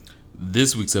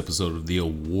This week's episode of the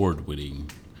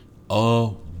award-winning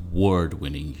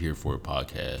Here For It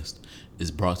podcast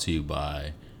is brought to you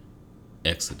by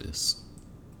Exodus.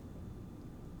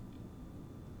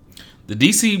 The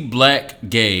DC black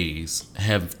gays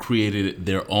have created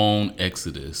their own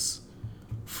Exodus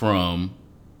from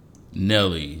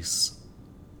Nelly's,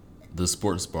 the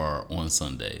sports bar on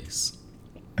Sundays.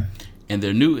 And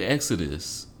their new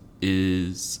Exodus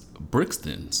is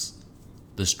Brixton's,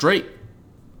 the straight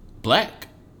black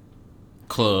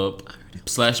club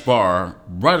 / bar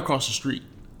right across the street.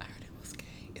 I heard it was gay.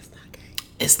 It's not gay.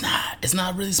 It's not. It's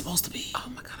not really supposed to be.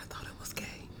 Oh my god, I thought it was gay.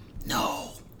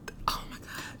 No. Oh my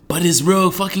god. But it's real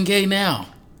fucking gay now.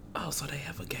 Oh, so they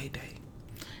have a gay day.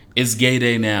 It's gay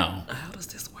day now. How does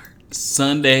this work?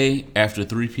 Sunday after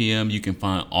 3 p.m. you can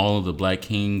find all of the black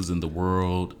kings in the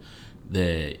world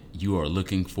that you are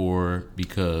looking for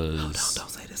because... Don't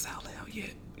say this out loud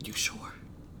yet. You sure?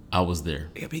 I was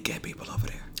there. There'll be gay people over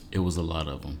there. It was a lot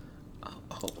of them. Oh,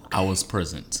 okay. I was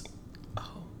present.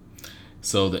 Oh.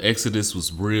 So the Exodus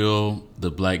was real. The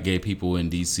black gay people in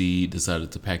DC decided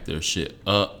to pack their shit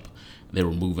up. They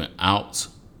were moving out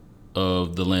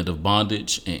of the land of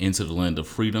bondage and into the land of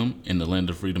freedom. And the land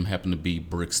of freedom happened to be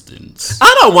Brixton's.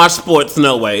 I don't watch sports,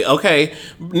 no way, okay?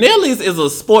 Nelly's is a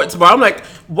sports bar. I'm like,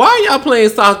 why are y'all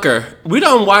playing soccer? We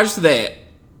don't watch that.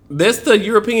 That's the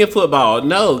European football.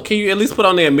 No, can you at least put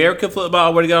on the American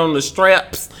football where they got on the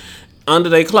straps under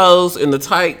their clothes and the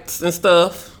tights and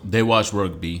stuff? They watch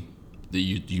rugby.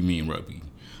 You mean rugby.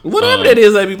 Whatever that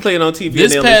is they be playing on TV.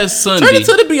 This past Sunday. Turn it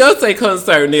to the Beyonce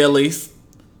concert, Nelly's.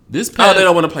 This past, they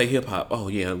don't want to play hip hop. Oh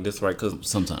yeah, that's right. Because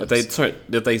sometimes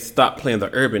if they stop playing the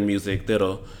urban music,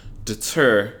 that'll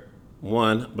deter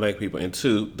one, black people, and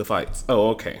two, the fights. Oh,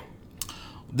 okay.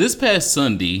 This past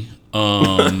Sunday,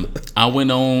 I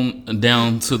went on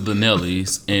down to the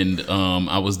Nelly's and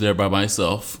I was there by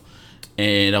myself,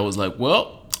 and I was like,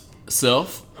 "Well,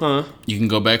 self, you can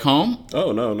go back home.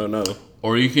 Oh no.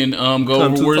 Or you can go Come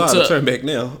over too where far to turn back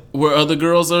now. Where other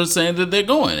girls are saying that they're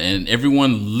going, and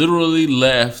everyone literally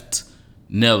left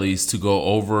Nelly's to go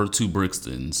over to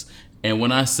Brixton's. And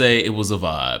when I say it was a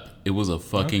vibe, it was a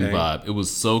fucking vibe. It was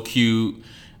so cute.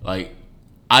 Like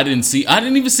I didn't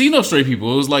even see no straight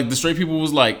people. It was like the straight people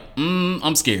was like,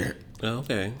 I'm scared.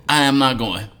 Okay. I am not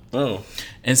going. Oh.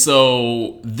 And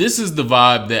so this is the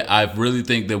vibe that I really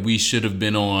think that we should have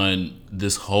been on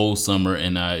this whole summer,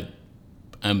 and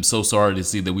I'm so sorry to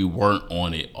see that we weren't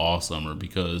on it all summer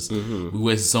because we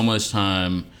wasted so much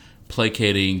time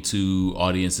placating to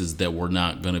audiences that were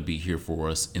not going to be here for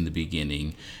us in the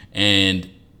beginning. And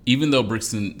even though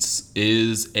Brixton's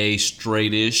is a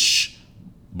straightish,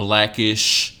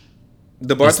 blackish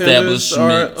the bartenders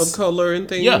are of color and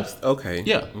things? Yeah. Okay.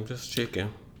 Yeah. I'm just checking.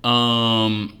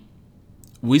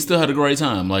 We still had a great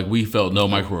time. Like, we felt no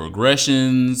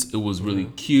microaggressions. It was really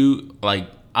cute. Like,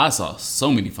 I saw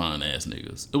so many fine ass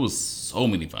niggas. It was so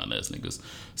many fine ass niggas.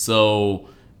 So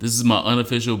this is my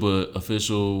unofficial but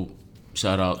official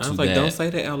shout out to that. I was like, don't say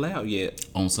that out loud yet.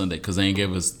 On Sunday, because they ain't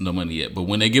gave us no money yet. But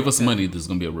when they give us money, there's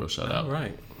going to be a real shout out. All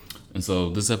right. And so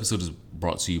this episode is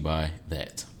brought to you by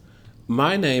that.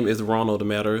 My name is Ronald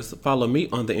Matters. Follow me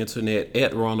on the internet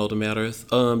at Ronald Matters.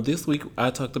 This week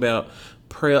I talked about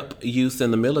PrEP use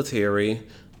in the military.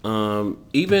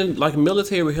 Even like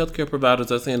military healthcare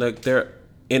providers are saying like they're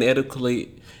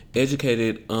inadequately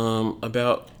educated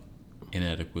about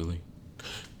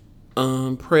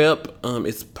PrEP,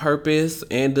 its purpose,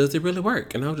 and does it really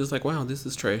work? And I was just like, wow, this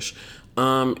is trash.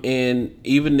 And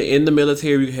even in the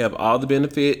military, you have all the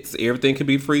benefits. Everything can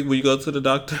be free when you go to the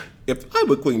doctor. If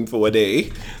I'm a queen for a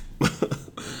day.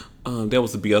 That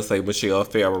was the Beyonce Michelle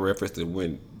Farrell reference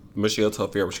when Michelle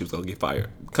told Farrell she was going to get fired.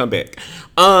 Come back.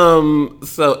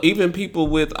 So even people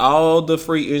with all the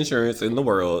free insurance in the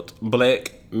world,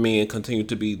 black men continue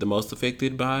to be the most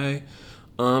affected by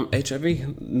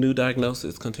HIV. New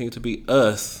diagnosis continue to be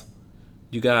us.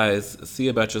 You guys, see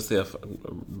about yourself.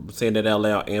 I'm saying that out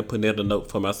loud and putting in a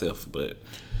note for myself. But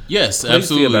yes,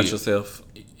 absolutely. See about yourself.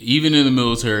 Even in the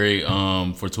military,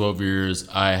 for 12 years,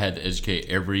 I had to educate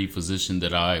every physician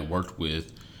that I worked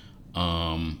with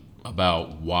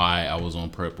about why I was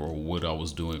on PrEP or what I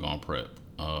was doing on PrEP.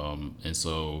 And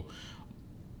so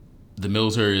the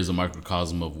military is a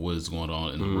microcosm of what is going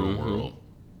on in the real world.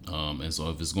 And so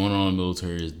if it's going on in the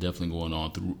military, it's definitely going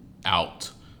on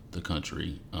throughout the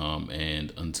country.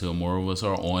 And until more of us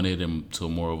are on it and until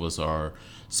more of us are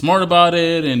smart about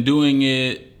it and doing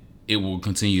it, it will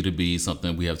continue to be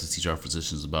something we have to teach our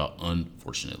physicians about,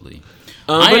 unfortunately.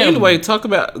 Anyway, go to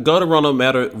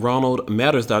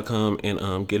ronaldmatters.com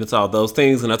and get into all those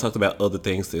things. And I talked about other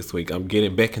things this week. I'm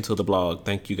getting back into the blog.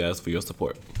 Thank you guys for your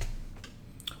support.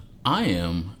 I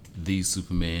am the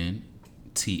Superman,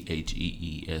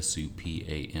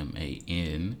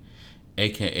 TheeSupaman,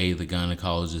 aka the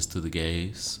gynecologist to the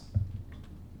gays,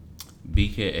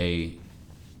 BKA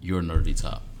your nerdy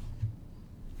top.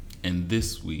 And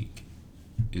this week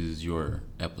is your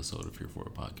episode of Here For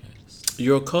It podcast.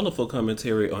 Your colorful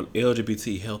commentary on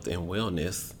LGBT health and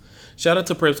wellness. Shout out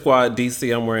to Prep Squad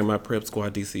DC. I'm wearing my Prep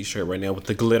Squad DC shirt right now with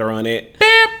the glitter on it.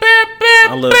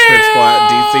 I love Prep Squad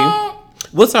DC.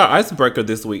 What's our icebreaker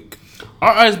this week?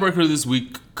 Our icebreaker this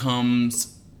week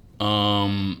comes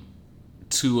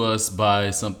to us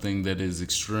by something that is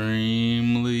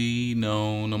extremely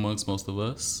known amongst most of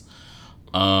us.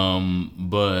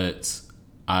 But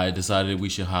I decided we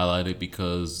should highlight it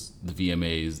because the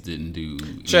VMAs didn't do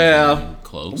Child,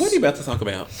 close. what are you about to talk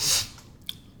about?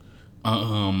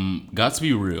 Got to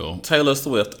be real. Taylor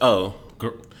Swift. Oh.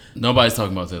 Nobody's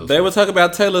talking about Taylor Swift. They were talking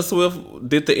about Taylor Swift.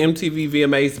 Did the MTV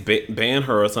VMAs ban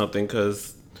her or something?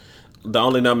 Because the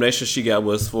only nomination she got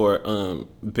was for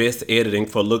best editing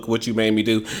for Look What You Made Me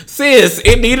Do. Sis,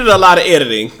 it needed a lot of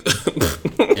editing.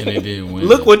 And it didn't win.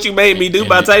 Look What You Made Me Do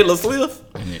by Taylor Swift.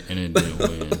 And it didn't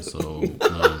win. So,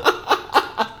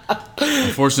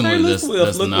 unfortunately,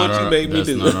 that's not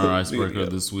our icebreaker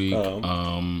this week.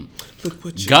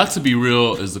 Got to be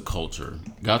real is a culture.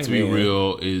 Got to be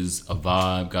real is a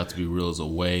vibe. Got to be real is a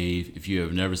wave. If you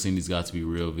have never seen these Got to be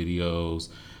real videos,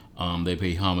 they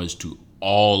pay homage to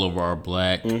all of our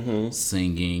black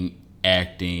singing,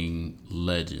 acting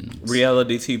legends.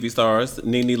 Reality TV stars.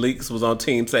 Nene Leakes was on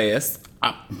Team Sass.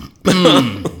 I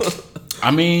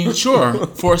mean, sure,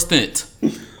 for a stint.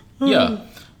 Yeah.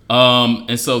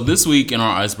 And so this week in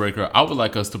our icebreaker, I would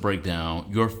like us to break down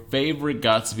your favorite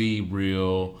Got to be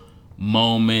real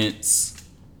moments,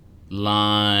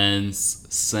 lines,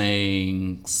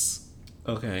 sayings,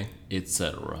 Okay.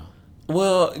 etc.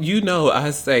 Well,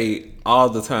 I say all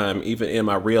the time, even in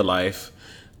my real life,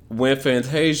 when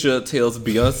Fantasia tells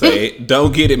Beyonce,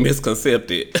 don't get it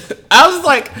misconcepted. I was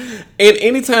like, and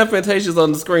anytime Fantasia's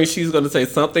on the screen, she's going to say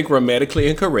something grammatically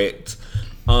incorrect.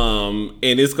 And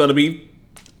it's going to be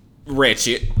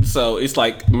wretched. So it's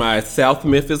like my South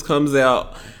Memphis comes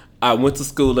out. I went to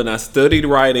school and I studied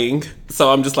writing.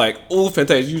 So I'm just like, ooh,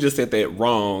 Fantasia, you just said that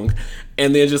wrong.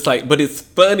 And then just like, but it's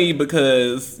funny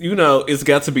because, it's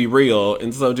got to be real.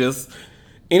 And so just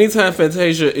anytime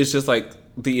Fantasia is just like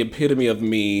the epitome of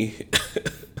me.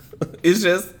 It's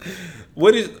just,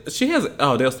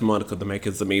 there's Monica the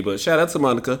Makers of Me, but shout out to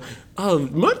Monica. Oh,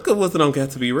 Monica wasn't on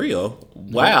Got to Be Real.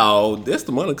 Wow, that's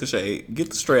the Monica shade. Get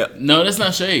the strap. No, that's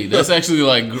not shade. That's actually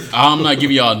like, I'm not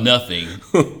giving y'all nothing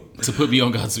to put me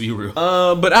on Got to Be Real.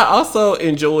 But I also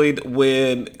enjoyed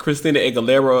when Christina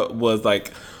Aguilera was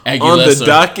like on the Aguilera.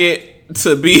 docket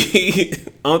to be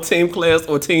on Team Class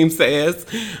or Team Sass.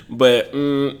 But,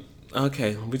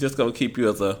 okay, we're just going to keep you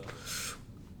as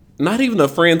not even a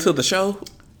friend to the show.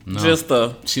 No, just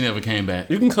she never came back.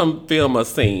 You can come film a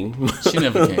scene. She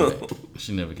never came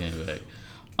back.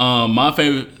 My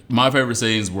favorite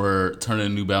sayings were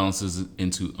turning New Balances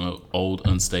into old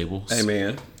unstables.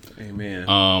 Amen.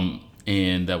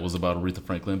 And that was about Aretha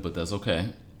Franklin, but that's okay.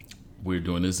 We're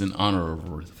doing this in honor of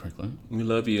Aretha Franklin. We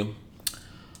love you.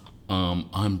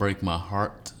 Unbreak my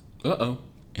heart. And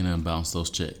unbounce those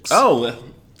checks. Oh,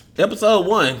 episode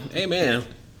 1. Amen.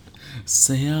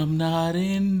 Say I'm not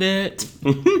in debt.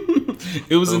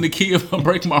 It was in the key of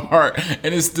Unbreak My Heart,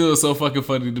 and it's still so fucking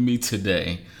funny to me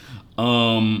today.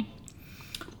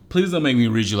 Please don't make me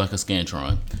read you like a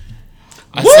Scantron.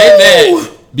 I say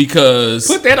that because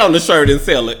put that on the shirt and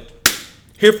sell it.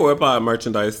 Here For It Pod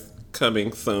merchandise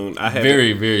coming soon.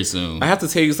 Very, very soon. I have to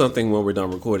tell you something when we're done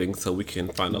recording so we can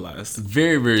finalize.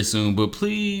 Very, very soon. But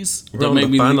please don't make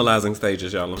me finalizing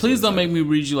stages, y'all. Please don't make me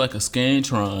read you like a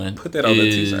Scantron. Put that on the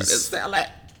t-shirt and sell it.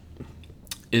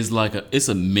 It's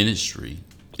a ministry.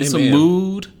 It's Amen. a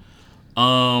mood.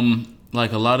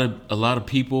 Like a lot of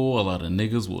people, a lot of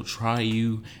niggas will try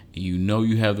you, and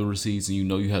you have the receipts, and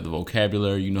you have the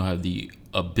vocabulary, have the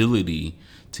ability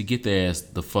to get their ass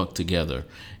the fuck together.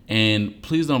 And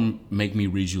please don't make me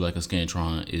read you like a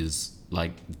Scantron is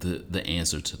like the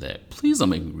answer to that. Please don't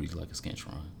make me read you like a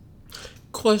Scantron.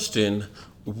 Question: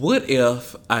 what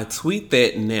if I tweet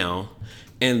that now,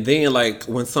 and then like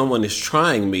when someone is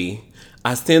trying me,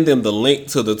 I send them the link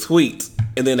to the tweet,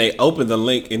 and then they open the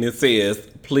link and it says,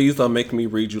 "Please don't make me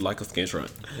read you like a Scantron."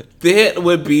 That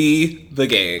would be the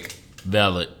gag.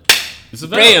 Valid. It's a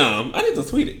valid. Bam! I need to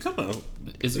tweet it. Come on.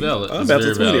 It's valid. I'm about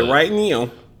to tweet it right now.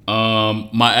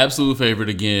 My absolute favorite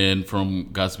again from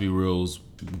Got to Be Real's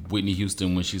Whitney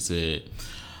Houston when she said,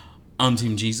 "I'm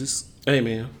Team Jesus.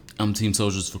 Amen. I'm Team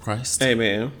Soldiers for Christ."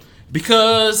 Amen.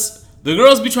 Because the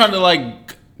girls be trying to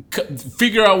like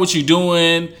figure out what you're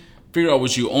doing, figure out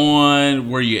what you're on,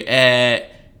 where you're at,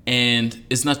 and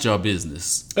it's not your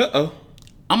business.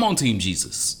 I'm on Team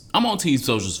Jesus. I'm on Team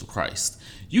Soldiers for Christ.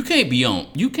 You're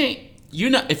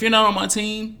not, if you're not on my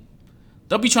team,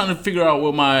 don't be trying to figure out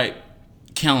what my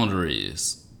calendar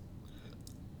is.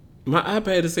 My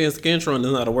iPad is saying Scantron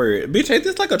is not a word. Bitch, ain't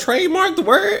this like a trademarked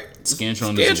word?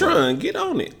 Scantron is a word. Get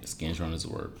on it. Scantron is a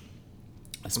word.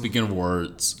 Speaking of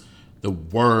words, the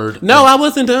word... No, I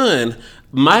wasn't done.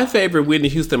 My favorite Whitney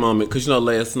Houston moment, because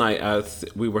last night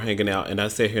we were hanging out and I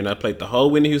sat here and I played the whole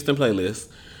Whitney Houston playlist.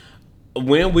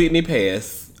 When Whitney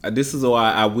passed, this is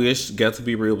why I wish Got to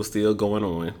Be Real was still going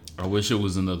on. I wish it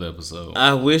was another episode.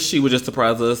 I wish she would just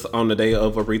surprise us on the day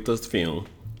of Aretha's funeral.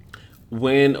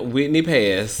 When Whitney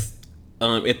passed,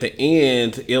 at the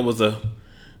end, it was a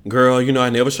girl, I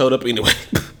never showed up anyway.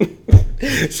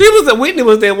 Whitney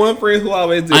was that one friend who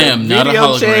always did I am not a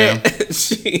hologram. Chat.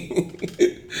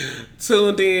 She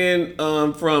tuned in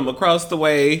from across the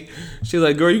way. She's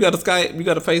like, girl, you got a Skype? You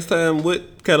got a FaceTime?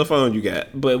 What kind of phone you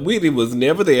got? But Whitney was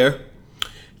never there.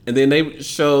 And then they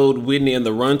showed Whitney in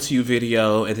the Run To You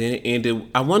video. And then it ended,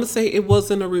 I want to say it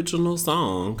was an original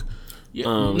song. Yeah,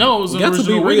 no, it was an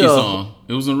original Whitney song.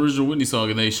 It was an original Whitney song,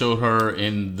 and they showed her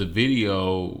in the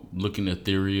video looking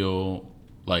ethereal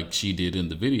like she did in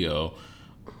the video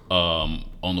on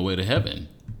the way to heaven,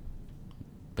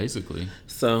 basically.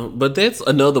 So, but that's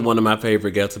another one of my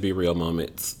favorite Got to Be Real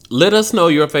moments. Let us know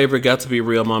your favorite Got to Be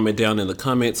Real moment down in the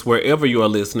comments wherever you are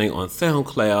listening on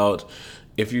SoundCloud.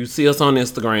 If you see us on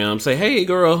Instagram, say, hey,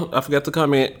 girl, I forgot to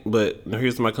comment, but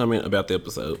here's my comment about the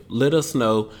episode. Let us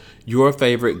know your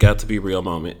favorite Got to Be Real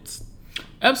moments.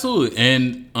 Absolutely.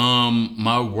 And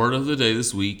my word of the day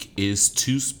this week is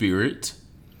two-spirit.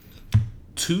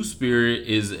 Two-spirit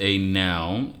is a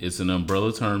noun. It's an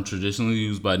umbrella term traditionally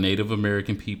used by Native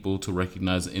American people to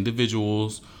recognize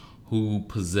individuals who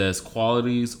possess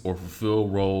qualities or fulfill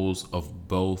roles of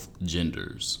both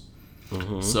genders.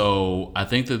 Mm-hmm. So I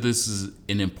think that this is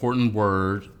an important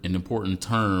word, an important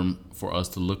term for us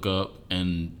to look up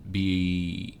and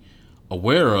be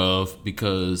aware of,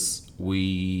 because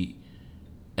we,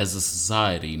 as a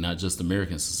society, not just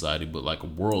American society, but like a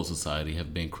world society,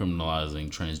 have been criminalizing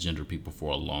transgender people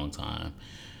for a long time.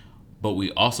 But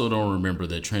we also don't remember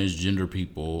that transgender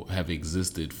people have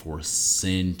existed for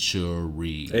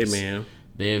centuries. Amen.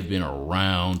 They have been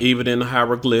around. Even in the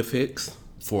hieroglyphics.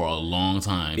 For a long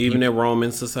time. Even in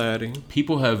Roman society.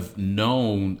 People have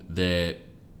known that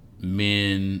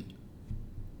men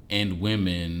and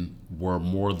women were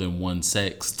more than one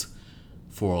sexed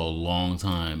for a long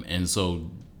time. And so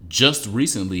just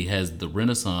recently has the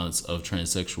renaissance of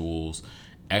transsexuals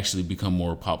actually become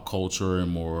more pop culture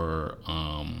and more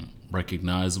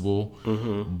recognizable.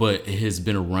 Mm-hmm. But it has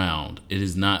been around. It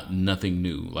is nothing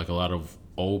new. Like a lot of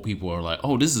old people are like,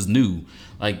 oh, this is new.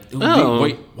 Like,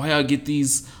 why y'all get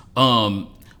these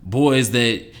boys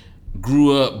that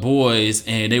grew up boys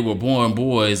and they were born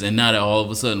boys and now they're all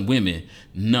of a sudden women?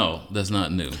 No, that's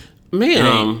not new.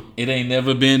 Ma'am. It ain't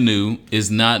never been new. It's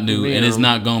not new. Ma'am. And it's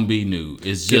not gonna be new.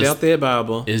 It's just, get out that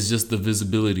Bible. It's just the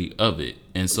visibility of it.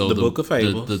 And so the Book of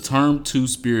Fables. The term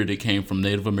two-spirited came from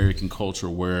Native American culture,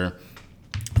 where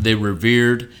they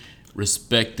revered,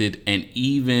 respected, and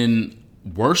even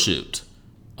worshipped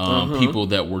people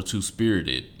that were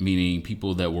two-spirited, meaning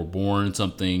people that were born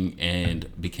something and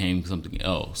became something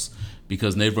else.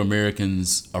 Because Native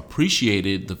Americans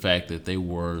appreciated the fact that they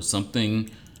were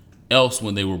something else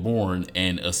when they were born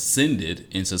and ascended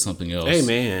into something else.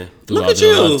 Amen. Look at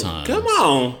you. Lifetimes. Come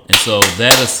on. And so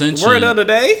that ascension, word of the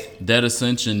day. That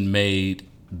ascension made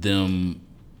them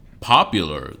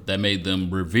popular. That made them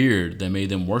revered. That made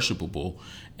them worshipable.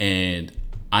 And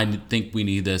I think we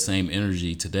need that same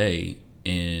energy today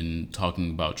in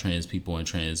talking about trans people and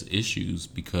trans issues,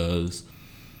 because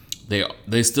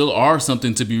they still are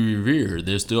something to be revered.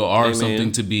 There still are Amen.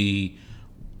 Something to be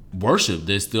worshipped.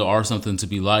 There still are something to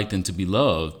be liked and to be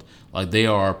loved. Like, they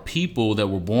are people that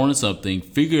were born something,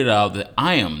 figured out that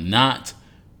I am not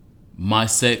my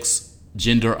sex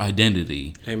gender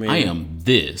identity. Amen. I am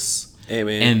this.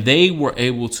 Amen. And they were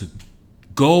able to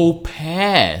go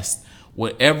past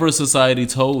whatever society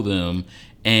told them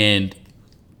and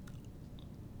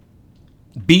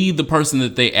be the person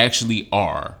that they actually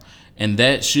are. And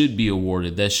that should be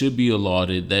awarded. That should be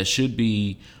lauded. That should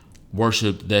be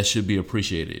worshipped. That should be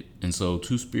appreciated. And so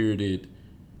two-spirited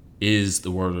is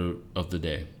the word of the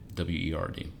day.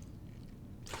 WERD.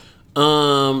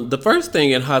 The first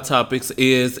thing in Hot Topics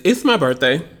is it's my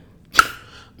birthday.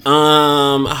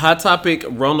 Hot Topic,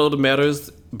 Ronald Matters'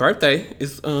 birthday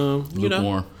is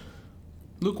Lukewarm.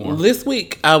 Lukewarm. This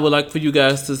week, I would like for you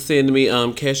guys to send me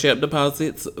Cash App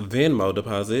deposits, Venmo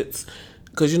deposits,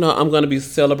 because I'm going to be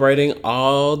celebrating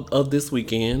all of this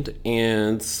weekend,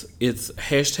 and it's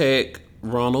hashtag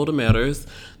Ronald Matters,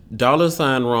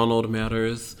 $ Ronald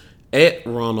Matters, at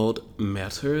Ronald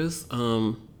Matters.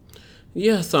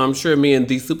 Yeah, so I'm sure me and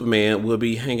the Superman will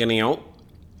be hanging out.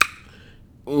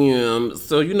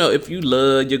 So if you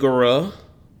love your girl,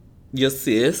 your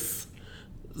sis,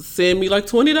 send me like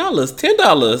 $20,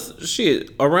 $10.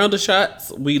 Shit, around the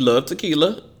shots, we love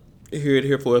tequila.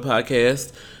 Here for a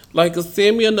podcast. Like,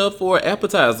 send me enough for an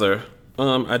appetizer.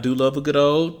 I do love a good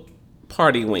old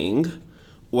party wing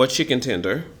or chicken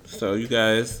tender. So you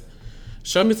guys,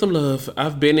 show me some love.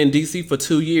 I've been in DC for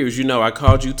 2 years. I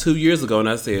called you 2 years ago and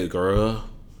I said, girl,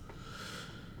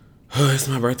 it's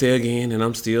my birthday again and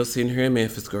I'm still sitting here in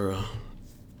Memphis, girl.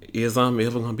 Is I'm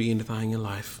ever gonna be anything in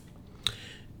life?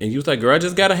 And you was like, girl, I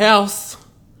just got a house.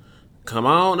 Come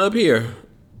on up here.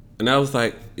 And I was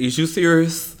like, is you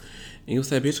serious? And you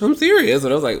said, bitch, I'm serious.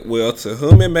 And I was like, well, to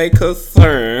whom it may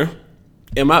concern.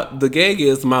 And the gag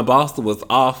is my boss was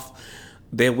off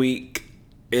that week.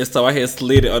 And so I had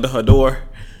slid it under her door.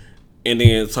 And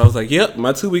then, so I was like, yep,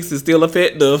 my 2 weeks is still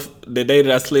effective. The day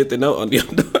that I slid the note on your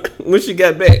door. When she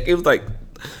got back, it was like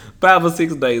 5 or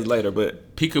 6 days later.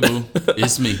 But peekaboo,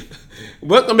 it's me.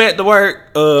 Welcome back to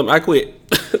work. I quit.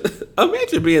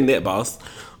 Imagine being that boss.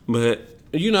 But,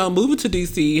 moving to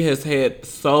DC has had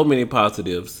so many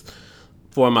positives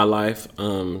for my life.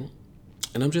 And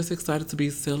I'm just excited to be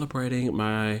celebrating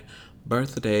my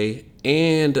birthday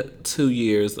and 2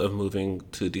 years of moving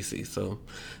to DC. So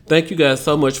thank you guys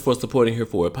so much for supporting Here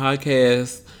For a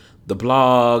Podcast, the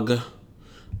blog,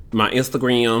 my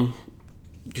Instagram,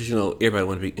 because everybody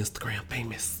want to be Instagram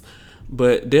famous.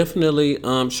 But definitely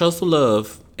show some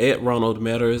love at Ronald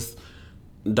Matters,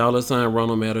 $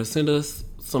 Ronald Matters. Send us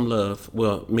some love.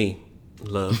 Well, me,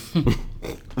 love.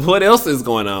 What else is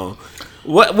going on?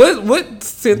 What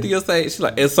Cynthia say? She's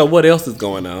like, and so what else is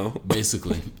going on?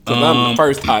 Basically, because I'm the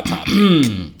first hot topic.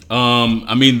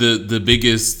 I mean, the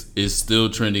biggest is still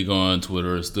trending on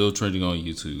Twitter. It's still trending on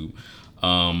YouTube.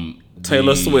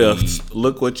 Taylor Swift,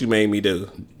 look what you made me do.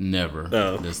 Never.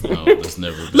 No. That's never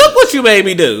been. Look what you made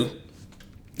me do.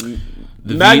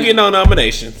 Not getting no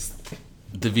nominations.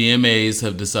 The VMAs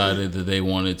have decided that they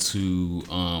wanted to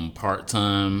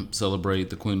part-time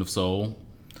celebrate the Queen of Soul.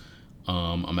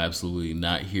 I'm absolutely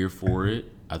not here for it.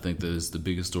 I think that is the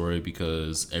biggest story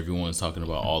because everyone's talking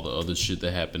about all the other shit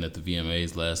that happened at the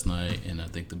VMAs last night, and I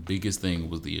think the biggest thing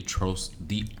was the atrocity.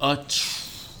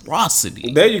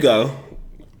 There you go.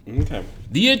 Okay.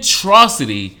 The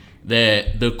atrocity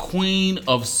that the Queen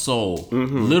of Soul,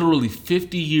 literally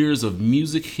 50 years of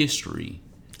music history.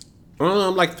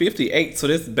 I'm like 58, so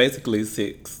this is basically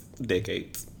 6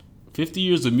 decades. 50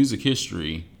 years of music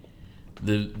history.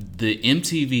 The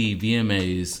MTV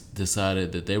VMAs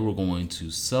decided that they were going to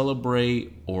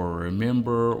celebrate or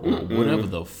remember or whatever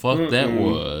the fuck that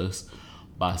was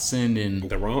by sending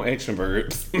the wrong action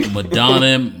verbs.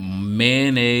 Madonna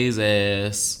mayonnaise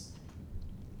ass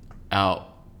out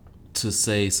to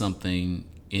say something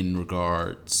in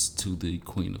regards to the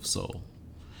Queen of Soul.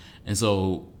 And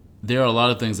so there are a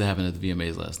lot of things that happened at the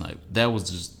VMAs last night. That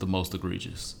was just the most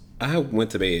egregious. I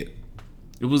went to bed.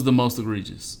 It was the most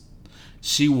egregious.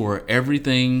 She wore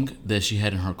everything that she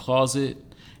had in her closet,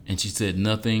 and she said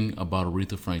nothing about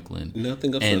Aretha Franklin.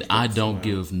 Nothing of And substance. I don't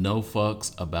give no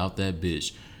fucks about that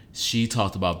bitch. She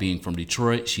talked about being from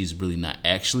Detroit. She's really not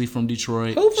actually from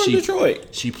Detroit. Who from Detroit?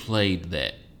 She played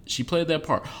that. She played that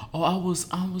part. Oh, I was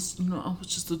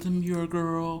just a demure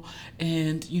girl,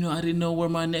 and I didn't know where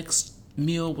my next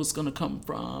meal was gonna come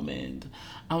from, and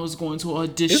I was going to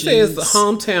auditions. It says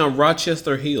hometown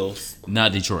Rochester Hills.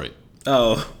 Not Detroit.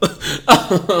 Oh.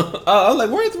 I was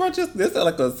like, where's Rochester? This is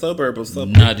like a suburb of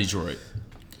something. Not Detroit.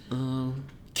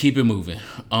 Keep it moving.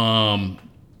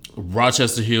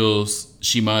 Rochester Hills.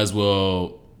 She might as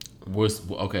well.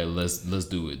 Okay, let's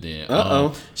do it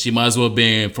then. She might as well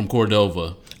been from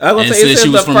Cordova. I was and say it says she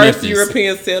was the from first Memphis.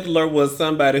 European settler was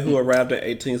somebody who arrived in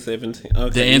 1817. Okay,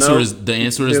 The answer is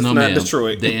it's no, not ma'am.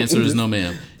 Detroit. The answer is no,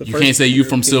 ma'am. The You first can't say you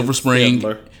from European Silver Spring.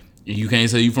 settler. You can't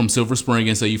say you from Silver Spring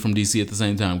and say you from DC at the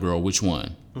same time, girl. Which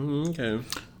one? Okay.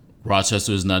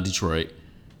 Rochester is not Detroit.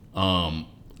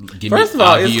 First of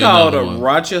all, it's called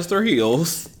Rochester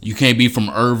Hills. You can't be from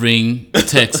Irving,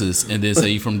 Texas, and then say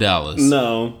you from Dallas.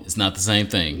 No. It's not the same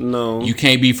thing. No. You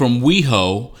can't be from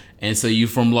WeHo and say you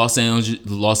from Los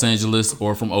Angeles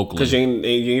or from Oakland. Because you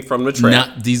ain't from the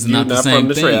trap. These are not the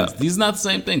same things. These are not the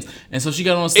same things. And so she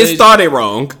got on stage. It started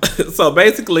wrong. So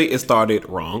basically, it started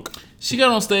wrong. She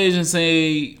got on stage and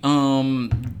say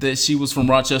that she was from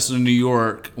Rochester, New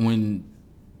York.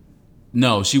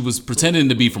 No, she was pretending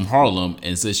to be from Harlem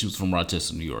and said she was from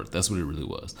Rochester, New York. That's what it really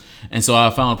was. And so I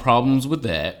found problems with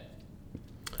that.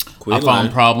 I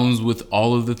found problems with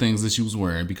all of the things that she was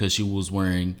wearing because she was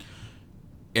wearing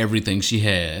everything she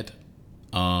had.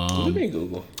 Let me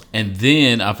Google. And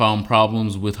then I found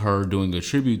problems with her doing a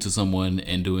tribute to someone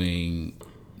and doing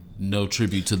no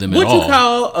tribute to them at all. What you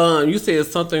call? You said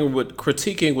something with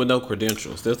critiquing with no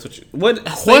credentials. That's what you. What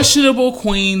questionable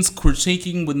queens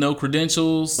critiquing with no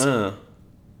credentials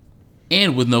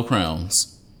and with no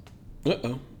crowns.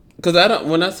 Because I don't.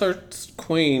 When I search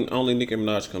queen, only Nicki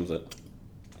Minaj comes up.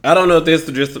 I don't know if this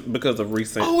is just because of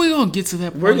recent. Oh, we're gonna get to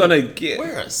that point. We're gonna get.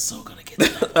 We're so gonna get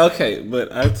to that. Okay,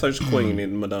 but I searched queen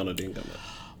and Madonna didn't come up.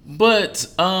 But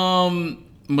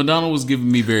Madonna was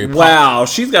giving me very wow,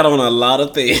 she's got on a lot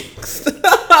of things.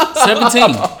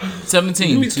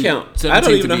 17. Let me count. I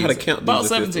don't even know how to count. About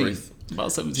 17.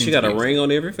 About 17. She got a ring on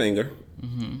every finger,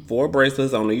 4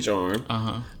 bracelets on each arm.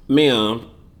 Ma'am,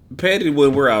 Patty,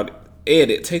 when we're out,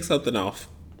 edit, take something off.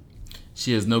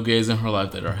 She has no gays in her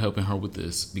life that are helping her with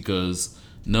this because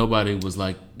nobody was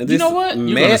like, you know what?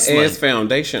 Matte ass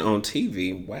foundation on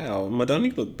TV. Wow, Madonna,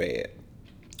 you look bad.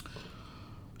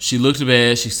 She looked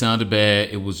bad. She sounded bad.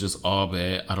 It was just all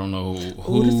bad. I don't know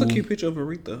who. Oh, this is a cute picture of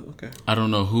Aretha. Okay. I don't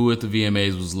know who at the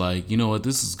VMAs was like, you know what?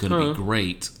 This is going to be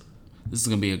great. This is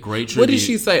going to be a great tribute. What did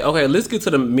she say? Okay, let's get to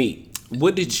the meat.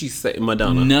 What did she say,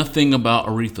 Madonna? Nothing about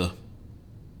Aretha.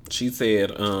 She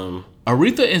said,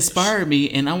 Aretha inspired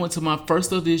me, and I went to my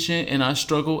first audition, and I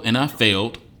struggled, and I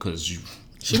failed because she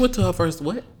went to her first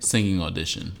what? Singing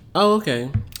audition. Oh, okay.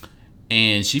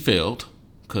 And she failed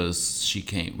because she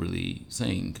can't really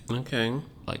sing. Okay.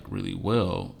 Like really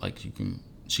well. Like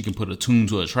she can put a tune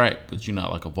to a track, but you're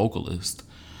not like a vocalist.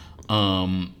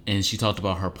 And she talked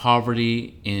about her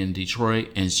poverty in Detroit,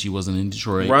 and she wasn't in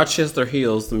Detroit. Rochester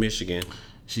Hills, Michigan.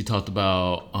 She talked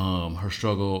about her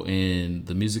struggle in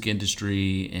the music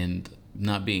industry and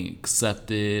not being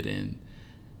accepted. And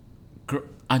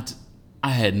I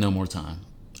had no more time.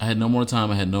 I had no more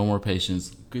time. I had no more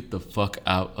patience. Get the fuck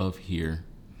out of here.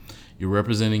 You're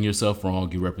representing yourself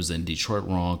wrong. You represent Detroit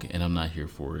wrong, and I'm not here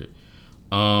for it.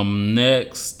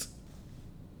 Next.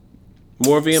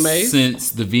 More VMAs?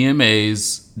 Since the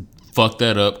VMAs fucked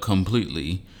that up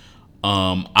completely,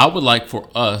 I would like for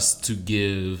us to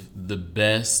give the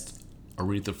best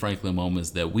Aretha Franklin moments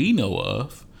that we know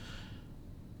of,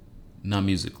 not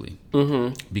musically.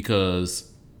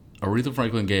 Because Aretha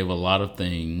Franklin gave a lot of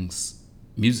things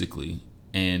musically,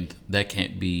 and that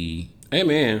can't be...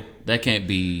 Amen. That can't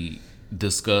be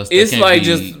discussed. It's like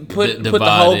just put the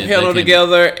whole panel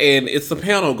together, and it's a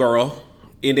panel, girl.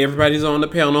 And everybody's on the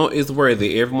panel is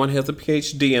worthy. Everyone has a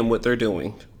PhD in what they're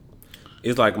doing.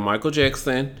 It's like Michael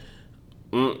Jackson.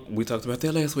 We talked about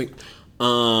that last week.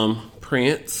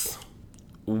 Prince,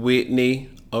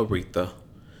 Whitney, Aretha.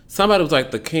 Somebody was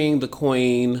like the king, the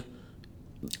queen.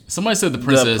 Somebody said the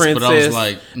princess, but I was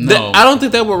like, no. I don't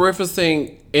think they were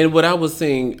referencing. And what I was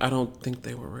saying, I don't think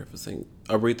they were referencing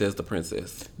Aretha as the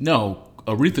princess. No,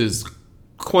 Aretha is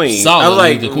queen. Solidly I was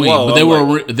like, the queen, whoa, but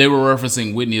they were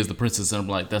referencing Whitney as the princess, and I'm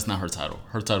like, that's not her title.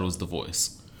 Her title is The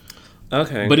Voice.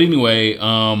 Okay. But anyway,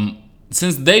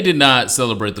 since they did not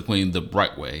celebrate the queen the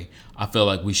right way, I feel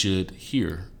like we should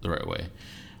hear the right way.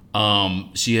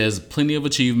 She has plenty of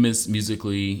achievements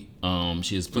musically.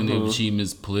 She has plenty of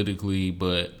achievements politically,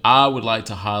 but I would like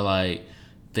to highlight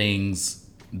things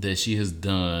that she has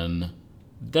done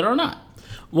that are not.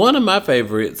 One of my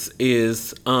favorites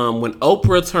is when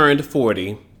Oprah turned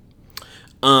 40.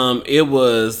 It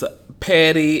was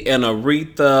Patty and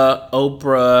Aretha,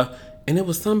 Oprah, and it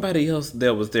was somebody else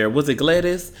that was there. Was it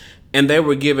Gladys? And they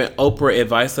were giving Oprah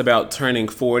advice about turning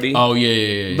 40. Oh,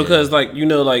 yeah. Because, well,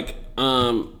 everybody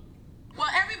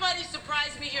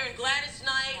surprised me here in Gladys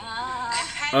Knight.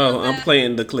 I'm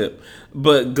playing the clip.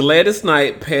 But Gladys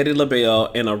Knight, Patti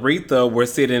LaBelle, and Aretha were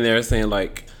sitting there saying,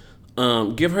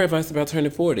 give her advice about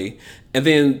turning 40. And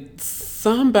then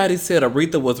somebody said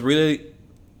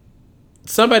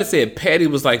somebody said Patty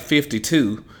was like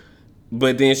 52.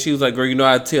 But then she was like, girl,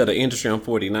 I tell the industry I'm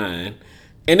 49.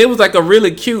 And it was like a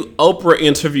really cute Oprah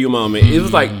interview moment. It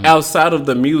was like outside of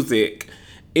the music.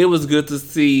 It was good to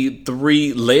see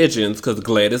 3 legends, because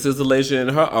Gladys is a legend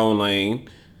in her own lane.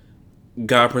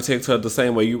 God protects her the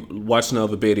same way you watching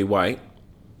over Betty White.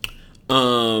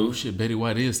 Betty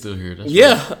White is still here. That's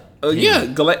yeah.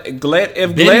 Right.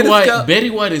 Betty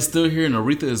White is still here and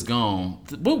Aretha is gone.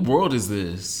 What world is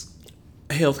this?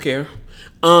 Healthcare.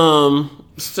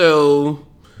 So,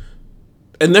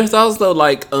 and there's also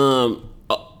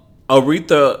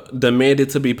Aretha demanded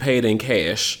to be paid in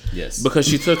cash. Yes. Because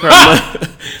she took her money.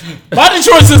 My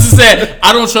Detroit sister said,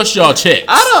 I don't trust y'all checks.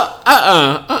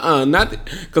 Not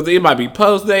because it might be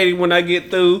post dating when I get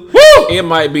through. Woo! It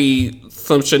might be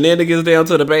some shenanigans down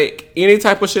to the bank. Any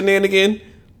type of shenanigan,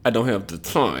 I don't have the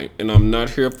time, and I'm not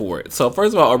here for it. So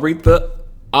first of all, Aretha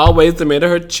always demanded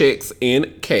her checks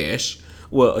in cash.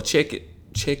 Well, a check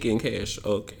in cash.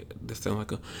 Okay, that sounds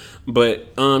like a.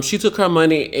 But she took her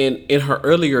money and in her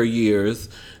earlier years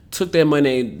took that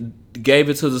money and gave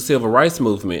it to the civil rights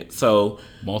movement. So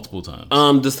multiple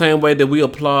times. The same way that we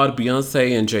applaud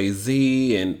Beyonce and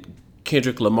Jay-Z and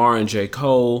Kendrick Lamar and J.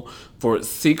 Cole for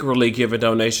secretly giving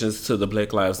donations to the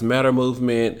Black Lives Matter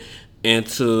movement and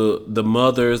to the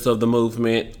mothers of the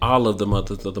movement, all of the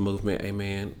mothers of the movement,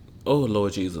 amen. Oh,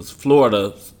 Lord Jesus.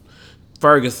 Florida,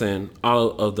 Ferguson,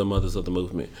 all of the mothers of the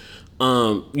movement.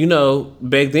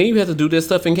 Back then you had to do this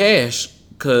stuff in cash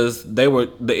because the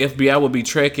FBI would be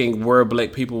tracking where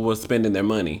black people were spending their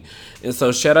money. And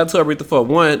so shout out to Aretha for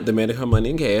one, demanding her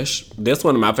money in cash. That's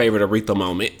one of my favorite Aretha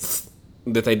moments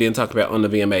that they didn't talk about on the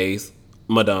VMAs,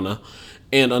 Madonna.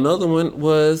 And another one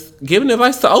was giving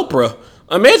advice to Oprah.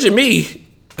 Imagine me,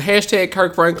 hashtag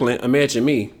Kirk Franklin, imagine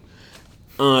me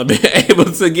being able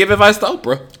to give advice to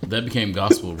Oprah. That became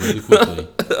gospel really quickly.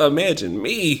 Imagine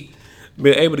me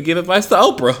being able to give advice to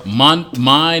Oprah.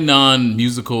 My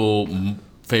non-musical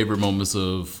favorite moments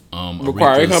of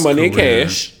Requiring her Aretha's money in career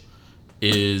cash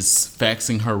is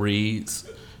faxing her reads,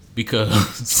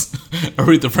 because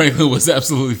Aretha Franklin was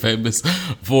absolutely famous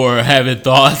for having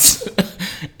thoughts,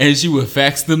 and she would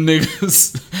fax them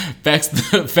niggas, fax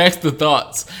the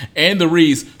thoughts and the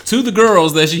reads to the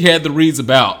girls that she had the reads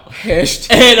about.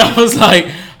 Hashtag. And I was like,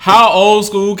 how old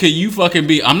school can you fucking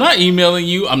be? I'm not emailing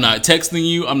you. I'm not texting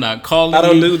you. I'm not calling you. I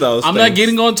don't do those I'm things. not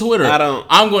getting on Twitter. I don't.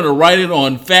 I'm going to write it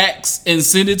on fax and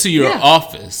send it to your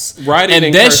office. Write it and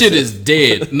in that cursive. shit is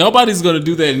dead. Nobody's going to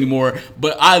do that anymore.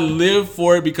 But I live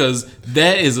for it because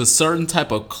that is a certain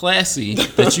type of classy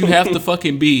that you have to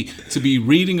fucking be to be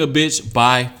reading a bitch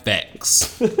by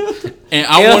fax. And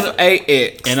I want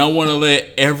F-A-X. and I want to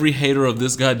let every hater of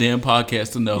this goddamn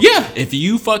podcast to know. Yeah. If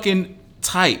you fucking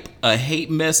type a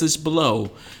hate message below,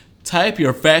 type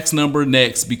your fax number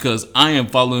next, because I am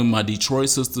following my Detroit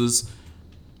sisters,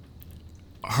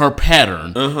 her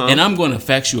pattern, and I'm going to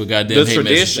fax you a goddamn hate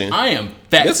tradition. message. I am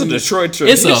faxing. It's a Detroit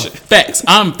It's tradition. a fax.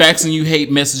 I'm faxing you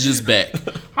hate messages back.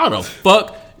 How the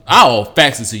fuck? I'll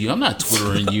fax it to you. I'm not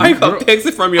Twittering you. Are you gonna fax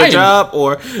it from your job,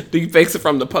 or do you fax it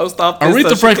from the post office? Aretha so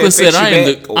she Franklin can't said,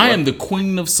 fax you I back, am the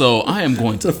queen of soul. I am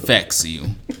going to fax you.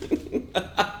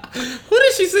 Who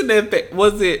did she sit there?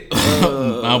 Was it?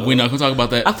 We're not going to talk about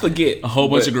that. I forget. A whole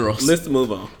bunch but of girls. Let's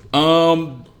move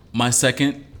on. My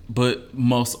second, but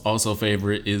most also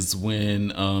favorite, is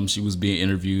when she was being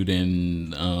interviewed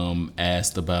and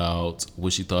asked about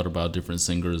what she thought about different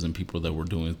singers and people that were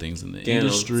doing things in the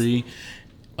industry,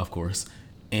 of course.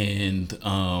 And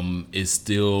it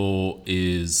still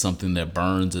is something that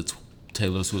burns at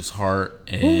Taylor Swift's heart,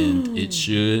 and it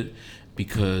should,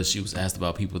 because she was asked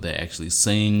about people that actually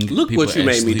sing. Look people what you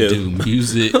made me actually do.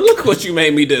 Music. Look what you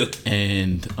made me do.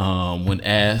 And when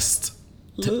asked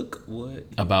Look what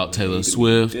about Taylor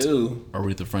Swift, do.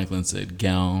 Aretha Franklin said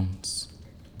gowns,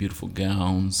 beautiful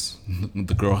gowns.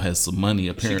 The girl has some money, She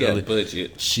apparently. got a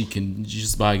budget. She can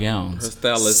just buy gowns. Her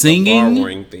style is Singing,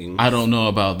 borrowing things. I don't know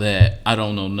about that. I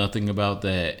don't know nothing about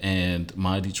that. And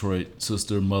my Detroit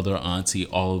sister, mother, auntie,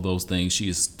 all of those things, she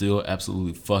is still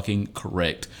absolutely fucking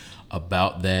correct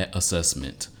about that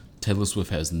assessment. Taylor Swift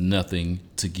has nothing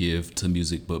to give to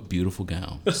music but beautiful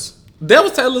gowns. That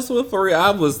was Taylor Swift for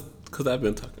real. Because I've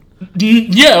been talking.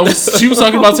 Yeah, she was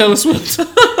talking about Taylor Swift.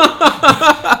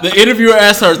 The interviewer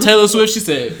asked her, Taylor Swift, she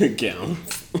said, Gown.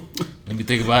 let me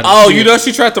think about it. Oh, you know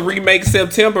she tried to remake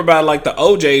September by like the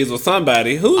OJs or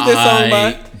somebody. Who's this song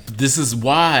by? This is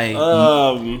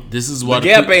why. This is why The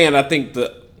Gap Band, I think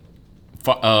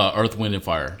Earth, Wind, and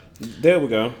Fire. there we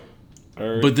go.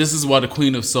 But this is why the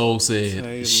Queen of Soul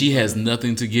said she has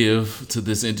nothing to give to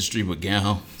this industry but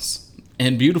gowns.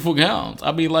 And beautiful gowns.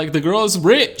 I mean, like, the girl is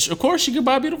rich. Of course she could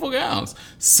buy beautiful gowns.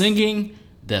 Singing,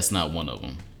 that's not one of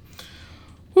them.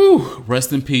 Whew.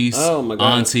 Rest in peace, Oh my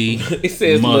God. auntie, It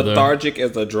says mother. lethargic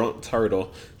as a drunk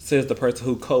turtle. Says the person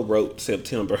who co-wrote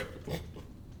September.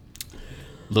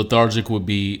 Lethargic would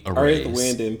be a race. Earth,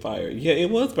 Wind, and Fire. Yeah,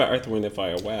 it was by Earth, Wind, and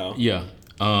Fire. Wow. Yeah.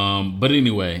 But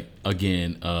anyway,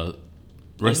 again, rest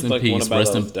It's in like one peace.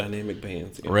 of those dynamic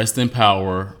bands. Yeah. Rest in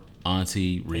power,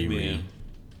 Auntie Riri.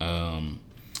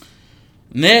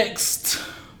 Next,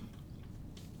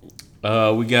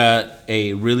 we got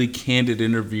a really candid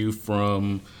interview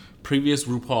from previous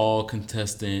RuPaul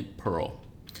contestant Pearl.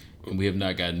 and we have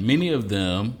not gotten many of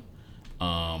them.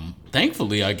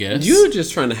 Thankfully, I guess. You're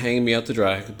just trying to hang me out to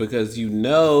dry because you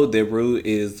know that Rue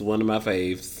is one of my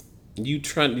faves. You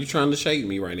trying to shake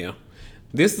me right now.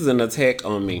 This is an attack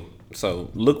on me.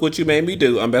 So look what you made me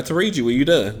do. I'm about to read you when you're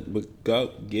done. But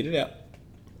go get it out.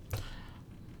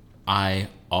 I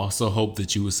also hope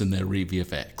that you was in that read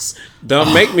VFX.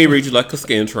 Don't make me read you like a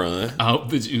Scantron. I hope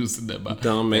that you was in that.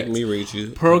 Don't make me read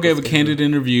you. Pearl gave a candid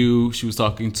interview. She was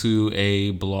talking to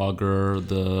a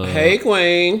blogger. Hey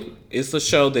Queen. It's a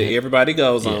show that everybody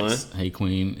goes on. Hey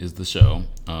Queen is the show.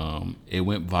 It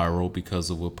went viral because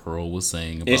of what Pearl was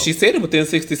saying about, and she said it within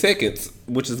 60 seconds,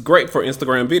 which is great for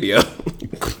Instagram video.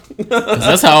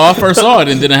 That's how I first saw it,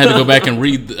 and then I had to go back and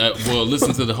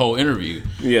listen to the whole interview.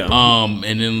 Yeah.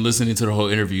 And then listening to the whole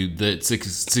interview, that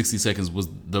 60 seconds was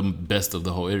the best of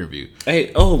the whole interview.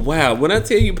 Hey, oh wow! When I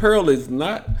tell you Pearl is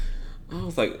not, I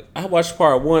was like, I watched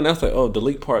part 1. I was like, oh,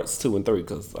 delete parts 2 and 3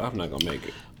 because I'm not gonna make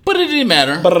it. But it didn't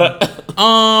matter.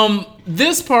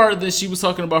 This part that she was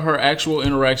talking about her actual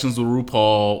interactions with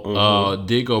RuPaul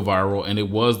did go viral, and it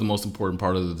was the most important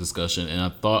part of the discussion. And I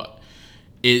thought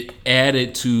it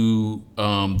added to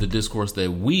the discourse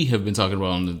that we have been talking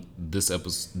about on these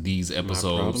episodes.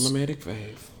 My problematic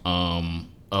fave.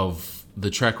 Of the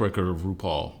track record of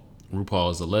RuPaul.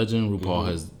 RuPaul is a legend. RuPaul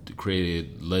has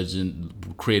created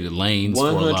lanes for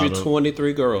a lot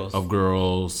 123 girls of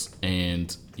girls,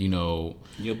 and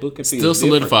your book and still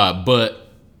solidified,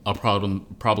 but a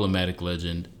problematic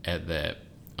legend at that.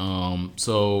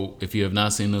 So if you have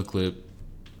not seen the clip,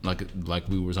 like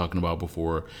we were talking about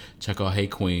before, check out Hey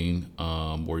Queen,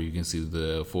 where you can see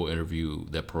the full interview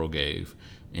that Pearl gave,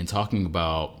 and talking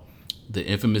about the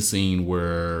infamous scene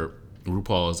where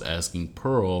RuPaul is asking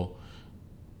Pearl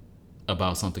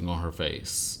about something on her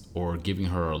face or giving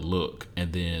her a look,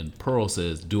 and then Pearl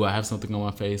says, "Do I have something on my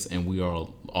face?" And we are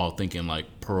all thinking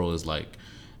like Pearl is like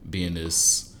being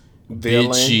this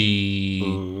villain. Bitchy.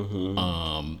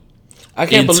 I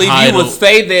can't believe you would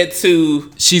say that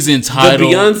to. She's entitled. The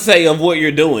Beyonce of what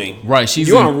you're doing, right?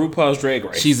 You're on RuPaul's Drag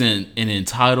Race. She's an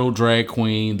entitled drag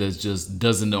queen that just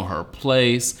doesn't know her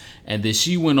place, and then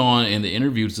she went on in the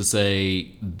interview to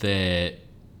say that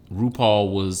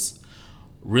RuPaul was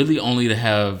really only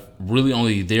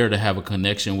there to have a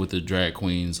connection with the drag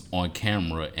queens on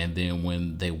camera, and then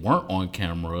when they weren't on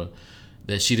camera,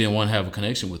 that she didn't want to have a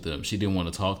connection with them. She didn't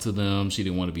want to talk to them. She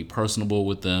didn't want to be personable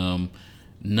with them.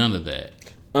 None of that.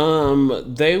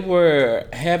 They were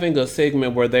having a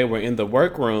segment where they were in the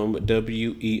workroom,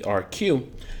 WERQ,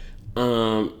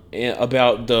 and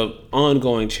about the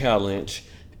ongoing challenge,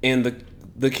 and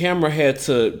the camera had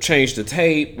to change the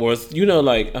tape, or I was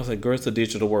like, girl, it's a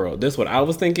digital world. That's what I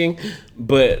was thinking,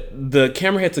 but the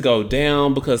camera had to go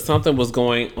down because something was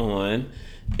going on,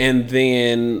 and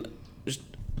then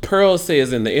Pearl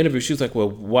says in the interview, she was like,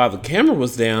 well, while the camera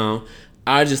was down,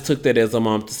 I just took that as a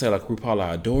moment to say, like, RuPaul,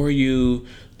 I adore you.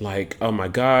 Like, oh my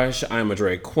gosh, I'm a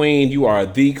drag queen. You are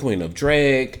the queen of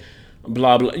drag.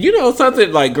 Blah, blah.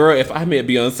 Something like, girl, if I met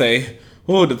Beyonce,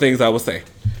 what were the things I would say?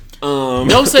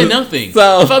 Don't say nothing.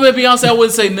 So, if I met Beyonce, I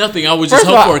wouldn't say nothing. I would just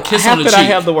hope for a kiss on the cheek. I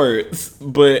have the words?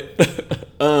 But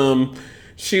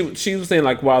she was saying,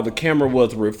 like, while the camera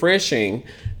was refreshing,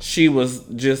 she was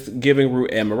just giving Ru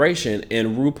admiration.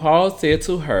 And RuPaul said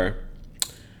to her,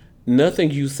 nothing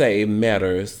you say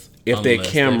matters if that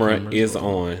camera is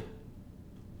on.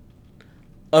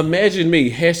 Imagine me,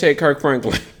 hashtag Kirk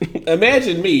Franklin.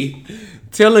 Imagine me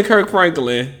telling Kirk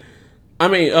Franklin,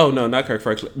 not Kirk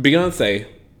Franklin, Beyonce.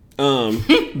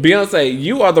 Beyonce,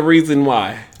 you are the reason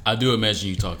why. I do imagine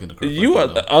you talking to Kirk You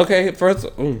Franklin, are, okay, first,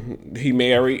 he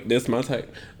married, that's my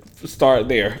type. Start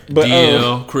there. But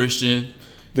DL, Christian.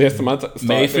 That's my type.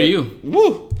 Made for you.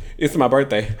 Woo! It's my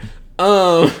birthday. Be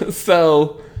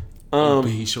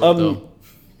short though.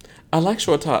 I like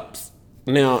short tops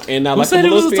now, and I Who like said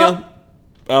them it was a top?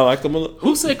 I like them.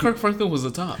 Who said Kirk Franklin was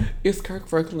a top? It's Kirk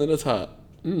Franklin the top.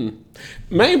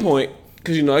 Main point,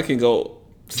 because I can go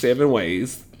 7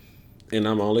 ways, and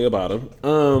I'm only a bottom.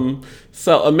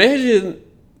 So imagine.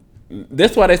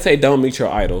 That's why they say don't meet your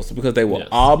idols, because they will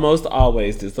almost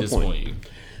always disappoint you.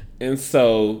 And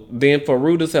so then for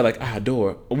Ru to say, like, I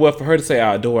adore. Well, for her to say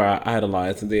I adore, I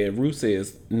idolize. And then Ru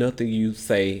says, nothing you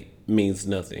say means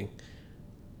nothing.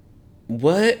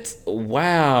 What?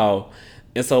 Wow.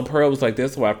 And so Pearl was like,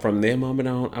 that's why from that moment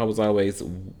on, I was always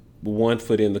 1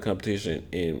 foot in the competition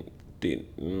and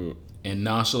didn't. And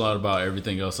nonchalant about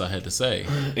everything else I had to say.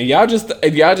 And y'all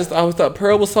just always thought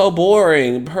Pearl was so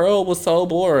boring. Pearl was so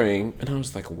boring. And I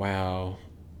was like, wow.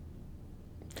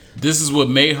 This is what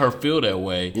made her feel that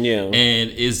way. Yeah. And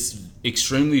it's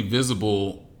extremely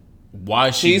visible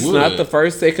why she She's would. not the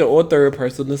first, second, or third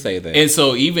person to say that. And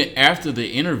so even after the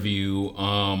interview,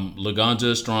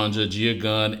 Laganja Estranja, Gia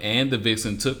Gunn, and the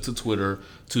Vixen took to Twitter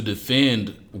to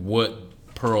defend what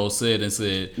Pearl said and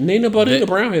said Nina Bonita that-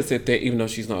 Brown has said that, even though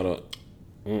she's not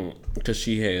because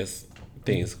she has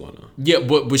things going on. Yeah,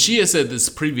 but she had said this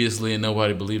previously and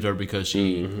nobody believed her because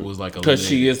she was like Because eliminated.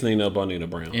 she is Nina Bonita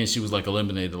Brown. And she was like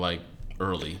eliminated like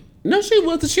early. No, she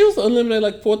wasn't. She was eliminated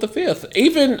like 4th or 5th.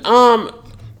 Even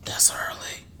That's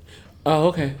early. oh,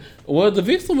 okay. Well, the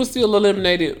Vixen was still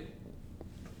eliminated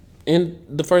in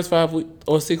the first 5 weeks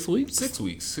or 6 weeks. 6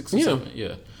 weeks, 6 or Yeah. 7,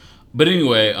 yeah. But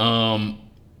anyway,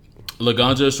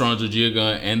 Laganja Estranja, Gia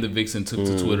Gunn, and the Vixen took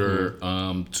to Twitter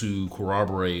to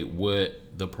corroborate what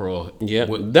the Pearl. Yeah,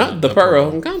 what the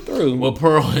Pearl come through. What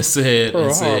Pearl has said. Pearl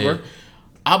and said, Harbor.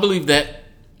 I believe that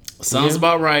sounds Yeah.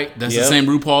 about right. That's the Yep. same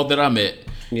RuPaul that I met.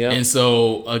 Yep. And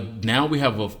so now we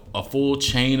have a full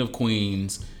chain of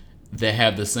queens that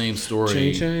have the same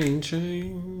story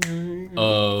Chain.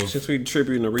 of Since we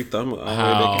tributing Aretha, I'm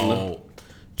already making how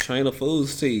the chain of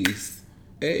fools teas.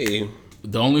 Hey,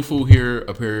 the only fool here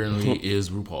apparently is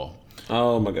RuPaul.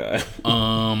 oh my god.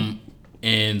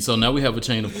 And so now we have a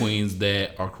chain of queens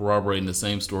that are corroborating the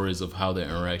same stories of how their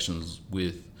interactions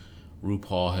with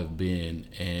RuPaul have been.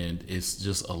 And it's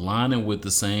just aligning with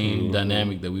the same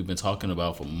dynamic that we've been talking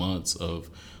about for months of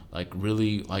like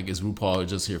really like is RuPaul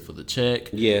just here for the check?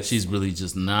 Yes. She's really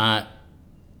just not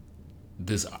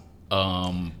this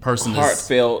person that's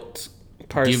Heartfelt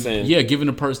person. giving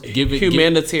a person giving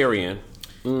Humanitarian.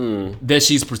 that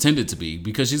she's pretended to be,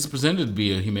 because she's pretended to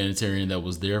be a humanitarian that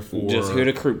was there for Just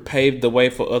here to pave the way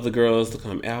for other girls to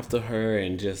come after her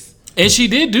and just. and she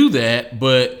did do that,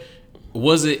 but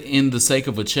was it in the sake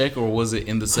of a check or was it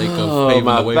in the sake of paving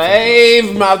the way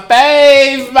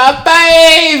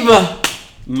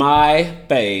my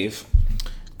fave.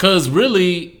 because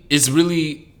really it's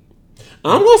really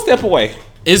I'm gonna step away.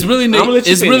 it's really I'ma let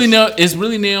you finish. it's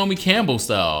really Naomi Campbell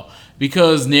style,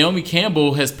 because Naomi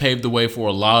Campbell has paved the way for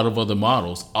a lot of other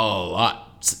models, a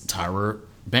lot. Tyra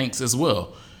Banks as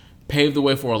well paved the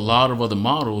way for a lot of other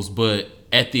models, but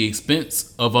at the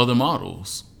expense of other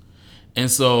models. And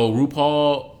so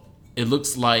RuPaul, it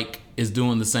looks like, is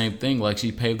doing the same thing. Like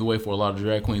she paved the way for a lot of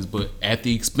drag queens, but at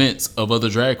the expense of other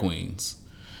drag queens.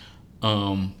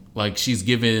 Like she's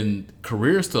given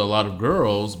careers to a lot of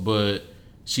girls, but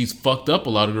she's fucked up a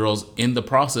lot of girls in the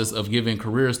process of giving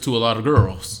careers to a lot of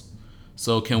girls.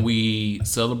 So can we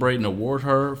celebrate and award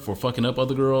her for fucking up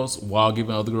other girls while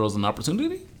giving other girls an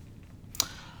opportunity?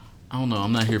 I don't know.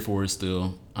 I'm not here for it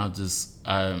still. I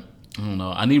don't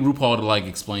know. I need RuPaul to like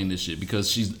explain this shit, because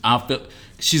I feel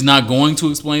she's not going to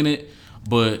explain it,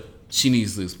 but she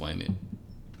needs to explain it.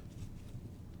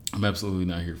 I'm absolutely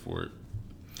not here for it.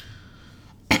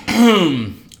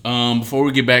 Before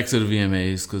we get back to the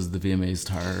VMAs, because the VMAs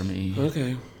tire me.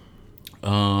 Okay.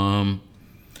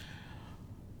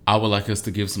 I would like us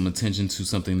to give some attention to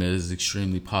something that is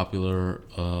extremely popular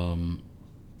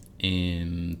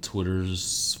in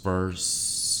Twitter's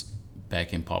verse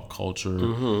back in pop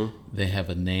culture. They have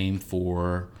a name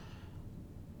for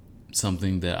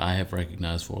something that I have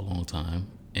recognized for a long time,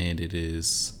 and it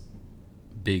is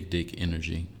big dick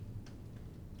energy.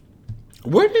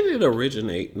 Where did it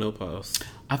originate? No pause.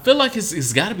 I feel like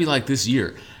it's got to be like this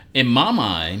year. In my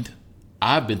mind,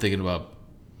 I've been thinking about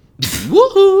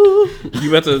Woohoo! You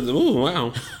about to? Ooh,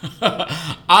 wow.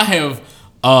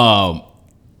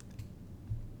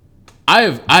 I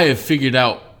have figured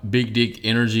out big dick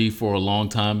energy for a long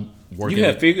time. Working, You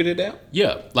have figured it out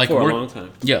yeah, like for a long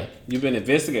time. Yeah, You've been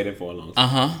investigating for a long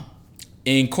time.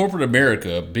 in corporate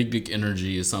America, big dick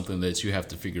energy is something that you have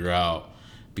to figure out,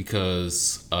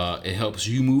 because it helps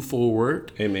you move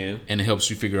forward. Hey man, And it helps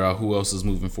you figure out who else is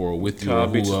moving forward with you, call or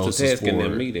who bitches else to is task in their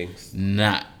forward meetings.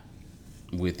 not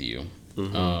with you.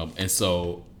 And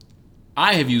so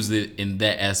I have used it in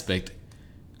that aspect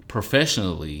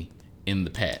professionally in the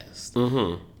past.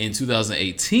 In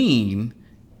 2018,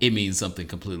 it means something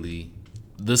completely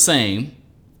the same,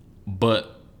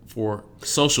 but for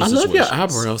social I love situations. your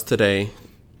eyebrows today.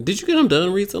 Did you get them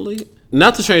done recently?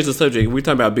 Not to change the subject, we're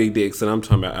talking about big dicks, and I'm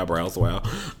talking about eyebrows. Wow.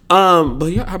 But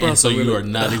your eyebrows. And so are you really, are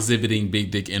not exhibiting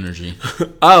big dick energy.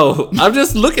 Oh, I'm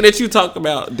just looking at you talk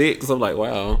about dicks. I'm like,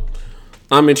 wow.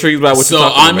 I'm intrigued by what So you're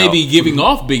talking I about. may be giving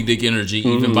off big dick energy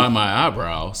even by my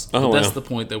eyebrows. But Oh, that's wow. the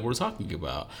point that we're talking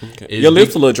about. Your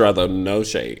lips a little dry though. No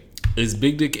shade. Is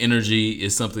big dick energy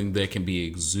is something that can be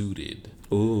exuded.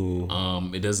 Ooh.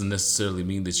 It doesn't necessarily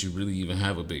mean that you really even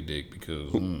have a big dick,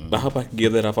 because I hope I can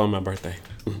give that off on my birthday.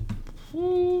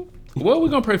 well, we're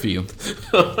gonna pray for you.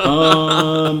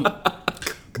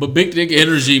 But big dick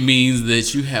energy means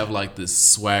that you have like this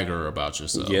swagger about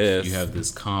yourself. Yes. You have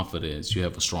this confidence. You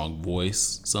have a strong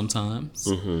voice sometimes.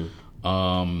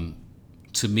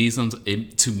 To me,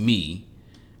 to me,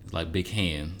 it's like big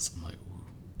hands. I'm like, ooh,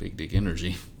 big dick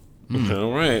energy.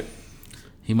 All right.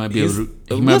 He might be able to.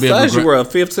 He What might be able size to. you were a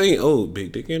 15? Oh,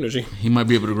 big dick energy. He might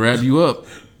be able to grab you up.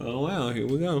 Oh wow, here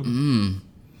we go.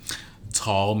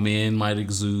 Tall men might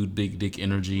exude big dick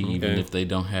energy, even if they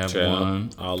don't have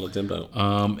one. All of them don't.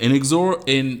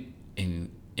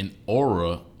 An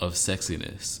aura of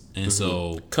sexiness, and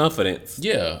so Confidence.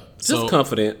 yeah, Just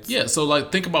confidence. Yeah, so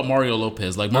like think about Mario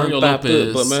Lopez. Like Mario I'm 5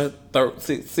 Lopez, foot, but my throat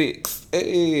 6'6".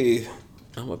 Hey,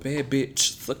 I'm a bad bitch.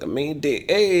 Suck a mean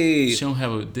dick. Hey, she don't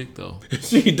have a dick though.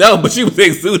 she don't, but she was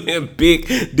exuding big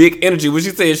dick energy when she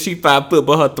said she 5 foot,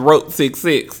 but her throat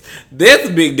 6'6". That's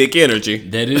big dick energy.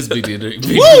 That is big dick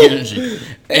energy.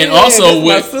 And also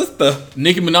that's what my sister.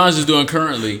 Nicki Minaj is doing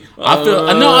currently, I feel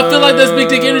like that's big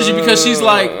dick energy because she's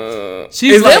like,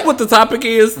 Is that what the topic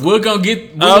is? we're gonna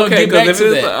get back to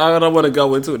that. I don't want to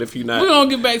go into it if you're not. We're gonna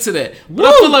get back to that. But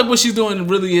I feel like what she's doing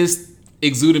really is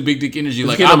exuding big dick energy.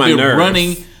 Like getting on I've my been nerves.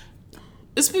 running.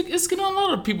 It's getting on a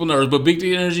lot of people's nerves, but big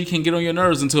dick energy can get on your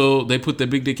nerves until they put their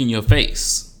big dick in your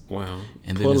face. Wow.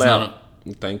 And then Pull it's out.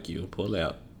 Thank you. Pull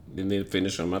out. And then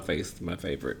finish on my face. My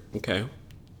favorite. Okay.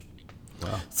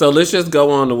 Wow. So let's just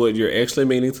go on to what you're actually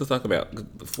meaning to talk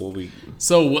about before we.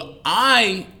 So what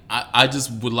I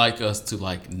just would like us to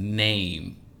like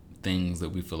name things that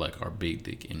we feel like are big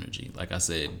dick energy. Like I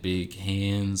said, big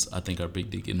hands I think are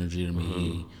big dick energy to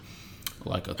me.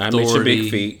 Like authority. I mentioned big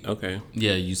feet. Okay.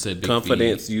 Yeah, you said big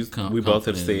Confidence. feet. We both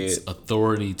have said.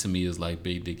 Authority to me is like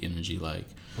big dick energy. Like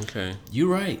Okay. you're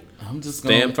right. I'm just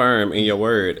Stand firm in your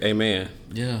word. Amen.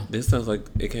 Yeah. This sounds like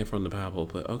it came from the Bible,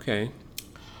 but okay.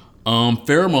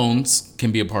 Pheromones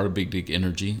can be a part of big dick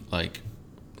energy, like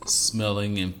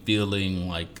smelling and feeling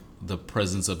like the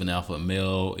presence of an alpha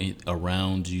male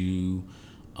around you.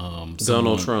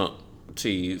 Donald Trump.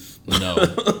 Cheese.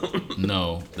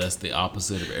 No, that's the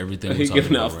opposite of everything. He's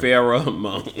giving out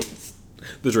pheromones.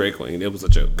 The Drag Queen. It was a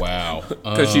joke. Wow.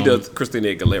 Because she does Christina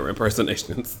Aguilera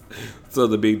impersonations. So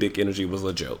the big dick energy was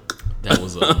a joke. That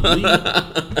was a leap.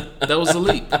 That was a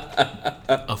leap.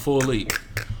 A full leap.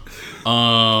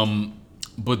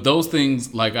 But those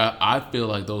things, like I feel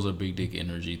like those are big dick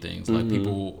energy things. Like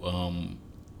people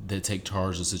that take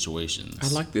charge of situations. I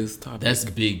like this topic. That's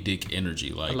big dick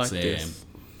energy. Like, saying, this.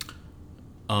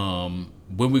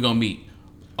 When we gonna meet?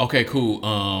 Okay, cool.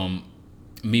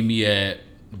 Meet me at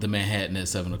the Manhattan at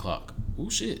 7:00. Oh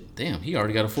shit! Damn, he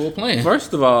already got a full plan.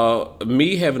 First of all,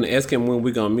 me having to ask him when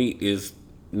we gonna meet is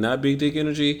not big dick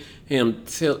energy. Him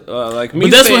like me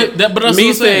But that's saying, what- that- but that's me what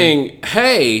I'm saying. saying,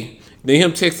 hey, then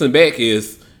him texting back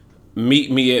is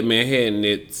meet me at Manhattan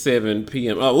at 7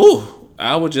 p.m. Oh, ooh,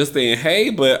 I was just saying hey,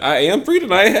 but I am free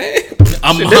tonight. Hey,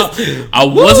 I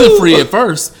wasn't free at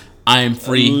first. I am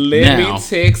free Let now. me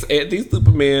text at the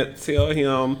Superman. Tell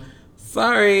him,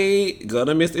 sorry,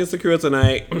 gonna miss Insecure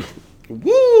tonight.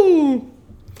 Woo!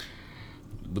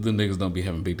 But them niggas don't be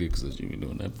having big dicks that you be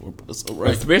doing that for. But that's all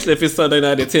right. Especially if it's Sunday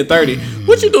night at 10:30.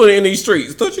 What you doing in these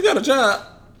streets? Don't you got a job?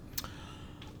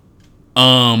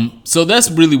 So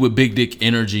that's really what big dick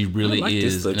energy really I like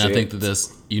this is, and I think that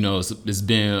that's it's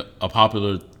been a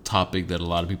popular topic that a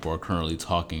lot of people are currently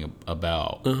talking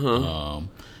about.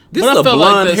 This but is I a felt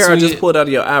blonde like hair I that's just pulled out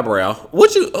of your eyebrow.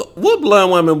 What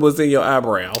blonde woman was in your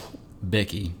eyebrow?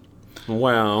 Becky.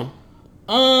 Wow.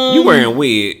 You wearing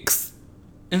wigs.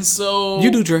 And so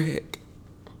You do drag.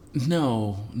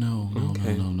 no.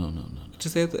 Okay. No.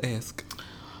 Just had to ask.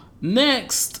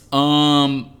 Next,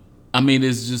 I mean,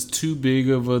 it's just too big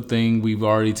of a thing. We've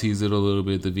already teased it a little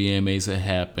bit. The VMAs have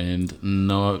happened.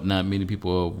 No, not many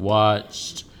people have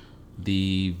watched.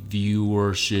 The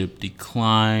viewership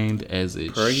declined as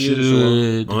it Per should.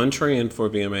 usual. On trend for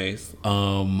VMAs.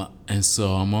 And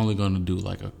so I'm only gonna do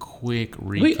like a quick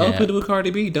recap. We opened with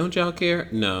Cardi B. Don't y'all care?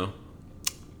 No.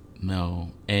 No,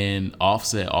 and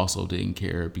Offset also didn't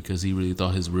care because he really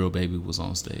thought his real baby was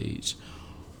on stage.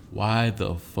 Why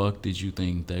the fuck did you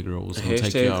think that girl was gonna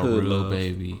take your Hood real love.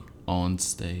 baby on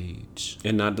stage?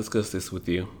 And not discuss this with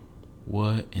you.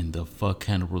 What in the fuck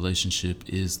kind of relationship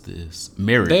is this?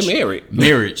 Marriage. They married.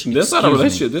 Marriage. That's not a Excuse me.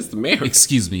 relationship. This is marriage.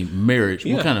 Excuse me, marriage.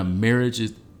 Yeah. What kind of marriage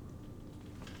is?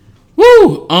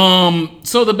 Woo!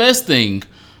 So the best thing,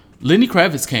 Lenny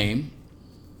Kravitz came,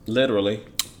 Literally.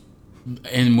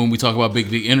 and when we talk about big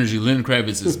dick energy, Lenny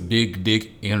Kravitz is big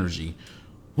dick energy.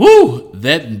 Woo!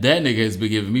 That nigga has been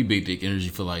giving me big dick energy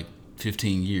for like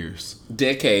 15 years.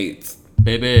 Decades.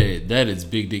 Baby, that is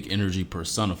big dick energy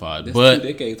personified. That's But 2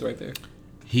 decades right there.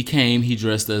 he came, he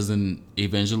dressed as an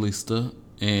evangelista,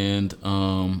 and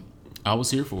I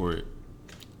was here for it.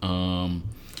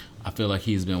 I feel like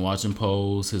he's been watching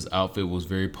Pose. His outfit was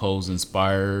very Pose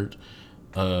inspired,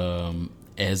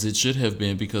 as it should have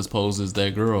been, because Pose is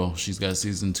that girl. She's got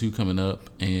season 2 coming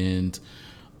up, and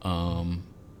of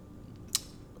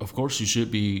course you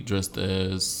should be dressed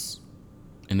as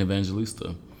an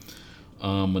Evangelista.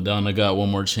 Madonna got one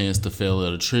more chance to fail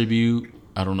at a tribute.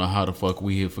 I don't know how the fuck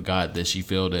we had forgot that she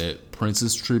failed at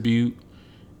Prince's tribute,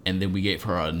 and then we gave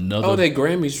her another. Oh, that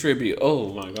Grammy tribute.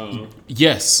 Oh my god.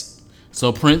 Yes.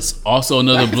 So Prince, also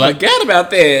another black. Forget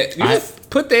about that. You just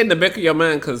put that in the back of your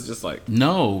mind, because just like,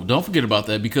 No, don't forget about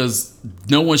that, because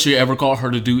no one should ever call her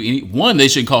to do any. One, they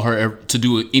shouldn't call her to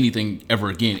do anything ever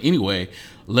again anyway,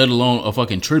 let alone a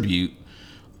fucking tribute,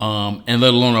 and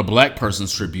let alone a black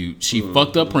person's tribute. She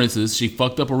fucked up Prince's. She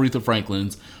fucked up Aretha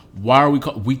Franklin's. Why are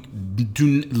we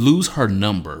do lose her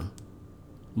number?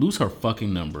 Lose her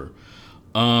fucking number.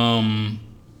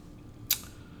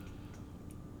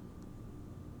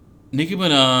 Nicki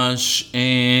Minaj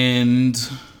and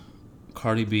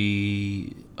Cardi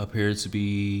B appear to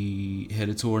be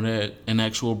headed toward an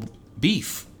actual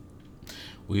beef.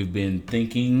 We've been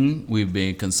thinking, we've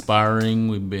been conspiring,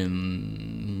 we've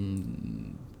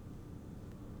been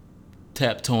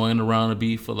taptoeing around a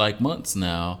beef for like months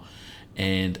now.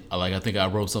 And like, I think I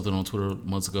wrote something on Twitter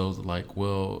months ago, like,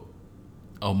 well,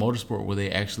 Motorsport, were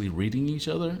they actually reading each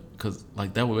other? Because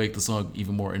like that would make the song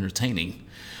even more entertaining.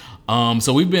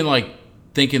 So we've been like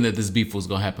thinking that this beef was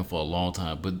gonna happen for a long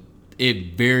time, but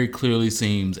it very clearly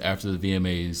seems after the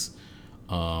VMAs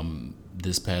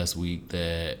this past week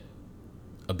that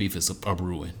a beef is a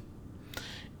brewing,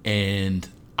 and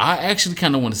I actually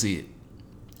kind of want to see it.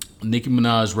 Nicki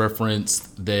Minaj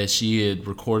referenced that she had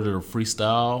recorded a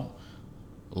freestyle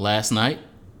last night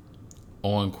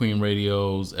on Queen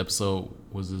Radio's episode.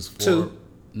 Was this 4? 2?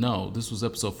 No, this was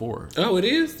episode 4. Oh, it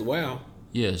is? Wow.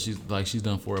 Yeah, she's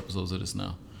done 4 episodes of this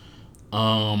now.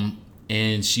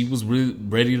 And she was really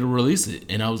ready to release it,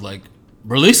 and I was like,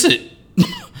 release it.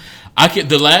 I can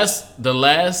the last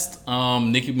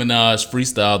Nicki Minaj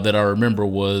freestyle that I remember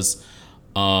was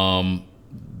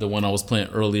the one I was playing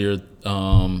earlier.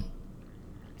 Damn,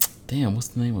 what's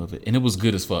the name of it? And it was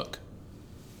good as fuck.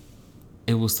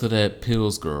 It was to that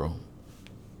Pills girl.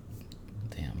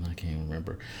 Damn, I can't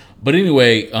remember. But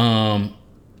anyway,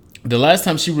 the last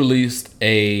time she released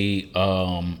a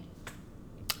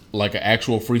like an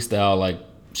actual freestyle, like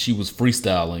she was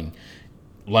freestyling,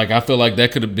 like I feel like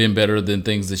that could have been better than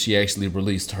things that she actually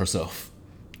released herself,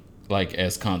 like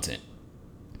as content.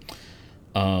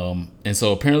 And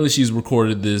so apparently she's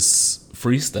recorded this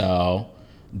freestyle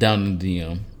down in the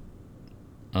DM.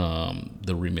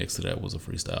 The remix to that was a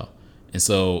freestyle, and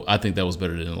so I think that was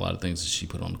better than a lot of things that she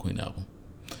put on the Queen album.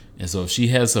 And so if she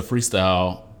has a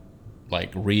freestyle,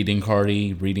 like reading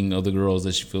Cardi, reading other girls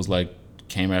that she feels like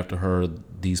came after her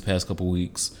these past couple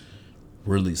weeks,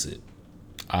 release it.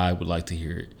 I would like to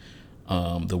hear it.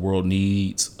 The world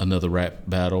needs another rap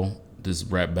battle. This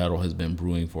rap battle has been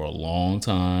brewing for a long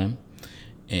time.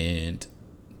 And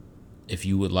if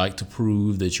you would like to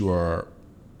prove that you are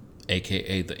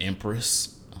AKA the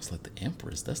Empress, I was like, the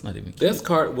Empress? That's not even cute. That's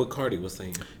what Cardi was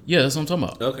saying. Yeah, that's what I'm talking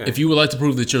about. Okay. If you would like to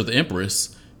prove that you're the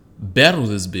Empress, battle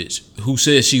this bitch who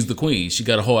says she's the queen. She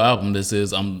got a whole album that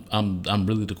says I'm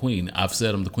really the queen. I've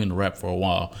said I'm the queen of rap for a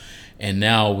while, and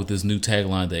now with this new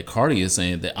tagline that Cardi is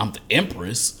saying that I'm the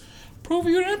Empress, prove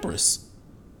you're the Empress.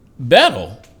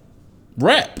 Battle,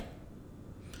 rap.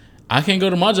 I can't go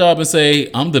to my job and say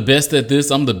I'm the best at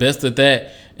this, I'm the best at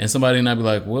that, and somebody not be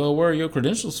like, well, where are your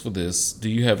credentials for this? Do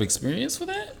you have experience for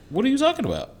that? What are you talking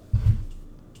about?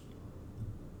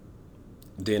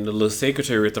 Then the little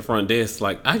secretary at the front desk,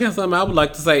 like, I got something I would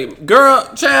like to say. Girl,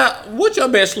 child, what your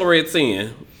bachelorette's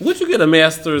in? What you get a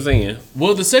master's in?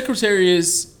 Well, the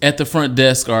secretaries at the front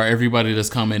desk are everybody that's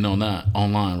commenting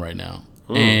online right now.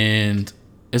 And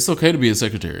it's okay to be a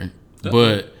secretary.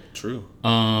 But true.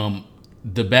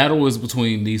 The battle is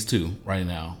between these two right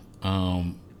now.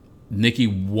 Nicki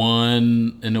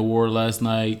won an award last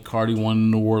night. Cardi won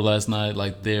an award last night.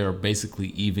 Like, they're basically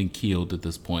even keeled at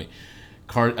this point.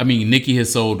 Nicki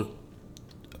has sold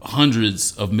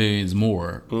hundreds of millions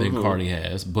more than Cardi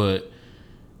has, but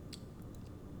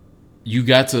you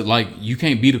got to, like, you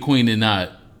can't be the queen and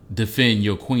not defend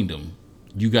your queendom.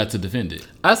 You got to defend it.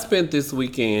 I spent this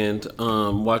weekend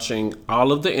watching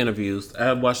all of the interviews.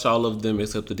 I watched all of them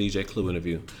except the DJ Clue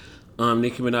interview.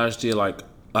 Nicki Minaj did like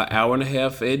an hour and a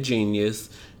half at Genius.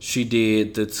 She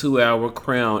did the 2-hour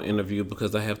Crown interview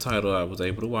because I have Tidal I was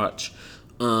able to watch.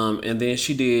 And then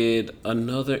she did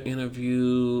another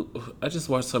interview. I just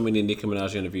watched so many Nicki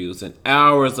Minaj interviews, and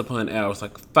hours upon hours,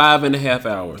 like 5.5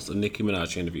 hours of Nicki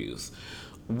Minaj interviews.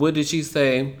 What did she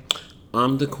say?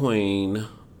 I'm the queen.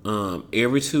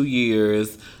 Every 2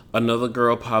 years, another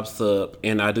girl pops up,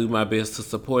 and I do my best to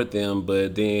support them,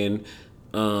 but then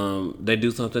they do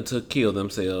something to kill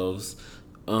themselves.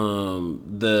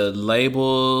 The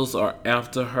labels are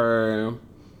after her.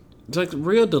 It's like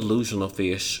real delusional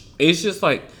fish. It's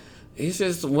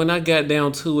just when I got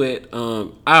down to it,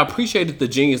 I appreciated the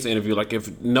Genius interview. Like,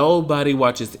 if nobody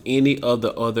watches any of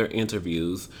the other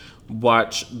interviews,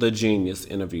 watch the Genius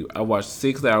interview. I watched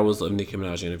 6 hours of Nicki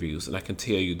Minaj interviews, and I can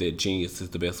tell you that Genius is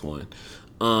the best one.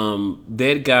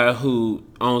 That guy who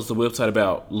owns the website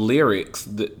about lyrics,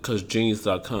 because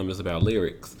Genius.com is about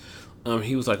lyrics,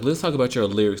 he was like, let's talk about your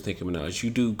lyrics, Nicki Minaj. You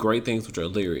do great things with your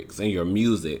lyrics and your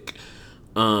music.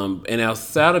 And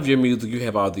outside of your music, you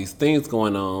have all these things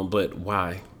going on, but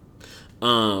why?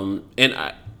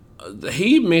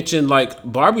 He mentioned, like,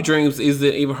 Barbie Dreams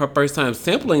isn't even her first time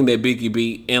sampling that Biggie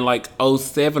beat, and like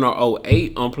 07 or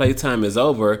 08 on Playtime Is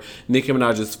Over, Nicki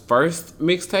Minaj's first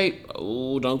mixtape.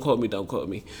 Oh, don't quote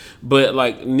me. But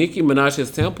like, Nicki Minaj has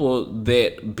sampled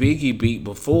that Biggie beat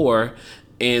before,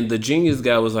 and the Genius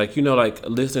guy was like, like,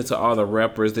 listening to all the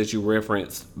rappers that you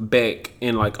referenced back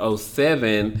in like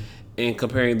 07 and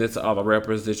comparing this to all the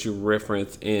rappers that you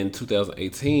referenced in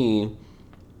 2018,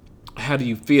 how do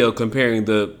you feel comparing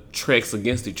the tracks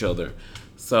against each other?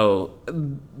 So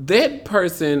that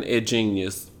person at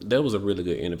Genius, that was a really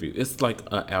good interview. It's like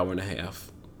an hour and a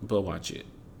half, but watch it.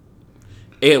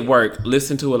 At work,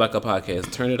 listen to it like a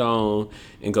podcast. Turn it on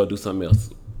and go do something else.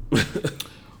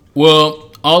 Well,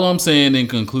 all I'm saying in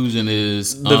conclusion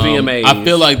is the VMAs. I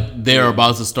feel like they're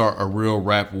about to start a real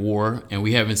rap war, and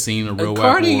we haven't seen a real rap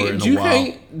war in a while.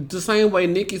 Can't, the same way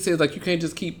Nicki says, like, you can't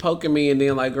just keep poking me and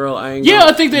then like, girl, I ain't. Yeah,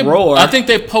 I think they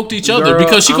poked each other, girl,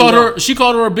 because she called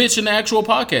her a bitch in the actual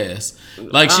podcast.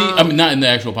 Like, not in the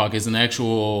actual podcast, in the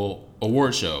actual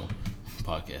award show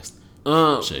podcast.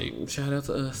 Shout out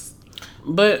to us.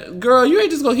 But girl, you ain't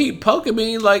just gonna keep poking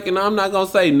me, like, and I'm not gonna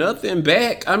say nothing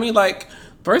back. I mean, like,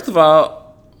 first of all,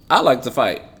 I like to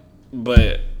fight,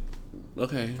 but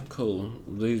okay, cool.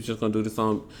 We're just gonna do this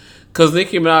on, because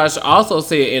Nicki Minaj also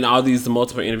said in all these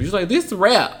multiple interviews, like, this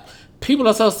rap, people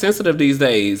are so sensitive these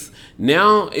days.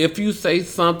 Now, if you say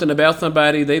something about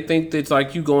somebody, they think that's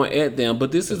like you going at them,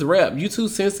 but this is rap. You too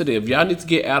sensitive. Y'all need to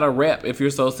get out of rap if you're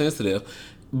so sensitive.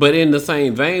 But in the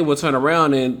same vein, we'll turn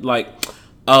around and like,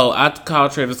 oh, I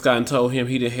called Travis Scott and told him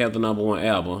he didn't have the #1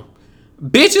 album.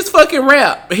 Bitch, it's fucking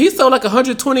rap. He sold like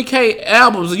 120K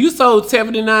albums. You sold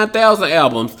 79,000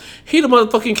 albums. He the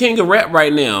motherfucking king of rap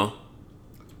right now.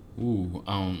 Ooh,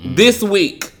 This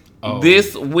week.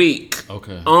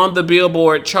 Okay. On the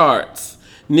Billboard charts.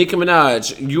 Nicki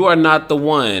Minaj, you are not the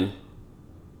one.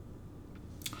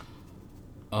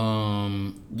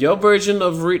 Your version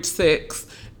of Rich Sex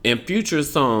and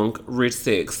Future's song Rich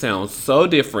Sex sounds so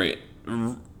different.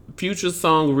 Future's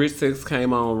song Rich Sex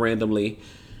came on randomly,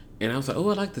 and I was like, oh,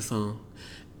 I like this song.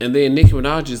 And then Nicki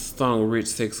Minaj's song Rich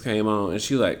Sex came on, and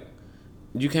she was like,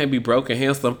 you can't be broke and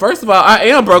handsome. First of all, I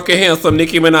am broke and handsome,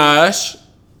 Nicki Minaj.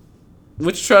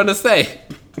 What you trying to say?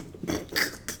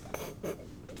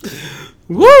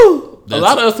 Woo! A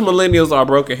lot of us millennials are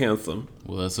broke and handsome.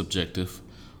 Well, that's subjective.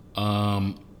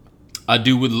 I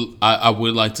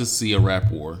would like to see a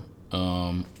rap war.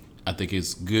 I think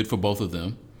it's good for both of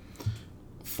them,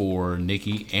 for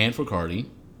Nicki and for Cardi.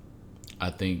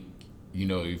 I think,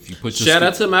 if you put your shout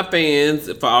out to my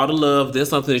fans for all the love. There's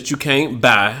something that you can't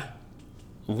buy,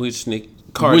 which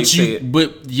Cardi said.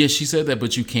 But yeah, she said that.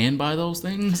 But you can buy those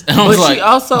things. Cardi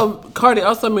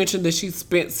also mentioned that she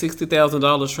spent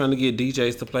 $60,000 trying to get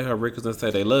DJs to play her records and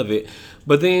say they love it.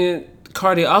 But then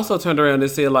Cardi also turned around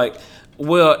and said, like,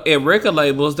 well, at record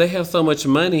labels they have so much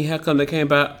money. How come they can't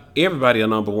buy everybody a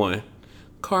 #1?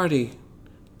 Cardi,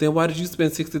 then why did you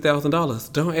spend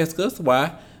 $60,000? Don't ask us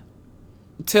why.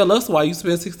 Tell us why you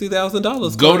spent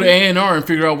 $60,000. Go to A&R and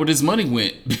figure out where this money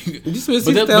went. You spent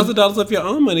 $60,000 of your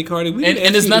own money, Cardi.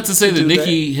 And it's not to say that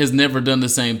Nicki has never done the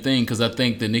same thing, because I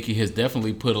think that Nicki has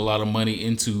definitely put a lot of money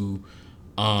into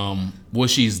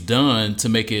what she's done to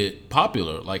make it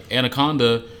popular. Like,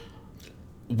 Anaconda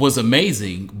was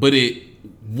amazing, but it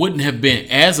wouldn't have been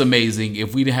as amazing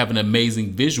if we didn't have an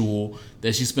amazing visual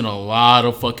that she spent a lot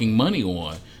of fucking money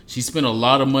on. She spent a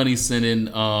lot of money sending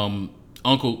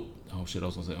Uncle... Oh shit! I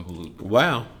was gonna say Uncle Luke.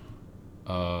 Wow.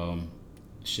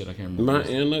 Shit, I can't remember. My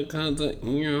Anaconda,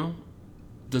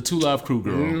 the 2 Live Crew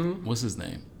girl. What's his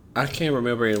name? I can't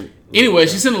remember him. Anyway,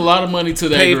 she sent a lot of money to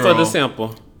that girl. Paid for the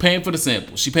sample. Paying for the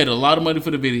sample. She paid a lot of money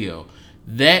for the video.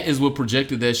 That is what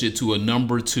projected that shit to a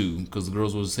number 2, because the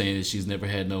girls were saying that she's never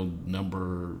had no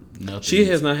number nothing. She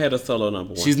has not had a solo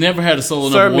number 1. She's never had a solo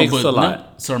Sir number 1.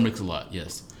 Mix-a-Lot. Sir Mix-a-Lot,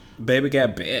 yes. Baby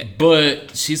got back.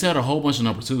 But she's had a whole bunch of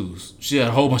number 2s. She had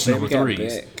a whole bunch of Baby number got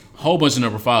 3s. back. Whole bunch of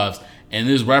number 5s. And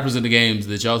there's rappers in the games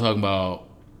that y'all talking about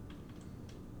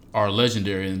are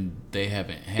legendary, and they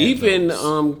haven't had Even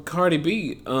those. Cardi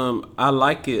B, I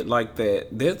like it like that.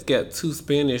 That's got 2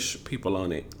 Spanish people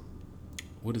on it.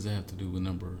 What does that have to do with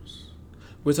numbers?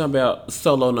 We're talking about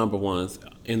solo number 1s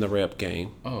in the rap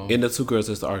game. Oh. And the 2 girls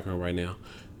that's arguing right now.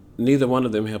 Neither one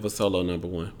of them have a solo number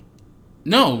 1.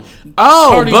 No. Oh,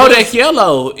 Cardi Bodak has-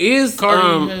 Yellow is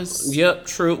Cardi has- Yep,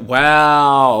 true.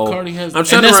 Wow. Cardi has- I'm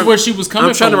trying and to that's where she was coming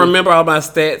I'm trying from. to remember all my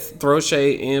stats. Throw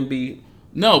shade and be.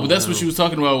 No, but that's what she was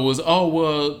talking about was, oh,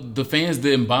 well, the fans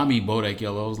didn't buy me Bodak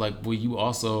Yellow. I was like, well, you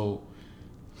also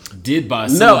did buy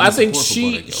some No, of the I think support for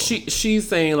Bodak Yellow. she's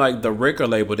saying like the record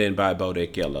label didn't buy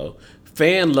Bodak Yellow.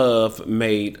 Fan Love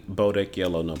made Bodak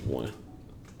Yellow number 1.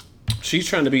 She's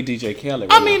trying to be DJ Khaled.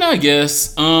 Right I mean, I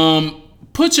guess.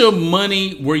 Put your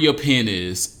money where your pen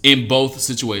is in both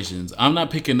situations. I'm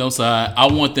not picking no side. I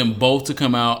want them both to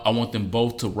come out. I want them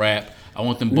both to rap. I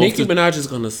want them both Nicki to. Minaj is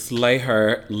gonna slay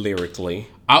her lyrically.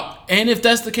 And if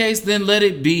that's the case, then let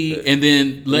it be, and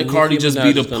then let Cardi Nicki just Minaj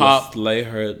be the is gonna pop. slay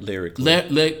her lyrically.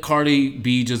 Let Cardi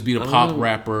B just be the pop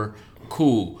rapper.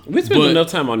 Cool. We spent But enough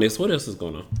time on this. What else is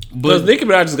going on? But- Because Nicki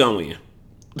Minaj is gonna win.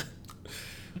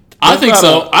 I think not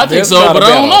so. a- I think that's so, not a but I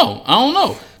don't battle. know. I don't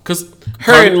know because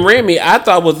Her and Remy, I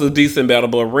thought was a decent battle,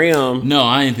 but No,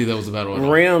 I didn't think that was a battle. At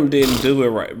all. Ram didn't do it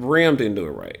right. Ram didn't do it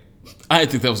right. I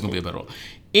didn't think that was gonna be a battle.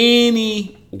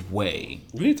 Anyway,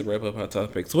 We need to wrap up our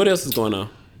topics. What else is going on?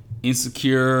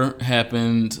 Insecure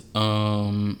happened.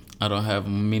 I don't have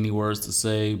many words to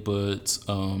say, but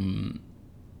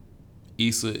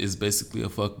Issa is basically a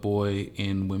fuckboy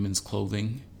in women's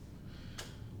clothing.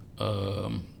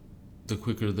 The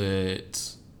quicker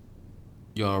that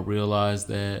y'all realize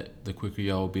that, the quicker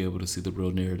y'all will be able to see the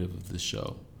real narrative of this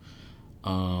show.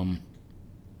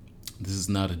 This is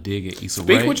not a dig at Issa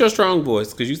Rae. Speak with your strong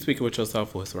voice, because you speaking with your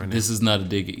soft voice right now. This is not a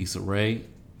dig at Issa Rae.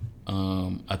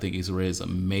 I think Issa Rae is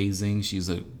amazing. She's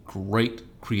a great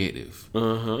creative.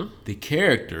 The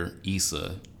character,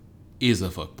 Issa, is a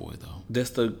fuckboy, though. That's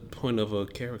the point of a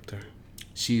character.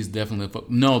 She's definitely a fuck.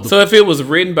 No, So if it was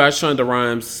written by Shonda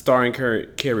Rhimes, starring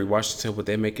Kerry Washington, would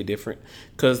that make it different?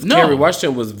 Because No. Kerry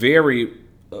Washington was very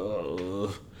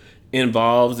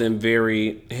involved and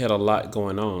had a lot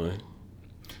going on.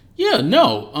 yeah,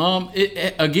 no.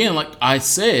 Again, like I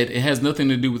said, it has nothing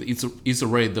to do with Issa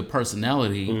Rae, the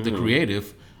personality, the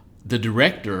creative, the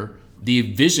director, the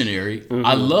visionary.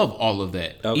 I love all of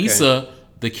that. Okay. Issa,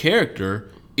 the character,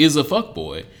 is a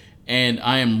fuckboy. And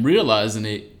I am realizing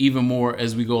it even more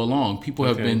as we go along. People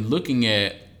have been looking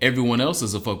at everyone else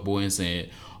as a fuckboy and saying,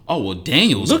 oh, well,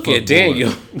 Daniel's Look a fuckboy. at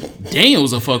Daniel.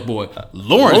 Daniel's a fuckboy.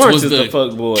 Lawrence was is the the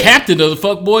fuckboy. captain of the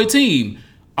fuckboy team.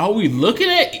 Are we looking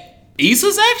at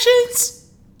Issa's actions?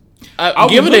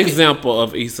 Give an look at- example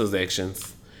of Issa's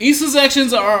actions. Issa's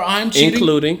actions are I'm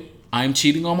Including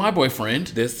cheating on my boyfriend.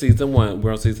 this season 1.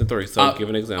 We're on season 3, so give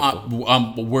an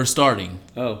example. We're starting.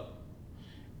 Oh.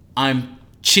 I'm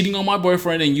cheating on my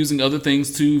boyfriend and using other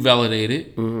things to validate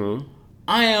it. Mm-hmm.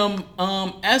 I am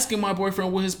asking my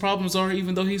boyfriend what his problems are,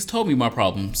 even though he's told me my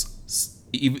problems.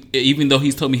 Even though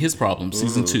he's told me his problems.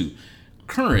 Season 2.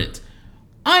 Current.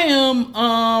 I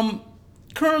am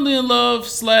currently in love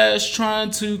 /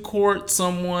 trying to court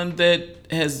someone that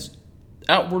has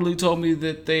outwardly told me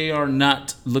that they are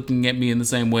not looking at me in the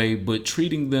same way, but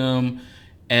treating them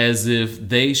as if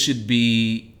they should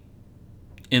be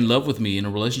in love with me, in a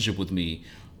relationship with me.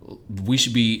 We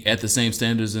should be at the same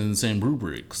standards and the same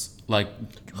rubrics. Like,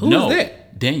 Who no, is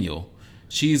that? Daniel.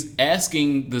 She's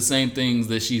asking the same things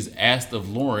that she's asked of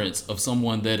Lawrence, of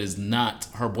someone that is not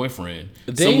her boyfriend.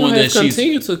 Daniel someone has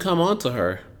continued to come on to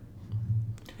her.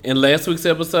 In last week's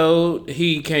episode,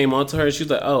 he came on to her and she's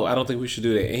like, oh, I don't think we should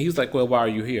do that. And he was like, well, why are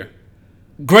you here?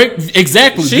 Great,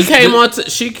 exactly.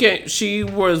 She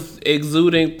was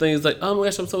exuding things like, oh my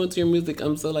gosh, I'm so into your music.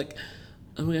 I'm so like,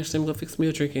 oh my gosh, let me go fix me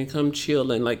a drink and come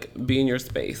chill and like be in your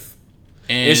space.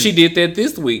 And she did that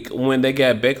this week when they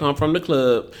got back home from the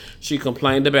club. She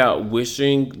complained about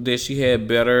wishing that she had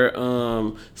better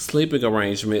sleeping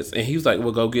arrangements. And he was like,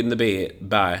 well, go get in the bed.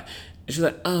 Bye. And she's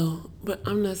like, oh, but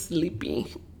I'm not sleepy.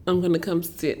 I'm going to come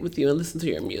sit with you and listen to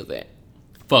your music.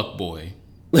 Fuck boy.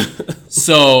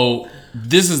 So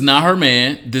this is not her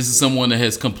man. This is someone that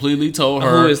has completely told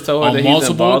her Who has told her on that he's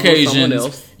multiple involved with someone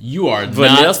occasions. else. You are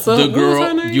Vanessa? not the What was her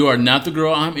girl. name? You are not the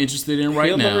girl I'm interested in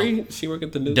right Hillary? now. She work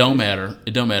at the news. Don't matter.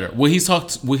 It don't matter. What he's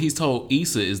told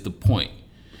Issa is the point.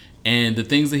 And the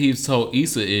things that he's told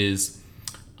Issa is,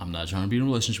 I'm not trying to be in a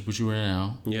relationship with you right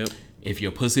now. Yep. If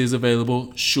your pussy is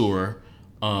available, sure.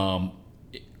 I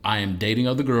am dating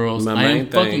other girls. My I am main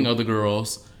fucking thing. other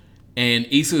girls. And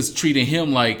Issa's treating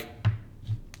him like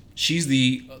she's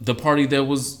the party that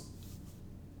was.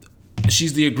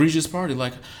 She's the egregious party.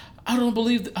 Like, I don't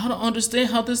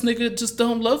understand how this nigga just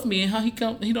don't love me and how he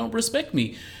don't respect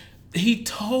me. He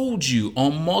told you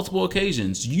on multiple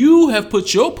occasions, you have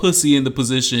put your pussy in the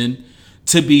position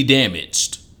to be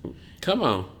damaged. Come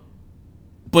on.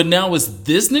 But now it's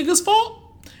this nigga's fault?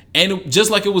 And just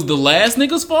like it was the last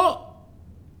nigga's fault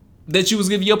that you was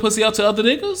giving your pussy out to other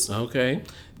niggas? Okay.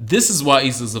 This is why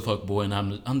Issa's a fuckboy,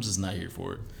 and I'm just not here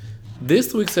for it.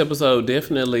 This week's episode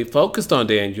definitely focused on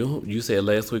Daniel. You said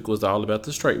last week was all about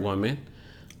the straight woman.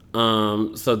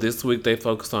 So this week they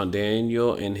focused on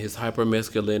Daniel and his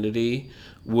hypermasculinity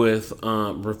with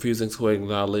refusing to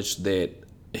acknowledge that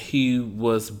he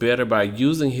was better by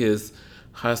using his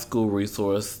high school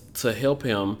resource to help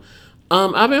him.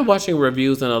 I've been watching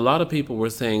reviews and a lot of people were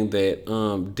saying that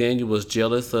Daniel was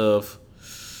jealous of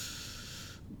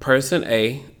person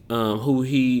A, who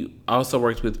he also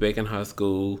worked with back in high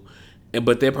school.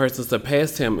 But that person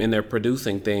surpassed him in their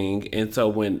producing thing. And so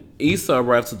when Issa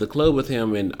arrived to the club with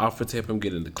him and offered to help him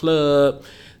get in the club,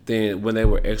 then when they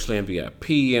were actually in VIP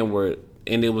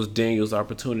and it was Daniel's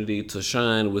opportunity to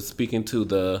shine with speaking to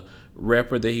the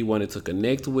rapper that he wanted to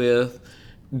connect with.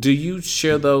 Do you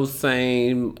share those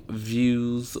same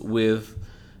views with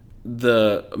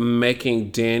the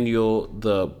making Daniel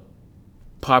the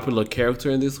popular character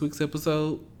in this week's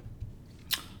episode?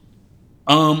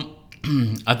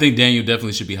 I think Daniel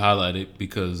definitely should be highlighted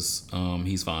because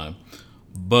he's fine.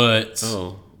 But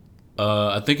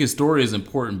I think his story is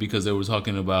important because they were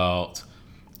talking about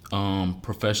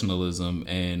professionalism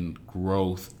and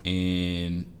growth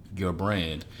in your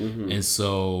brand. Mm-hmm. And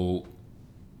so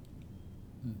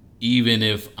even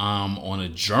if I'm on a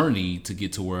journey to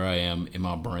get to where I am in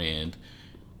my brand,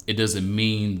 it doesn't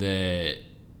mean that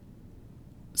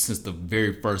since the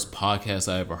very first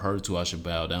podcast I ever heard to, I should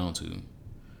bow down to.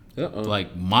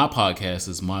 Like, my podcast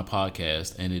is my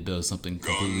podcast and it does something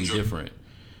completely different.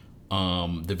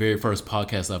 The very first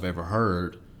podcast I've ever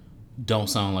heard don't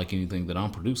sound like anything that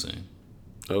I'm producing.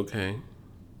 Okay.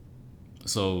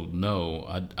 So no,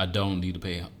 I don't need to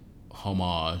pay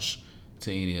homage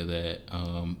to any of that.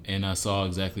 And I saw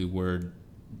exactly where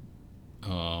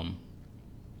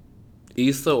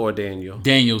Issa or Daniel?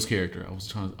 Daniel's character. I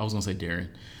was gonna say Darren.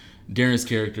 Darren's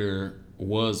character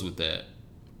was with that.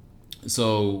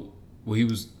 So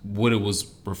what it was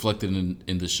reflected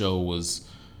in the show was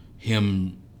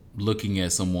him looking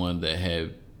at someone that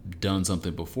had done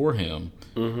something before him,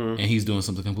 and he's doing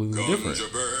something completely different.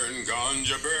 Ganja burn,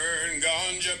 ganja burn,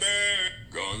 ganja burn,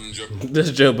 ganja burn. That's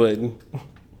Joe Budden.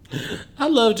 I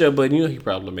love Joe Budden. You know he's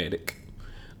problematic.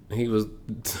 He was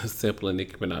sampling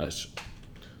Nicki Minaj.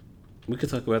 We could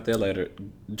talk about that later.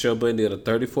 Joe Budden did a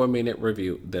 34-minute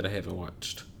review that I haven't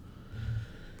watched.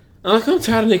 I'm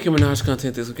tired of Nicki Minaj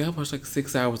content this week. I watched like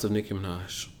 6 hours of Nicki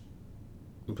Minaj.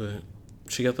 But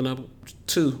she got the number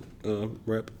 2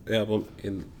 rap album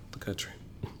in the country.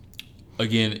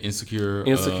 Again, Insecure.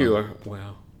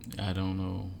 Wow. I don't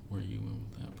know where you went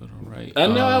with that, but all right. I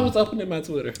know I was opening my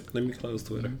Twitter. Let me close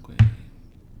Twitter. Okay.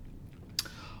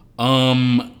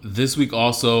 This week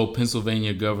also,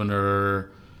 Pennsylvania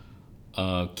governor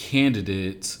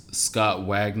candidate Scott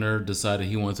Wagner decided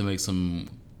he wanted to make some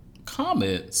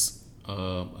comments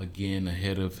again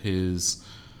ahead of his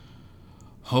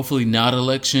hopefully not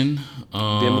election.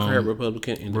 Democrat,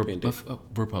 Republican, Independent.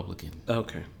 Republican.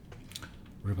 Okay.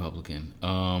 Republican.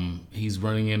 He's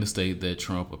running in a state that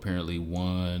Trump apparently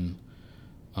won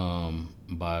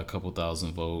by a couple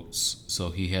thousand votes, so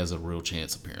he has a real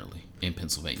chance apparently in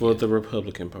Pennsylvania For the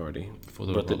Republican Party.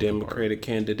 But the Democratic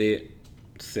candidate,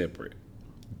 separate.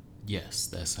 Yes,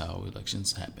 that's how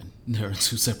elections happen. There are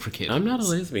 2 separate candidates. I'm not a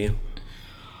lesbian.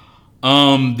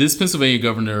 This Pennsylvania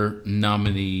governor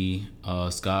nominee,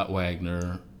 Scott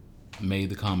Wagner, made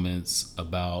the comments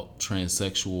about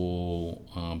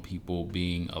transsexual people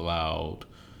being allowed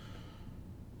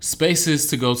spaces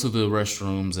to go to the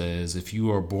restrooms as if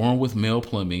you are born with male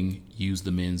plumbing, use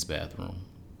the men's bathroom.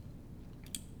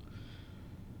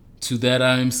 To that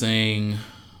I'm saying,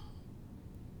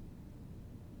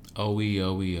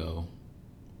 OEO,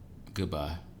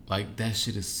 goodbye. Like, that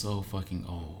shit is so fucking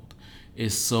old.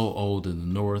 It's so old in the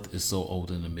North. It's so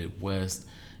old in the Midwest.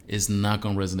 It's not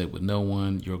going to resonate with no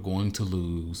one. You're going to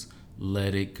lose.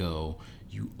 Let it go.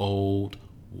 You old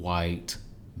white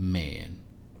man.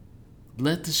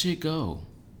 Let the shit go.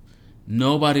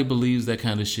 Nobody believes that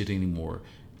kind of shit anymore.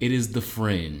 It is the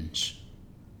fringe.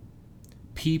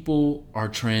 People are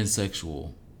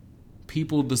transsexual.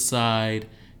 People decide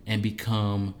and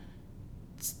become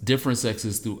different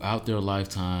sexes throughout their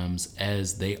lifetimes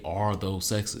as they are those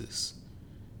sexes.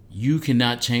 You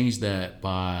cannot change that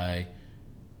by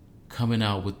coming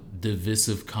out with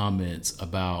divisive comments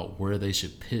about where they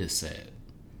should piss at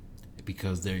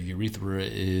because their urethra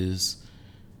is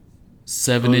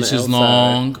 7 inches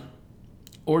long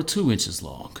or 2 inches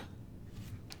long.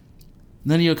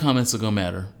 None of your comments are gonna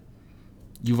matter.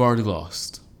 You've already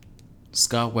lost.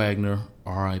 Scott Wagner,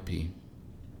 R.I.P.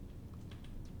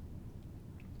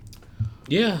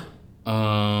 Yeah.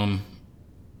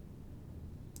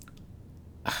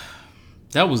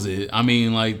 That was it. I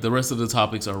mean, like, the rest of the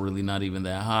topics are really not even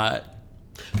that hot.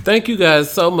 Thank you guys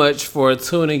so much for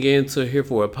tuning in to Here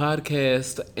For a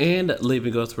Podcast and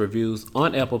leaving us reviews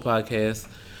on Apple Podcasts.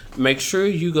 Make sure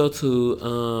you go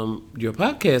to your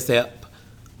podcast app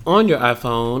on your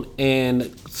iPhone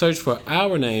and search for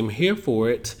our name, Here For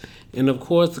It, and of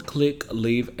course, click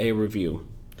leave a review.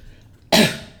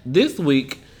 This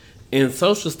week in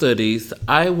social studies,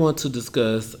 I want to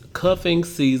discuss cuffing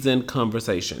season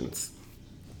conversations.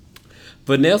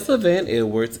 Vanessa Van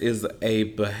Edwards is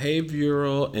a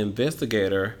behavioral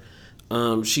investigator.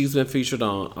 She's been featured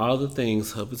on all the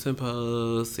things, Huffington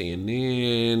Post,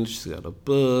 CNN. She's got a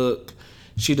book.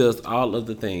 She does all of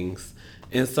the things.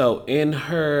 And so in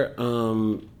her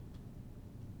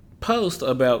post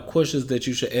about questions that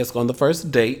you should ask on the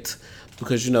first date,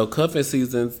 because you know cuffing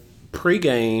season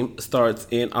pregame starts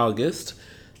in August,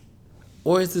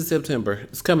 or is it September?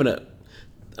 It's coming up.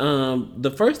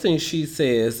 The first thing she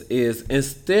says is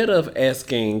instead of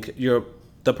asking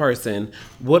the person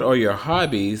what are your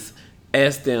hobbies,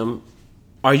 ask them,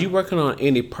 are you working on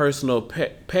any personal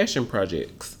passion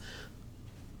projects?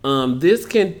 This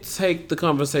can take the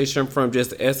conversation from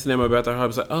just asking them about their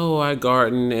hobbies, like, oh, I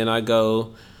garden and I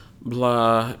go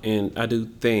blah and I do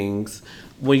things.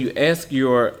 When you ask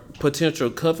your potential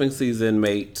cuffing season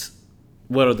mate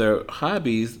what are their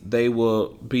hobbies, they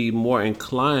will be more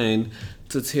inclined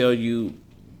to tell you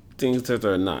things that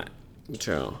they're not.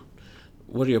 Child.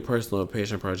 What are your personal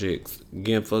passion projects?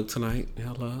 Getting fucked tonight?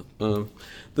 Hello.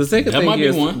 The second thing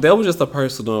is that was just a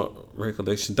personal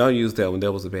recollection. Don't use that one.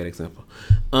 That was a bad example.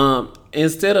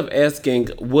 Instead of asking,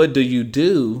 what do you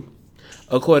do?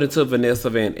 According to Vanessa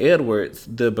Van Edwards,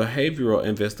 the behavioral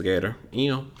investigator,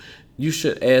 you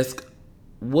should ask,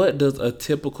 what does a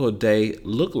typical day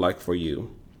look like for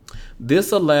you?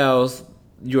 This allows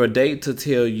your date to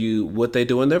tell you what they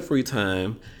do in their free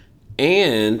time,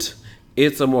 and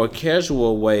it's a more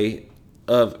casual way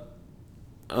of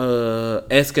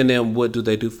asking them what do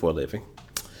they do for a living.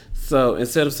 So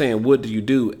instead of saying what do you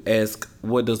do, ask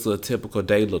what does a typical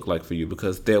day look like for you,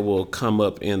 because that will come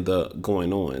up in the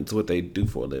going on. It's what they do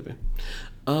for a living.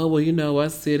 Oh, well, I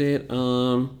sit at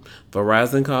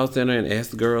Verizon call center and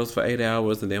ask the girls for 8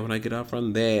 hours, and then when I get off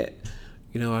from that,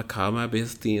 I call my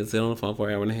bestie and sit on the phone for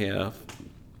an hour and a half.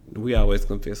 We always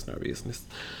confess in our business.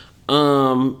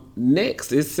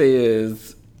 Next, it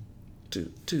says,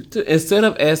 instead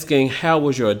of asking, how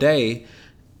was your day,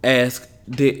 ask,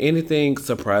 did anything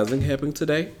surprising happen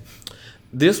today?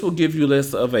 This will give you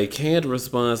less of a canned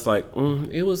response like,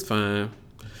 it was fine.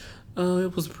 Oh,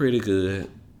 it was pretty good.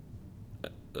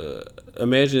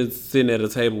 Imagine sitting at a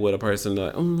table with a person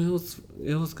like,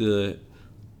 it was good.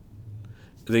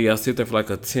 Then y'all sit there for like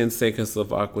a 10 seconds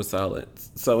of awkward silence.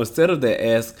 So instead of that,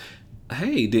 ask,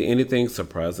 hey, did anything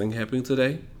surprising happen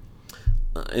today?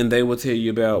 And they will tell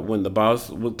you about when the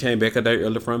boss came back a day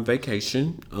early from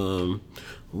vacation.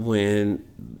 When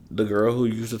the girl who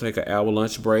used to take an hour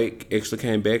lunch break actually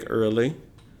came back early.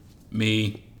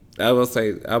 Me. I was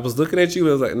looking at you and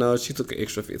I was like, no, she took an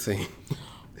extra 15.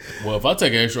 Well, if I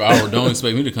take an extra hour, don't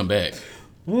expect me to come back.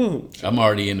 I'm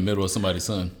already in the middle of somebody's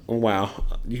son. Wow.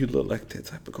 You look like that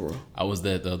type of girl. I was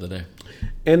that the other day.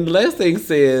 And the last thing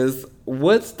says,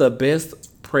 what's the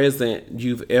best present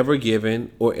you've ever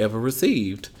given or ever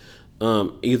received?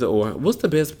 Either or. What's the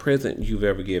best present you've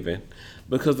ever given?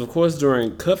 Because, of course,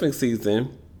 during cuffing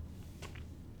season,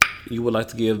 you would like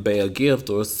to give Bay a gift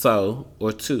or so,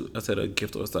 or two. I said a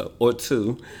gift or so, or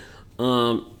two.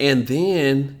 And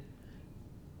then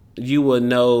you will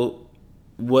know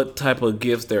what type of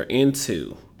gifts they're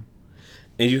into.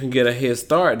 And you can get a head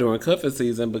start during cuffing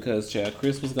season because,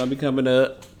 Christmas is going to be coming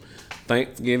up.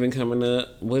 Thanksgiving coming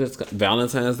up.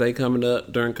 Valentine's Day coming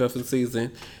up during cuffing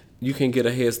season. You can get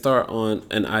a head start on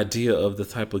an idea of the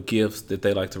type of gifts that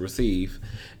they like to receive.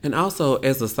 And also,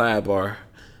 as a sidebar,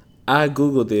 I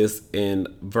Googled this, and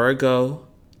Virgo,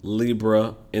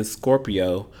 Libra, and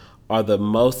Scorpio are the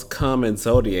most common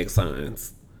zodiac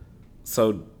signs.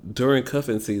 So during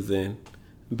cuffing season,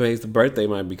 Bae's birthday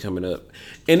might be coming up.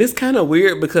 And it's kind of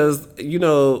weird because,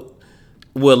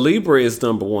 Libra is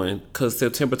number one because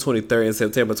September 23rd and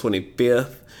September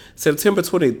 25th. September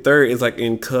 23rd is like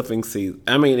in cuffing season.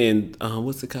 I mean, in,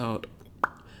 what's it called?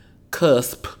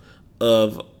 Cusp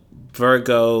of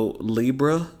Virgo,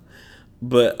 Libra.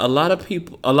 But a lot of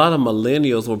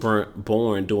millennials were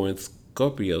born during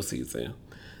Scorpio season.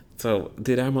 So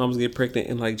did our moms get pregnant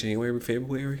in like January,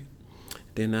 February?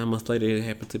 Then 9 months later, it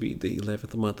happened to be the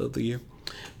 11th month of the year.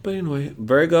 But anyway,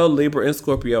 Virgo, Libra, and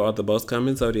Scorpio are the most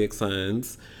common zodiac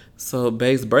signs. So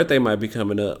Bae's birthday might be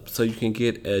coming up. So you can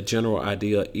get a general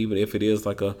idea, even if it is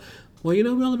like we've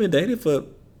only been dating for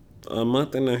a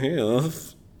month and a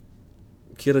half.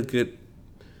 Get a good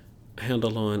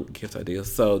handle on gift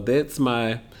ideas. So that's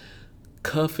my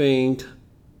cuffing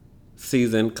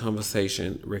season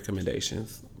conversation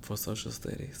recommendations for social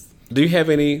studies. Do you have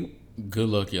any Good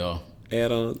luck, y'all.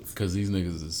 add-ons? Because these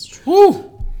niggas is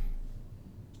woo.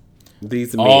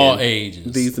 These men. All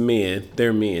ages. These men.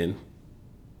 They're men.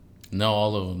 No,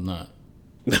 all of them not.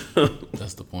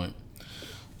 That's the point.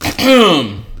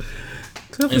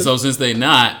 And so since they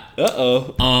not,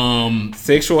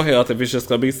 sexual health, if it's just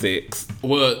gonna be sex.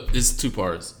 well, it's two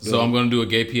parts. So I'm gonna do a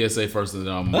gay PSA first, and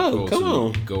then I'm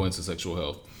gonna go into sexual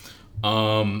health.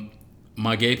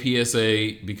 My gay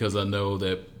PSA, because I know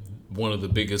that one of the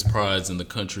biggest prides in the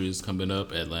country is coming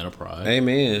up, Atlanta Pride.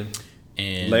 Amen.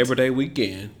 And Labor Day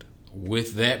weekend.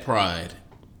 with that pride,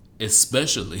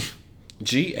 especially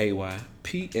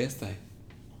GAYPSA,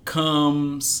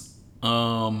 comes a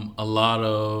lot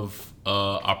of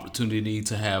opportunity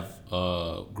to have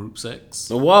group sex.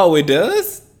 Whoa, it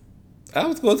does? I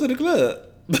was going to the club.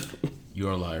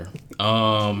 You're a liar.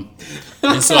 And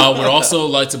so I would also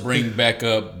like to bring back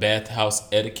up bathhouse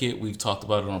etiquette. We've talked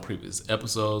about it on previous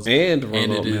episodes. And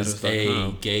it is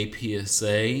a gay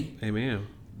PSA Amen.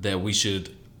 that we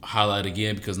should highlight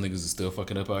again because niggas is still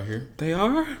fucking up out here. They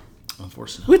are?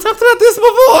 Unfortunately. We talked about this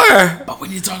before. But we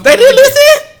need to talk They about didn't it.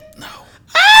 listen?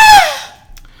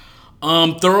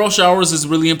 No. Thorough showers is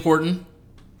really important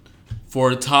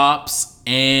for tops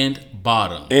and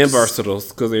bottoms. And versatiles,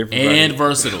 because everybody. And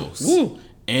versatiles. Woo.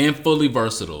 And fully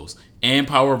versatiles. And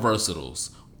power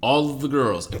versatiles. All of the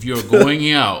girls. If you're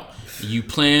going out, you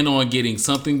plan on getting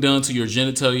something done to your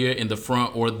genitalia in the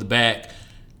front or the back,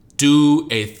 do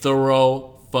a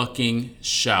thorough fucking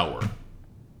shower.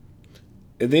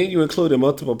 And then you included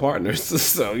multiple partners,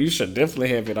 so you should definitely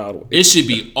have it all. It should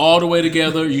be all the way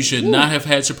together. You should not have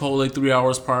had Chipotle 3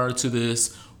 hours prior to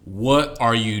this. What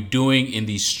are you doing in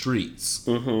these streets?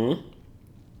 Mm-hmm.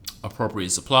 Appropriate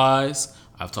supplies.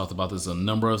 I've talked about this a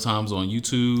number of times on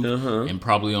YouTube and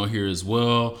probably on here as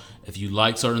well. If you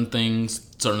like certain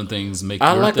things make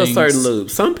I your like things. a certain lube.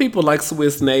 Some people like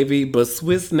Swiss Navy, but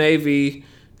Swiss Navy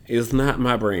is not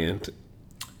my brand.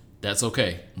 That's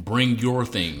okay. Bring your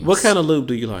things. What kind of lube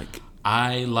do you like?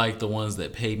 I like the ones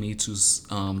that pay me to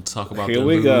talk about Here their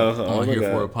we lube go. on here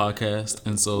God. for a podcast.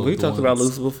 And so We the talked about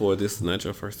ones- lubes before. This is not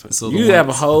your first time. So you the have a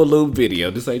ones- whole lube video.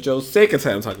 This ain't your second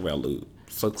time talking about lube.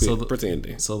 So quit So the-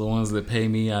 pretending. So the ones that pay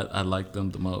me, I like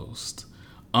them the most.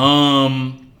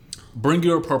 Bring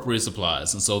your appropriate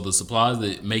supplies. And so the supplies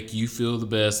that make you feel the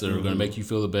best, that are going to make you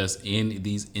feel the best in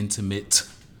these intimate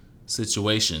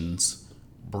situations,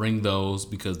 bring those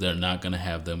because they're not going to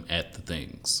have them at the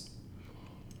things.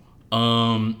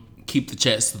 Keep the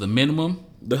chats to the minimum.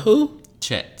 The who?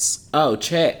 Chats. Oh,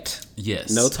 chat.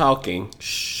 Yes. No talking.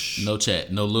 No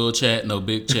chat. No little chat. No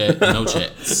big chat. No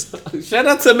chats. Shout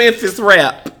out to Memphis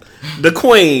Rap. The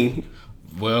queen.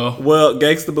 Well,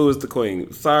 Gangsta Boo is the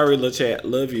queen. Sorry, Lil Chat.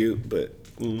 Love you, but...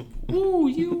 ooh,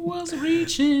 you was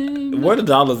reaching. Where the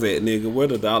dollars at, nigga? Where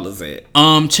the dollars at?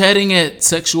 Chatting at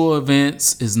sexual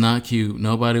events is not cute.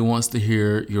 Nobody wants to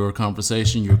hear your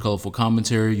conversation, your colorful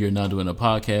commentary. You're not doing a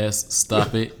podcast.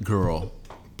 Stop it, girl.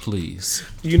 Please.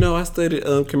 You know, I studied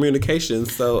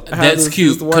communications, so how That's does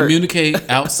cute. this work? Communicate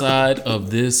outside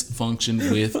of this function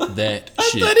with that I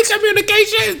shit. studied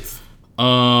communications.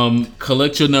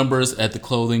 Collect your numbers at the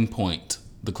clothing point.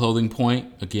 The clothing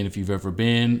point, again, if you've ever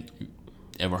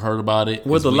heard about it.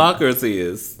 Where the lockers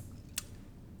is.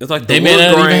 It's like the They may wood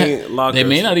not grain even have, lockers. they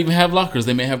may not even have lockers.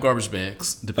 They may have garbage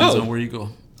bags. Depends Oh. on where you go.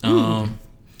 And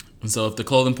so if the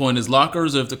clothing point is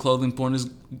lockers or if the clothing point is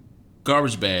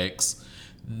garbage bags,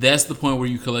 that's the point where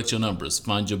you collect your numbers.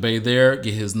 Find your bae there,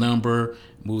 get his number,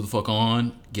 move the fuck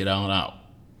on, get on out.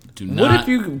 Do not. What if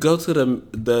you go to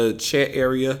the chat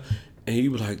area and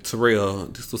you be like, Terrell,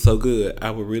 this was so good.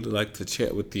 I would really like to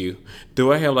chat with you.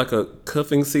 Do I have like a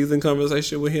cuffing season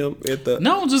conversation with him at the?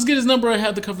 No, just get his number and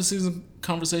have the cover season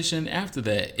conversation after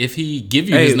that. If he give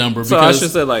you Hey, his number, so I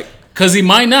should say like, because he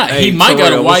might not. Hey, He might got a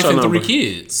Terrell, what's wife your and 3 number?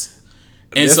 kids,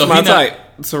 and that's so my he not, type.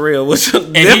 Terrell, what's your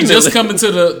and he just coming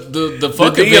to the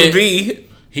fuck the event. DMV.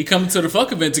 He coming to the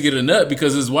fuck event to get a nut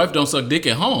because his wife don't suck dick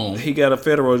at home. He got a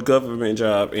federal government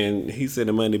job, and he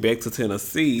sending money back to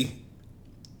Tennessee.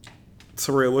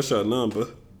 Terrell, what's your number?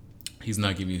 He's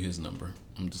not giving you his number.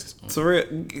 I'm just.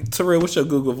 Terrell, what's your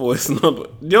Google Voice number?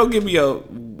 Don't give me your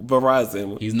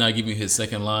Verizon. He's not giving you his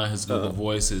second line, his Google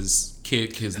Voice, his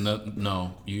kick, his nut.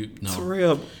 No, you no.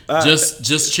 Terrell,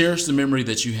 Just cherish the memory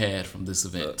that you had from this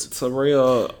event.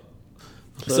 Terrell.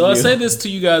 So I say this to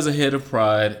you guys ahead of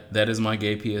Pride. That is my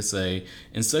gay PSA.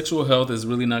 And sexual health is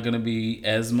really not going to be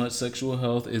as much sexual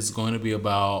health. It's going to be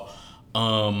about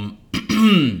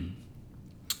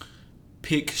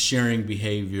pick sharing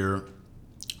behavior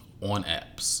on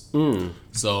apps.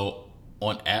 So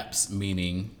on apps,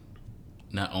 meaning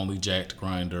not only Jacked,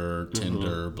 Grindr,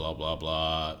 Tinder, blah blah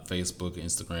blah, Facebook,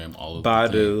 Instagram, all of the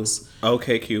Badu, things.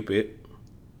 OkCupid.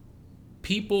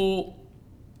 People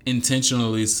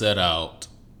intentionally set out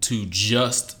to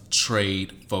just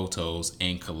trade photos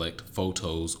and collect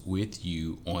photos with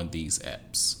you on these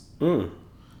apps.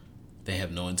 They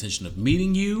have no intention of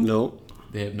meeting you. Nope.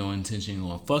 They have no intention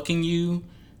on fucking you.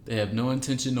 They have no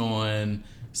intention on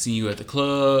seeing you at the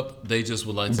club. They just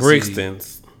would like to Brixton's.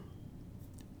 see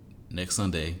next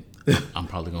Sunday. I'm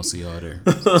probably gonna see y'all there.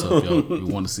 So if y'all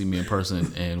want to see me in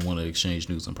person and want to exchange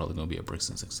news, I'm probably gonna be at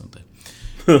Brixton's next Sunday.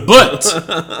 But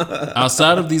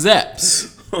outside of these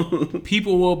apps,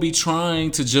 people will be trying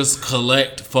to just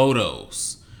collect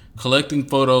photos. Collecting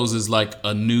photos is like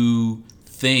a new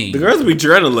thing. The girls be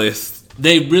journalists.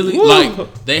 They really Woo.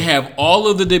 they have all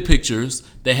of the dick pictures.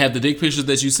 They have the dick pictures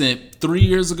that you sent 3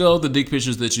 years ago, the dick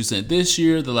pictures that you sent this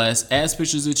year, the last ass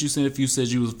pictures that you sent if you said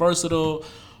you was versatile,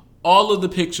 all of the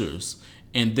pictures.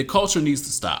 And the culture needs to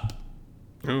stop.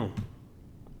 Oh.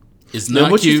 It's Now,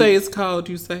 not what cute. you say it's called,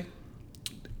 you say?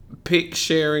 Pic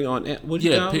sharing on app. What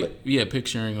you call it? Pic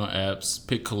sharing on apps,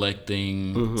 pic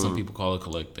collecting. Mm-hmm. Some people call it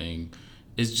collecting.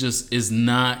 It's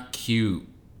not cute.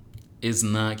 It's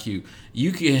not cute.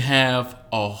 You can have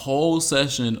a whole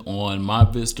session on My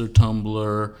Vista,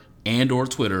 Tumblr, and or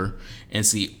Twitter and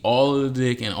see all of the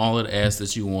dick and all of the ass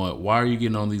that you want. Why are you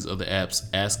getting on these other apps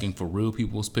asking for real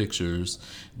people's pictures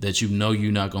that you know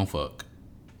you're not gonna fuck?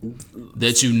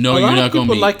 That you know you're not gonna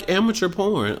people meet. like amateur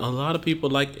porn. A lot of people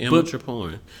like amateur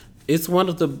porn. It's one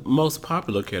of the most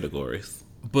popular categories.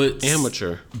 But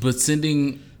Amateur. But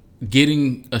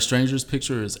getting a stranger's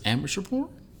picture is amateur porn?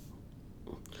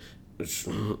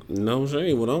 No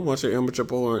shame. When I'm watching amateur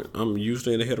porn, I'm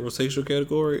usually in the heterosexual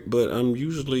category, but I don't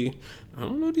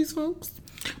know these folks.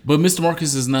 But Mr.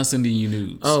 Marcus is not sending you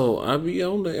nudes. Oh,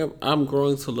 I'm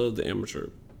growing to love the amateur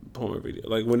porn video.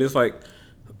 Like when it's like,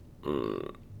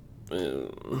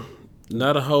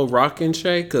 not a whole Rock and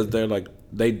Shay, because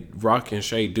they Rock and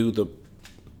Shay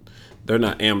they're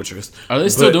not amateurs. Are they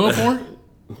still But- doing porn?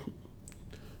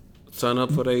 Sign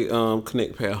up for they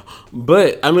Connect Pal.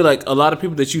 But I mean, like a lot of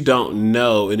people that you don't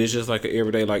know, and it's just like an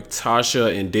everyday, like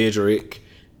Tasha and Dedrick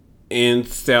in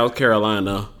South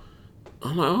Carolina.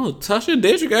 I'm like, oh, Tasha and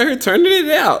Dedrick out here turning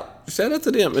it out. Shout out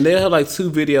to them. And they have like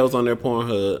 2 videos on their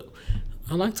Pornhub.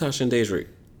 I like Tasha and Dedrick.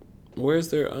 Where's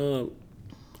their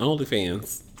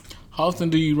OnlyFans? How often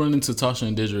do you run into Tasha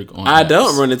and Dedrick on I apps?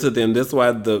 don't run into them. That's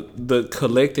why the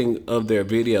collecting of their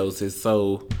videos is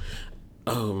so.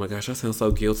 Oh my gosh, I sound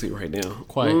so guilty right now.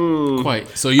 Quite.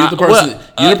 So you're the person.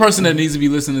 You're the person that needs to be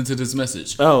listening to this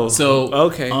message. Oh, so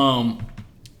okay.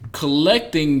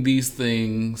 Collecting these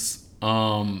things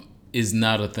is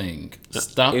not a thing.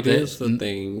 Stop It that. is a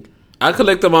thing. I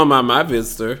collect them on my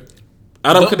Vista.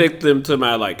 I don't connect them to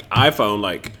my like iPhone.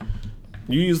 Like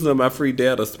you use them my free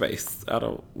data space. I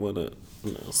don't want to.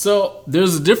 No. So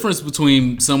there's a difference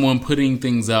between someone putting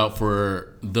things out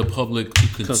for the public to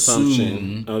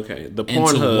consume, Okay, the and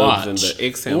to Pornhubs watch, and the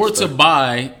X or to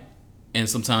buy, and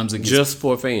sometimes it gets just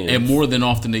for fans. and more than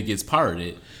often it gets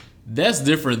pirated. That's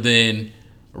different than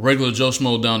a regular Joe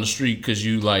Schmo down the street because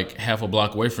you like half a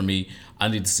block away from me. I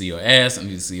need to see your ass. I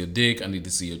need to see your dick. I need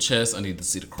to see your chest. I need to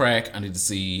see the crack. I need to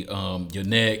see your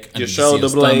neck. I need to see shoulder your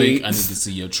stomach. blades. I need to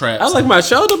see your traps. I like my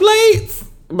shoulder blades,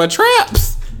 my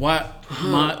traps. Why?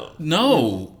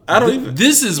 No. I don't even-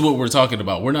 This is what we're talking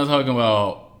about. We're not talking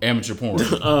about amateur porn.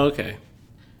 Oh, okay.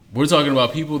 We're talking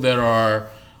about people that are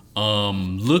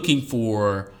looking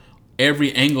for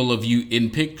every angle of you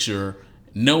in picture,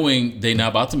 knowing they're not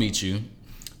about to meet you.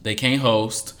 They can't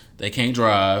host. They can't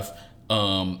drive.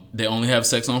 They only have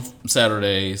sex on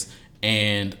Saturdays,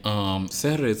 and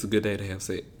Saturday's a good day to have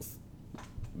sex.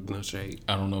 No shade.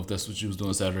 I don't know if that's what you was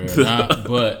doing Saturday or not,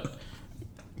 but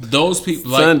those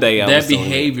people, like, Sunday, I that was doing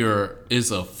behavior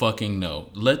is a fucking no.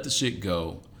 Let the shit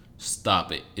go.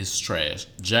 Stop it. It's trash.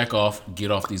 Jack off. Get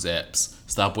off these apps.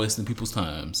 Stop wasting people's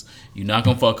times. You're not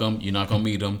gonna fuck them. You're not gonna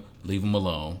meet them. Leave them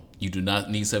alone. You do not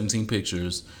need 17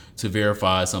 pictures to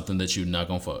verify something that you're not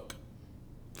gonna fuck.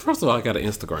 First of all, I got an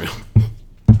Instagram.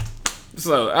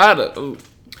 So I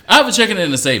have a checking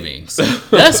in the savings.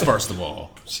 That's first of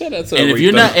all. Shout out to And if Aretha.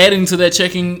 you're not adding to that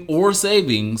checking or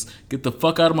savings, get the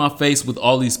fuck out of my face with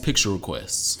all these picture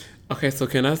requests. Okay, so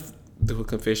can I do a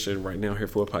confession right now here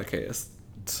for a podcast?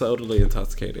 Totally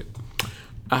intoxicated.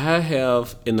 I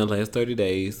have, in the last 30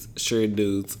 days, shared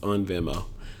nudes on Venmo.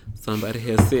 Somebody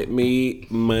has sent me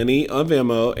money on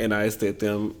Venmo, and I sent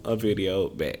them a video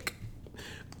back.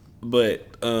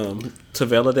 But to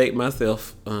validate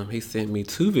myself, he sent me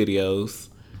 2 videos.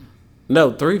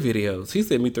 No, 3 videos. He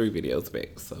sent me 3 videos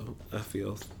back, so I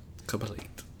feel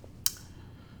complete.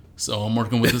 So I'm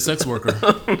working with a sex worker.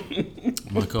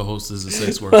 My co-host is a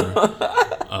sex worker.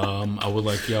 I would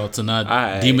like y'all to not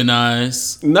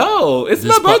demonize. No, it's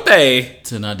my birthday.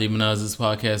 To not demonize this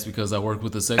podcast because I work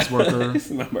with a sex worker. It's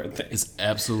my birthday. It's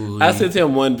absolutely. I sent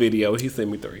him 1 video. He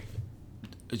sent me 3.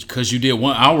 Because you did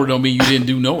 1 hour don't mean you didn't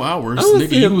do no hours. I'm gonna Nigga,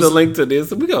 send him you the was, link to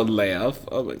this, and we gonna laugh.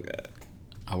 Oh my god.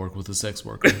 I work with a sex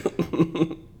worker.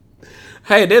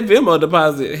 Hey, that Venmo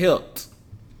deposit helped.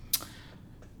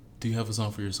 Do you have a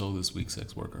song for your soul this week,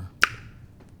 sex worker?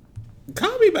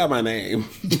 Call me by my name.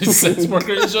 Sex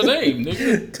worker is your name,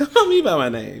 nigga. Call me by my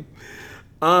name.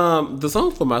 The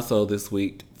song for my soul this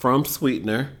week from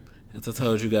Sweetener, as I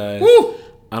told you guys. Woo!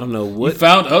 I don't know You what.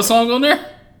 found a song on there?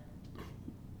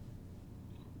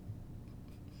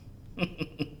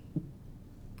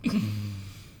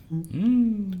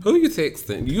 Who you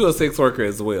texting? You a sex worker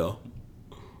as well.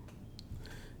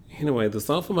 Anyway, the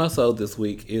song for my soul this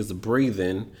week is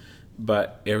 "Breathing" by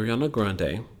Ariana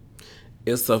Grande.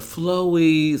 It's a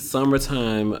flowy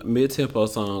summertime mid-tempo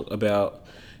song about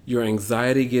your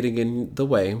anxiety getting in the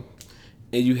way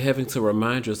and you having to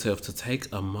remind yourself to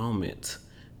take a moment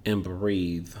and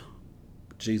breathe.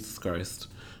 Jesus Christ.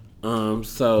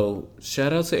 So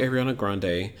shout out to Ariana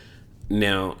Grande.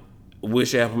 Now,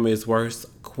 which album is worse,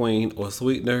 Queen or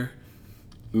Sweetener?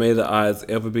 May the odds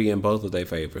ever be in both of their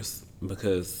favors,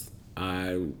 because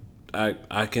I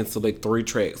can select 3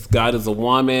 tracks. God is a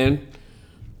Woman,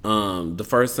 the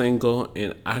first single,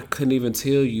 and I couldn't even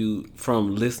tell you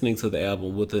from listening to the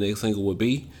album what the next single would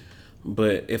be.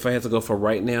 But if I had to go for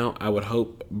right now, I would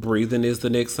hope Breathing is the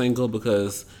next single,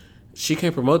 because she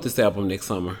can't promote this album next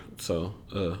summer. So,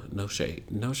 no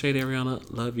shade. No shade, Ariana.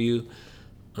 Love you.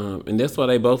 And that's why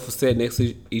they both sat next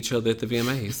to each other at the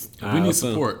VMAs. We need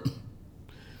support.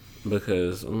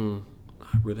 Because I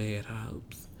really had high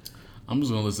hopes. I'm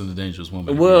just going to listen to Dangerous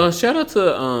Woman. Well, shout out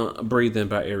to Breathing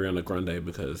by Ariana Grande,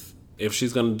 because if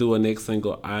she's going to do a next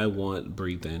single, I want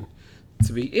Breathing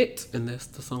to be it. And that's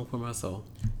the song for my soul.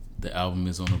 The album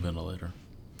is on a ventilator.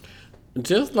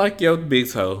 Just like your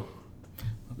big toe.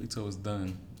 My big toe is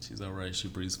done. She's all right. She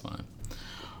breathes fine.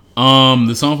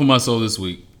 The song for my soul this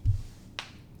week.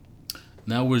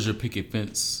 Now where's your picket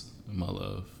fence, my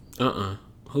love?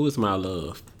 Who is my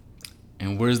love?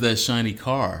 And where's that shiny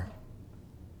car?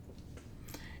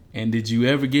 And did it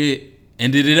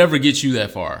ever get you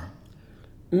that far?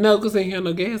 No, because they ain't had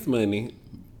no gas money.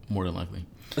 More than likely.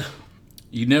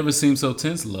 You never seem so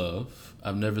tense, love.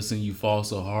 I've never seen you fall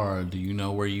so hard. Do you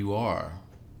know where you are?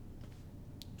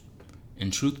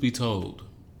 And truth be told,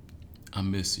 I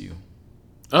miss you.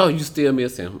 Oh, you still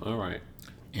miss him. All right.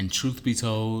 And truth be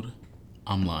told,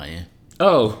 I'm lying.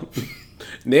 Oh,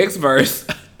 next verse.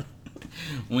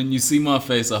 When you see my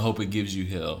face, I hope it gives you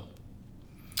hell.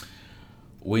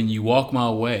 When you walk my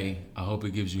way, I hope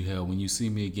it gives you hell. When you see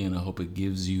me again, I hope it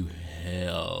gives you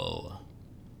hell.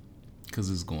 Because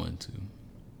it's going to.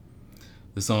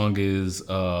 The song is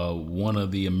one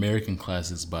of the American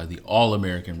classics by the All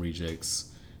American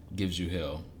Rejects, Gives You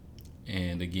Hell.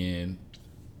 And again,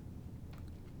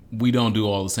 we don't do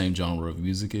all the same genre of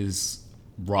music. It's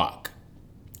rock.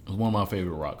 It's one of my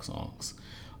favorite rock songs.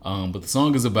 But the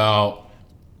song is about,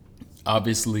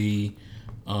 obviously,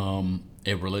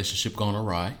 a relationship gone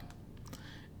awry.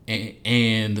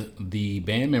 And the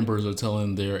band members are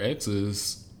telling their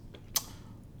exes,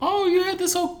 oh, you had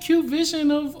this whole cute vision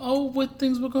of, what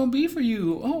things were going to be for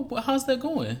you. Oh, how's that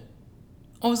going?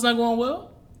 Oh, it's not going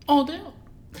well? Oh, damn.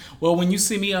 Well, when you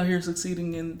see me out here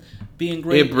succeeding and being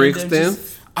great, It breaks them.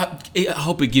 I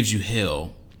hope it gives you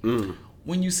hell.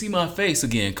 When you see my face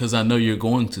again, because I know you're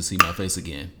going to see my face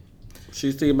again.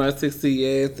 She see my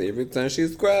 60 ass every time she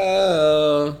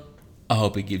scroll. I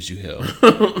hope it gives you hell.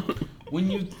 When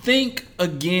you think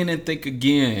again and think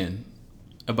again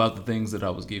about the things that I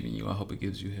was giving you, I hope it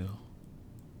gives you hell.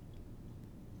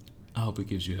 I hope it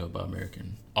gives you hell by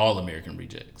All American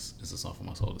Rejects. It's a song for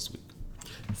my soul this week.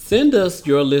 Send us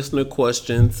your listener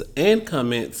questions and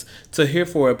comments to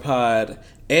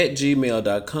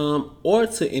hereforapod@gmail.com or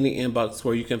to any inbox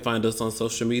where you can find us on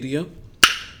social media.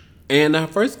 And our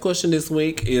first question this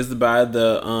week is by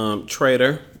the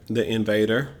Trader, the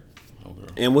Invader.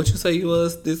 Okay. And what you say you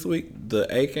was this week? The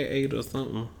AKA or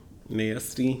something?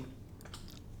 Nasty.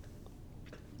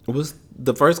 What's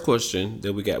the first question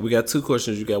that we got? We got two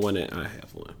questions. You got one and I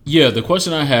have one. Yeah, the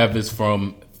question I have is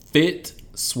from Fit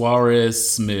Suarez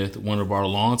Smith, one of our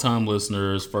longtime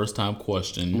listeners, first time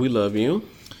question. We love you.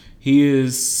 He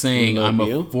is saying, We love I'm a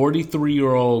you.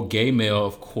 43-year-old gay male,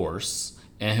 of course,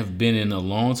 and have been in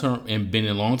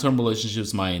long-term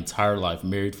relationships my entire life.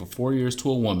 Married for 4 years to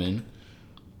a woman.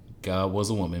 God was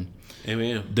a woman.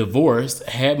 Amen. Divorced,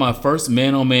 had my first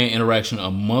man-on-man interaction a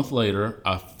month later.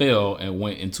 I fell and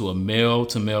went into a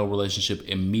male-to-male relationship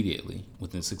immediately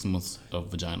within 6 months of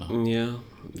vagina. Yeah,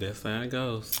 that's how it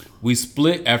goes. We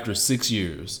split after 6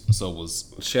 years, so it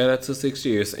was Shout out to 6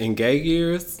 years. In gay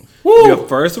years, Woo! your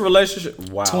first relationship.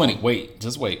 Wow. 20.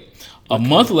 Just wait. A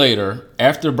month later,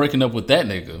 after breaking up with that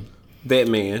nigga, That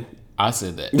man. I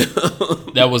said that.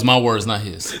 That was my words, not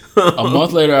his. A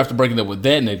month later, after breaking up with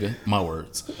that nigga, my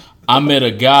words, I met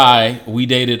a guy. We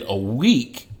dated a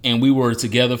week, and we were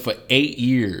together for 8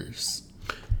 years.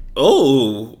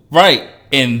 Oh, Right,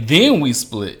 and then we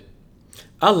split.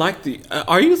 I like the.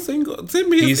 Are you single? Send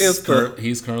me his Insta.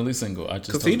 He's currently single. I just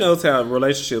Because he knows how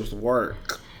relationships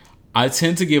work. I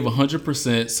tend to give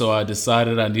 100%, so I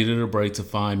decided I needed a break to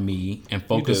find me and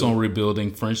focus do. on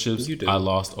rebuilding friendships You do. I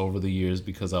lost over the years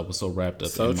because I was so wrapped up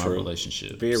So in my true.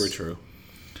 relationships. Very true.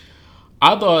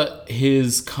 I thought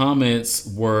his comments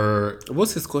were.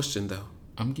 What's his question, though?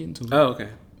 I'm getting to it. Oh, okay.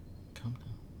 Calm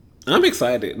down. I'm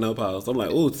excited. No pause. I'm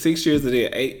like, ooh, 6 years of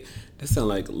that. 8. That sound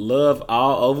like love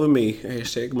all over me.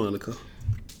 Hashtag Monica.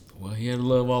 Well, he had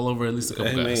love all over at least a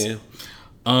couple guys.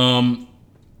 Amen.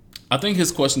 I think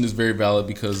his question is very valid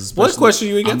because. What question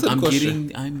you get to the I'm question?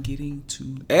 I'm getting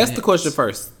to. Ask the that. question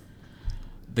first.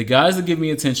 The guys that give me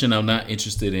attention, I'm not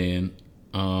interested in.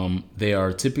 They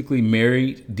are typically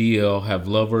married, DL, have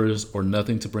lovers, or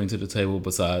nothing to bring to the table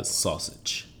besides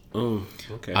sausage.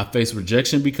 Okay. I face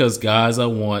rejection because guys I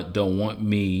want don't want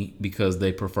me because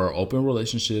they prefer open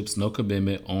relationships, no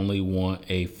commitment, only want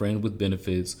a friend with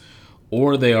benefits,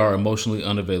 or they are emotionally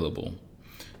unavailable.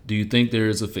 Do you think there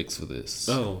is a fix for this?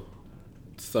 Oh.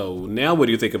 So now what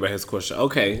do you think about his question?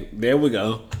 Okay, there we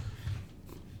go.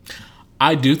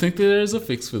 I do think that there's a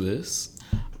fix for this.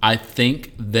 I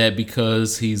think that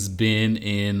because he's been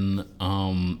in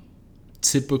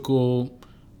typical,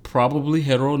 probably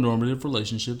heteronormative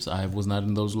relationships. I was not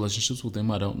in those relationships with him.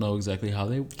 I don't know exactly how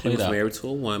they He played was out. married to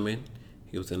a woman.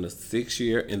 He was in a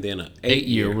 6-year and then an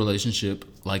 8-year 8-year. relationship,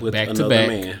 like with back to another back.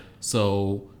 man.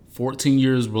 So 14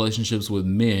 years relationships with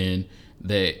men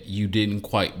that you didn't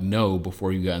quite know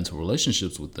before you got into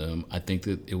relationships with them. I think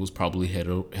that it was probably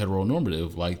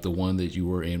heteronormative, like the one that you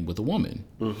were in with a woman.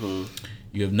 Mm-hmm.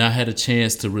 You have not had a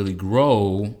chance to really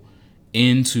grow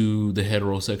into the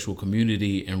heterosexual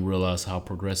community and realize how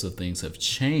progressive things have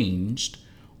changed.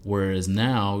 Whereas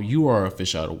now you are a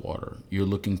fish out of water. You're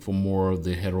looking for more of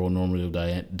the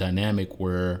heteronormative dynamic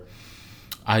where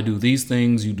I do these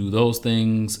things, you do those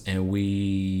things, and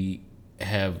we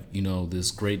have,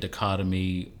 this great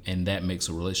dichotomy, and that makes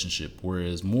a relationship.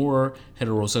 Whereas more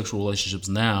heterosexual relationships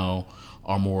now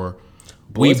are more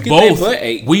Boys get their butt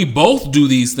ate. we both do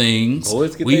these things.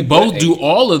 Boys get We their both butt do ate.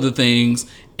 all of the things,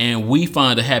 and we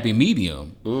find a happy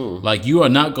medium. Like, you are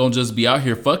not gonna just be out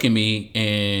here fucking me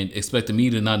and expecting me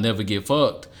to not never get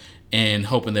fucked and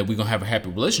hoping that we're gonna have a happy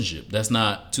relationship. That's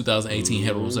not 2018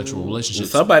 heterosexual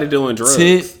relationships. Somebody doing drugs.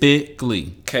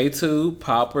 Typically. K2,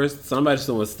 poppers, somebody's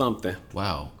doing something.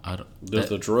 Wow.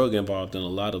 There's a drug involved in a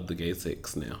lot of the gay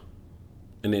sex now.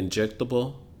 An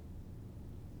injectable.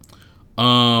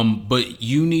 But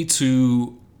you need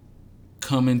to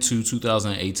come into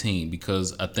 2018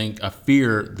 because I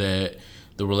fear that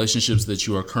the relationships that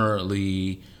you are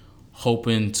currently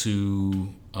hoping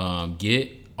to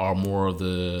get are more of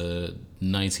the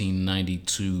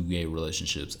 1992 gay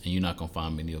relationships, and you're not going to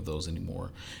find many of those anymore.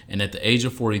 And at the age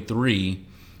of 43,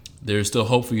 there's still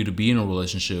hope for you to be in a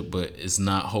relationship, but it's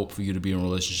not hope for you to be in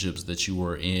relationships that you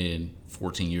were in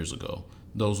 14 years ago.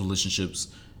 Those relationships,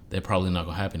 they're probably not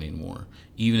going to happen anymore.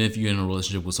 Even if you're in a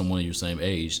relationship with someone your same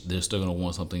age, they're still going to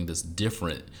want something that's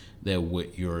different than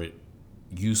what you're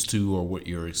used to or what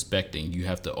you're expecting. You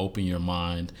have to open your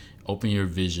mind, open your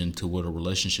vision to what a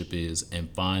relationship is, and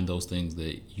find those things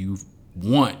that you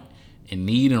want and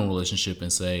need in a relationship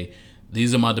and say,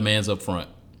 these are my demands up front.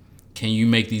 Can you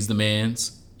make these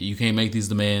demands? You can't make these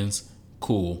demands?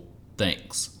 Cool.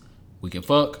 Thanks. We can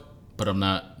fuck, but I'm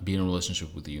not being in a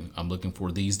relationship with you. I'm looking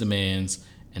for these demands,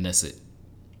 and that's it.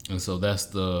 And so that's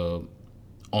the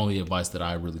only advice that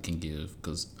I really can give,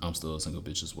 because I'm still a single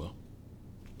bitch as well.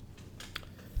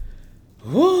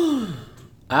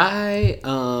 I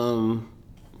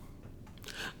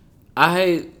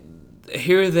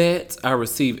hear that. I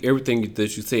receive everything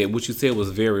that you said. What you said was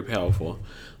very powerful.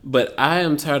 But I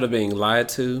am tired of being lied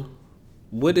to.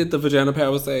 What did the vagina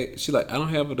power say? She's like, I don't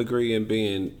have a degree in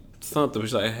being something.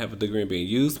 She's like, I have a degree in being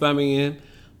used by men,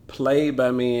 played by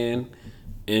men,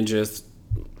 and just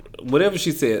whatever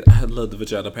she said. I love the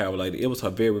vagina power lady. It was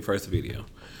her very first video.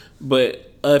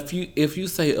 But if you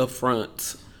say up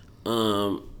front,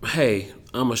 hey,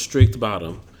 I'm a strict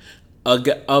bottom.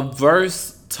 A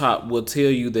verse top will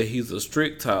tell you that he's a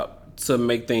strict top to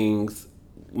make things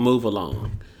move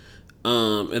along.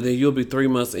 And then you'll be 3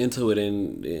 months into it,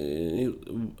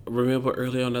 and remember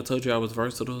earlier on I told you I was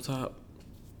versatile top?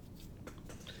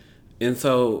 And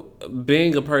so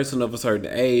being a person of a certain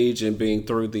age and being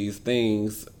through these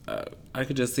things, I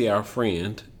could just see our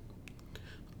friend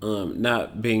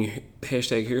not being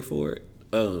hashtag here for it.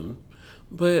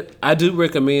 But I do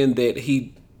recommend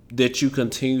that you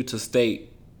continue to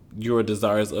state your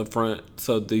desires up front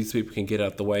so these people can get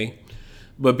out the way.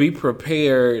 But be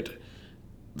prepared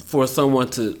for someone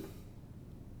to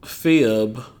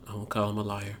fib. I won't call him a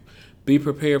liar. Be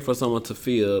prepared for someone to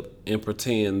fib and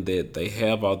pretend that they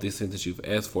have all these things that you've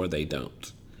asked for. They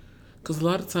don't. Because a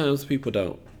lot of times people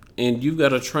don't. And you've got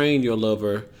to train your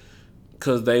lover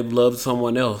because they've loved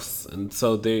someone else. And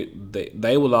so they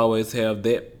will always have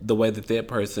the way that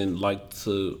person likes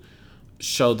to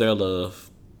show their love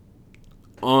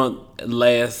on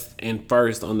last and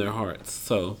first on their hearts.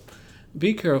 So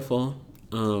be careful.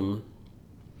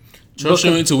 Trust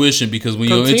your intuition, because when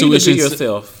your intuition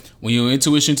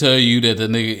tell you that the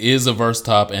nigga is a verse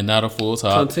top and not a full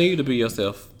top, continue to be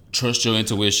yourself. Trust your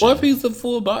intuition. Or if he's a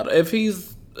full bottom,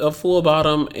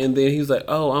 and then he's like,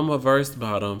 "Oh, I'm a verse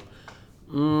bottom."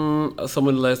 So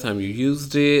when the last time you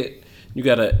used it, you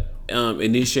gotta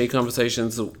initiate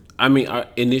conversations.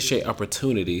 Initiate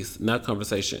opportunities, not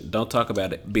conversation. Don't talk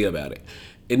about it. Be about it.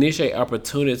 Initiate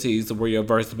opportunities where your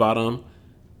verse bottom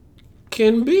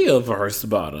can be a verse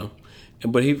bottom.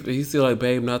 But he's still like,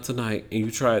 babe, not tonight. And you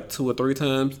try it 2 or 3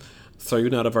 times, so you're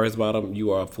not a verse bottom,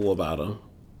 you are a full bottom.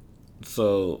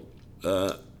 So,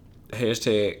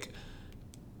 hashtag,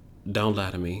 don't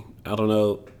lie to me. I don't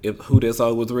know who that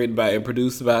song was written by and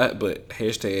produced by, but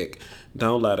hashtag,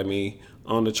 don't lie to me,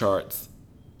 on the charts,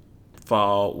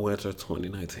 fall, winter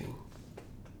 2019.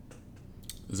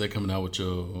 Is that coming out with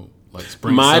your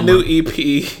spring? My summer, new EP.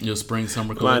 Your spring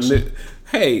summer collection.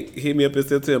 Hey, hit me up in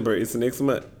September. It's next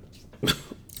month.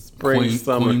 Spring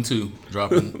summer. Queen 2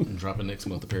 dropping next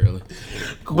month apparently.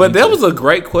 But that was a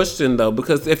great question though,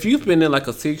 because if you've been in like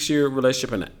a 6-year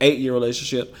relationship and an 8-year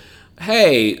relationship,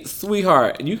 hey,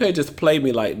 sweetheart, you can't just play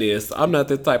me like this. I'm not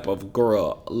this type of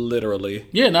girl, literally.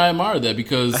 Yeah, and I admire that,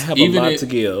 because I have a lot to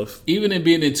give. Even in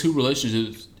being in two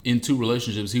relationships,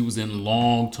 he was in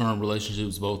long-term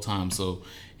relationships both times. So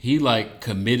he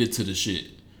committed to the shit.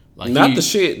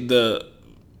 The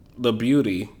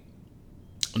beauty.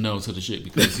 No, to the shit,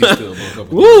 because he's still a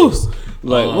couple. Woo! Sir,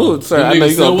 I know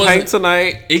you're gonna paint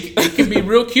tonight. It can be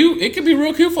real cute. It can be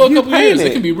real cute for a couple years.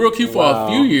 It can be real cute for a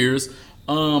few years.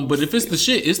 But if it's the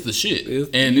shit, it's the shit.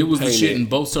 It was the shit in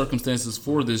both circumstances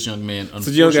for this young man.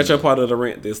 So you don't got your part of the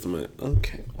rent this month.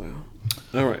 Okay, wow.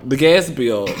 All right. The gas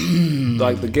bill,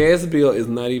 the gas bill is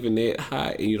not even that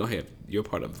high, and you don't have your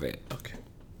part of that. Okay.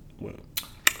 Well.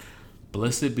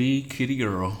 Blessed be kitty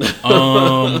girl.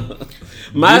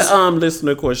 My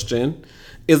listener question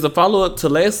is a follow-up to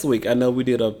last week. I know we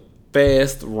did a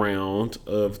fast round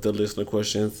of the listener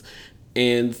questions,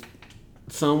 and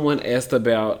someone asked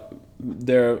about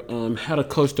their how to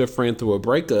coach their friend through a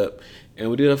breakup,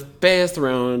 and we did a fast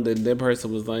round, and that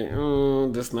person was like,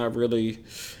 that's not really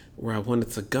where I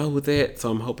wanted to go with that,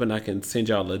 so I'm hoping I can send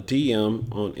y'all a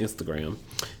DM on Instagram.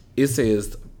 It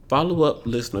says, follow-up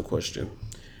listener question.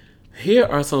 Here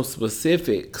are some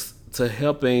specifics to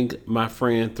helping my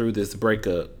friend through this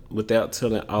breakup without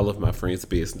telling all of my friend's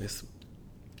business.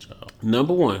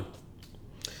 Number 1,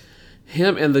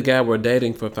 him and the guy were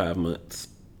dating for 5 months.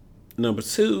 Number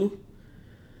 2,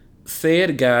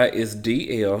 said guy is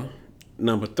DL.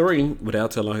 Number 3,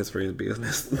 without telling his friend's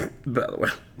business, by the way.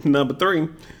 Number 3,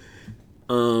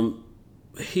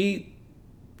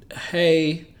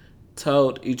 hey,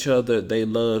 told each other they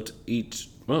loved each.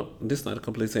 Well, this is not a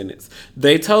complete sentence.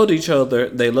 They told each other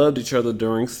they loved each other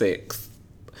during sex.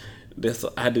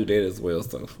 I do that as well,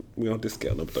 so we on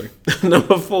discount number 3.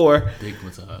 Number 4,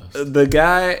 Stigmatized. the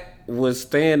guy would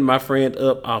stand my friend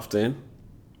up often.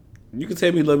 You can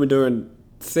tell me you love me during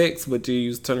sex, but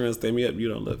you turn around and stand me up. You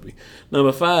don't love me.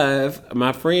 Number 5,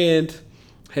 my friend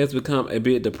has become a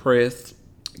bit depressed,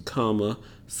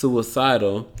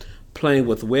 suicidal, playing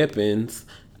with weapons,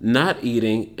 not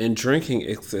eating, and drinking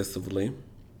excessively.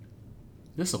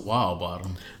 This a wild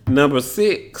bottom. Number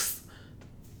 6,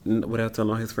 without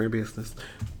telling all his friend business,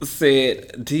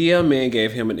 said DL man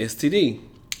gave him an STD.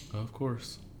 Of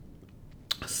course.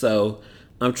 So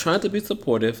I'm trying to be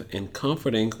supportive and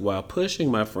comforting while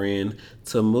pushing my friend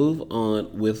to move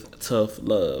on with tough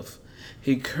love.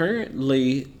 He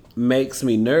currently makes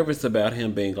me nervous about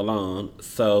him being alone.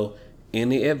 So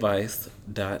any advice? ...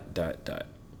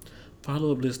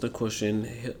 Follow-up listener question.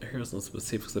 Here's some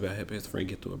specifics about helping his friend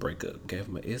get through a breakup. Gave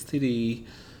him an STD.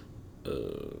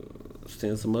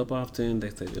 Stands them up often.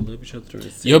 They say they love each other during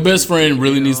sex. Your best friend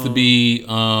really needs to be in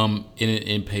an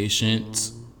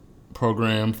inpatient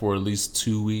program for at least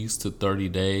 2 weeks to 30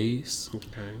 days.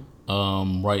 Okay.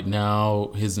 Right now,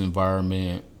 his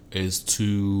environment is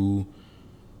too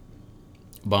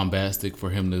bombastic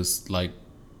for him to like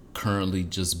currently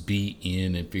just be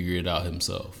in and figure it out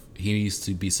himself. He needs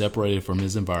to be separated from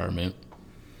his environment,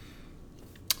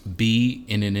 be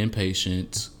in an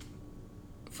inpatient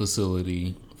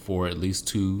facility for at least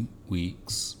 2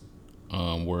 weeks,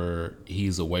 where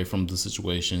he's away from the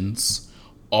situations,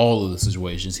 all of the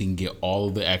situations. He can get all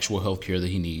of the actual health care that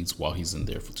he needs while he's in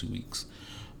there for 2 weeks.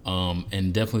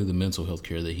 And definitely the mental health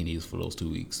care that he needs for those 2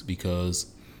 weeks, because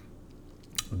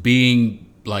being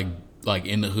like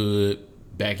in the hood,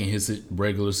 back in his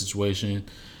regular situation,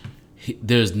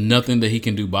 there's nothing that he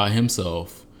can do by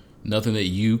himself, nothing that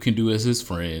you can do as his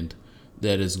friend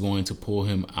that is going to pull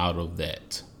him out of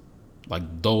that. Like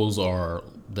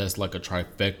that's like a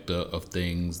trifecta of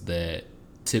things that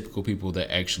typical people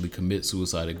that actually commit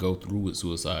suicide and go through with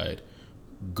suicide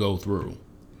go through.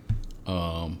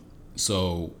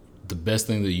 So the best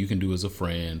thing that you can do as a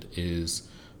friend is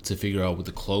to figure out what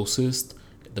the closest,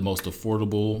 the most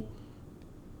affordable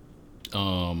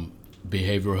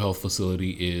behavioral health facility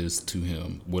is to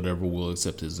him. Whatever will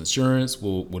accept his insurance,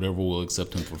 whatever will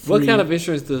accept him for free. What kind of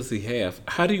insurance does he have?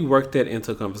 How do you work that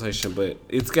into a conversation? But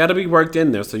it's got to be worked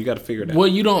in there, so you got to figure it out. Well,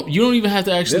 you don't even have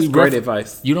to actually. That's great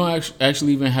advice. You don't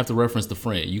actually even have to reference the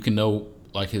friend. You can know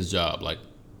like his job. Like,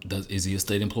 is he a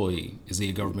state employee? Is he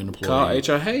a government employee?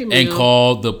 Call HR, hey man, and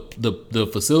call the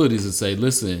facilities and say,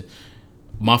 listen,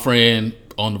 my friend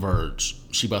on the verge.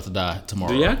 She about to die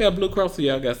tomorrow. Do y'all got Blue Cross or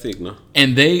y'all got Cigna?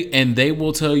 And they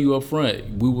will tell you up front,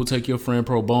 we will take your friend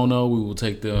pro bono, we will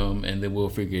take them and then we'll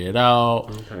figure it out.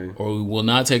 Okay. Or we will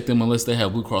not take them unless they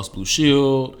have Blue Cross Blue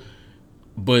Shield.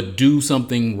 But do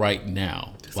something right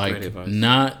now. That's great advice.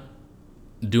 Not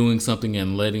doing something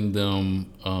and letting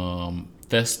them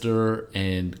fester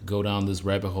and go down this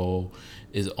rabbit hole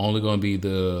is only going to be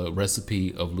the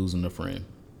recipe of losing a friend.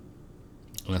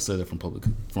 And I say that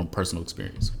from personal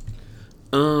experience.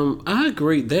 I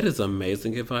agree. That is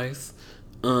amazing advice.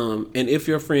 And if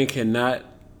your friend cannot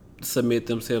submit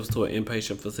themselves to an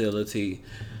inpatient facility,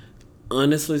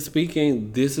 honestly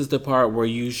speaking, this is the part where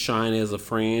you shine as a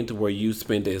friend, where you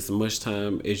spend as much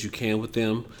time as you can with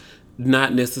them,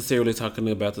 not necessarily talking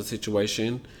about the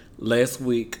situation. Last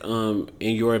week, in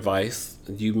your advice,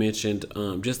 you mentioned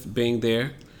just being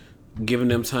there, giving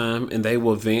them time, and they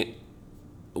will vent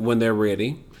when they're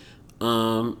ready,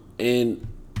 and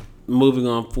moving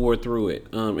on forward through it.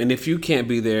 And if you can't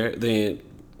be there, then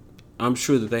I'm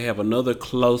sure that they have another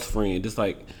close friend. It's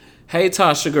like, hey,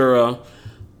 Tasha girl,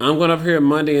 I'm going up here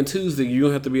Monday and Tuesday. You're going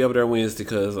to have to be over there Wednesday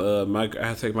because I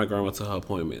have to take my grandma to her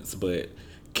appointments. But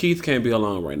Keith can't be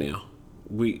alone right now.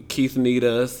 Keith need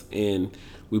us, and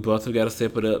we both have got to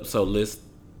step it up. So let's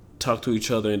talk to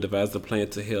each other and devise a plan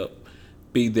to help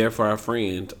be there for our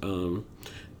friend.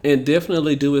 And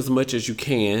definitely do as much as you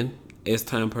can as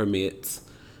time permits.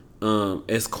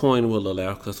 As coin will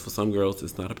allow, because for some girls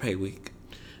it's not a pay week.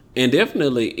 And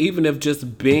definitely, even if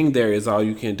just being there is all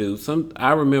you can do.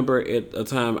 I remember at a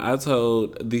time I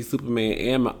told the Superman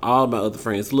and all my other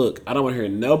friends, look, I don't want to hear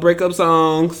no breakup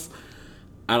songs.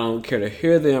 I don't care to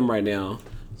hear them right now.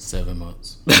 7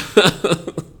 months.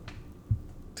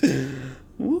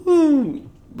 Woo.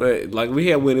 But like we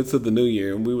had went into the new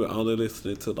year and we were only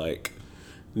listening to like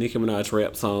Nicki Minaj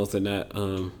rap songs and not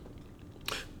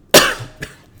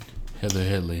Heather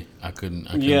Headley. I couldn't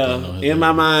play no Yeah, Heather in my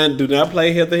Headley. mind, do not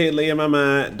play Heather Headley in my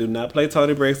mind. Do not play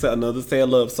Tony Braxton, another sad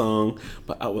love song.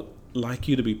 But I would like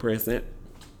you to be present.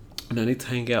 And I need to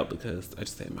hang out because I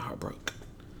just had my heart broke.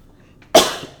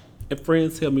 And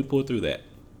friends help me pull through that.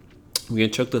 I'm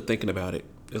getting choked up thinking about it.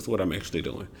 That's what I'm actually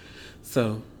doing.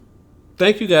 So,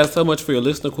 thank you guys so much for your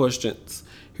listener questions.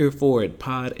 Here for it,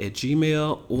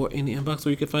 pod@gmail or in the inbox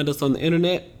where you can find us on the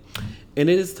internet. And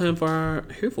it is time for our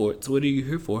Here For It. So, what are you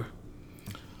here for?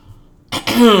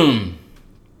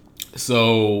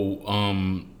 So,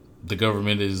 the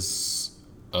government is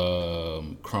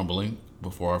crumbling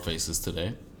before our faces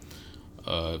today.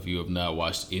 If you have not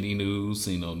watched any news,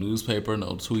 seen no newspaper,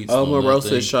 no tweets, Omarosa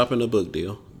nothing, is shopping a book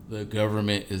deal. the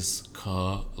government is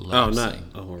collapsing. Oh, not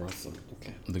Omarosa.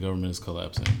 Okay. The government is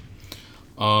collapsing.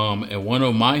 And one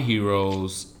of my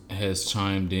heroes has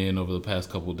chimed in over the past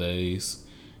couple days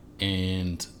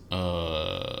and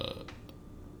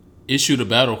issued a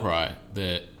battle cry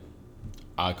that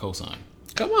I co-sign.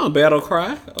 Come on, Battle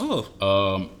Cry.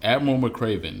 Oh. Admiral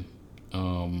McRaven,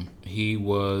 he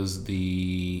was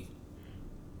the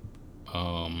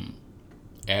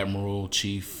Admiral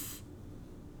Chief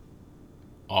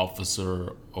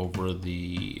Officer over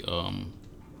the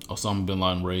Osama bin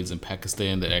Laden raids in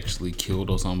Pakistan that actually killed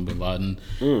Osama bin Laden.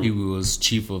 He was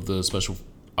chief of the Special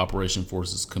Operation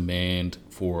Forces Command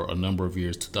for a number of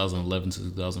years, 2011 to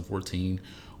 2014,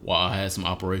 while I had some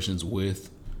operations with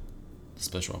the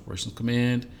Special Operations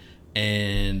Command,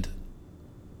 and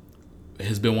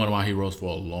has been one of my heroes for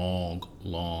a long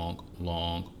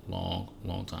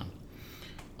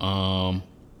time.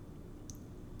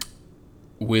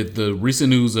 With the recent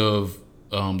news of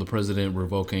the president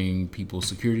revoking people's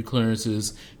security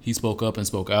clearances, he spoke up and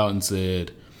spoke out and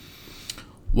said,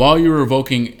 while you're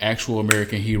revoking actual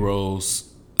American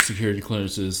heroes' security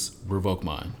clearances, revoke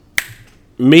mine.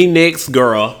 Me next,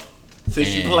 girl.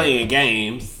 Since you And- playing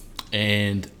games.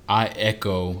 And I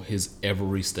echo his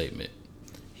every statement.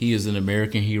 He is an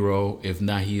American hero. If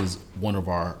not, he is one of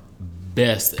our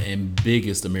best and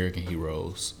biggest American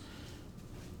heroes.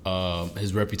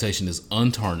 His reputation is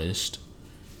untarnished.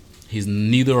 He's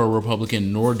neither a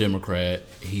Republican nor Democrat.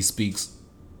 He speaks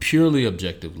purely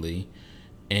objectively.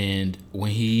 And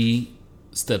when he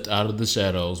stepped out of the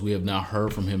shadows, we have not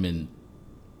heard from him in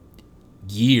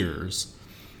years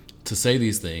to say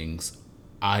these things.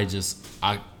 I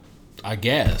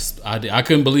gasped. I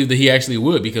couldn't believe that he actually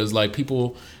would, because like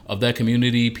people of that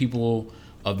community, people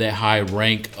of that high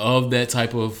rank, of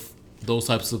those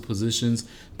types of positions,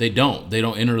 they don't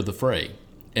enter the fray.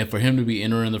 And for him to be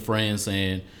entering the fray and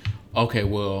saying, okay,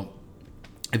 well,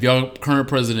 if your current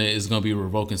president is going to be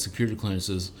revoking security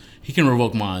clearances, he can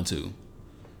revoke mine too.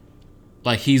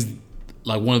 Like, he's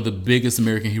like one of the biggest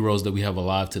American heroes that we have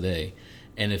alive today.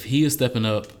 And if he is stepping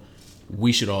up,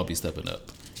 we should all be stepping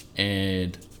up.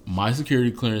 And my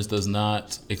security clearance does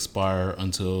not expire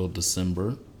until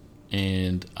December.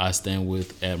 And I stand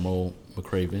with Admiral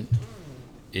McRaven.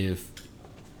 If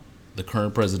the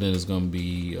current president is going to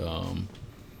be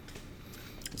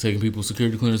taking people's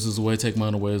security clearances away, take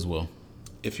mine away as well.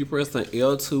 If you press an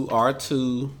L2,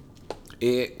 R2,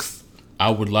 X,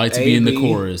 I would like to be in the AB.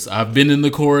 chorus. I've been in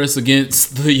the chorus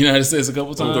against the United States a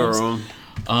couple times. girl.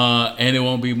 And it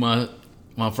won't be my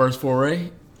first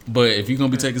foray. But if you're going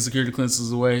to be taking security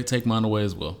clearances away, take mine away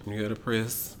as well. You gotta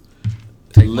press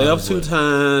Take mine left away. 2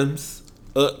 times,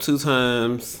 up 2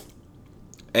 times,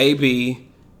 AB,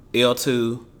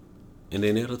 L2, and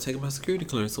then it'll take my security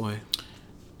clearance away.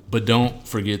 But don't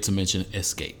forget to mention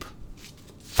escape.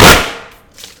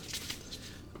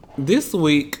 This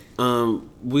week,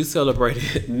 we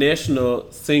celebrated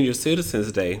National Senior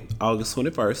Citizens Day, August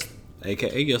 21st,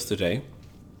 aka yesterday.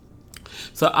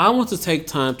 So I want to take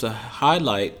time to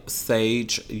highlight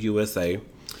Sage USA.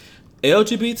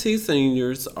 LGBT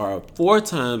seniors are 4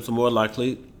 times less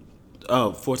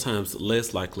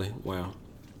likely. Wow.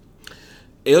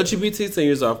 LGBT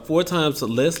seniors are 4 times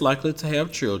less likely to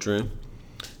have children,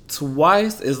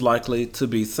 twice as likely to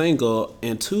be single,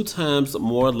 and 2 times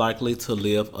more likely to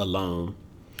live alone.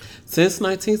 Since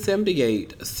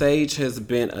 1978, SAGE has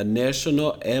been a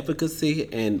national advocacy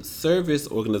and service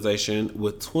organization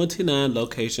with 29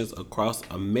 locations across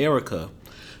America,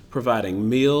 providing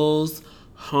meals,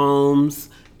 homes,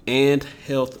 and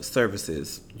health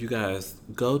services. You guys,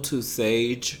 go to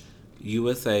Sage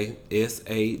USA,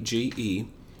 SAGE,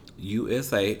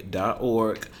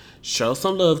 USA.org. Show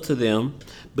some love to them,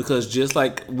 because just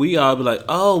like we all be like,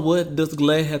 oh, what does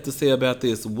GLAD have to say about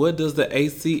this? What does the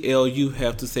ACLU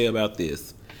have to say about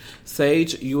this?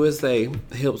 Sage USA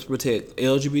helps protect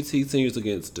LGBT seniors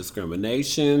against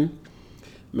discrimination,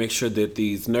 make sure that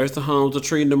these nursing homes are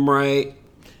treating them right,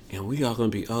 And we all gonna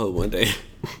be old one day.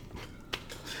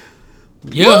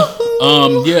 Yeah.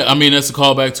 Yeah, I mean, that's a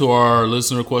callback to our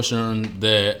listener question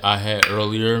that I had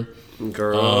earlier.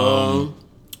 Girl.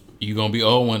 You're going to be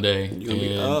old one day. You're gonna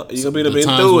be old. The You're gonna be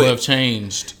times through will it. have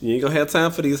changed. You ain't gonna have time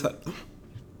for these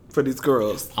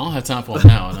girls. I don't have time for them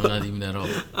now, and I'm not even that old.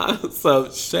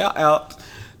 So shout out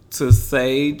to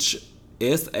Sage,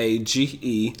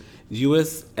 SAGE,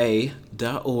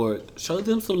 USA.org. Show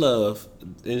them some love.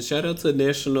 And shout out to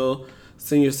National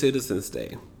Senior Citizens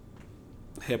Day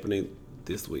happening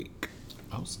this week.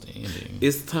 Outstanding.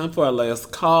 It's time for our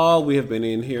last call. We have been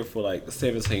in here for like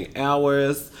 17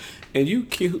 hours. And you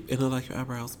cute and I like your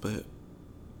eyebrows, but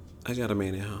I got a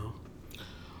man at home.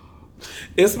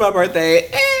 It's my birthday.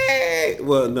 Hey!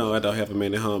 Well, no, I don't have a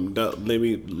man at home. Don't, let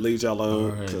me leave y'all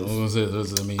alone. All right. 'Cause What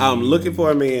does that mean? I'm looking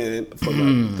for a man for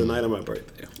the night of my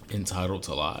birthday. Entitled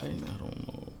to lie? I don't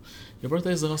know. Your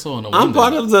birthday is also on a I'm Monday.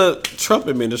 part of the Trump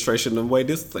administration the way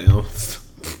this sounds.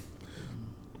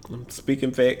 I'm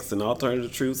speaking facts and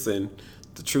alternative truths, and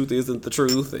the truth isn't the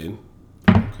truth. And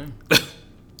Okay.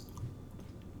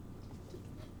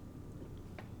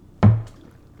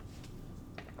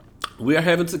 we are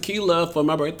having tequila for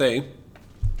my birthday.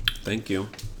 Thank you.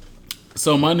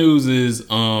 So my news is,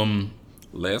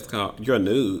 Last call. Your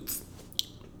nudes.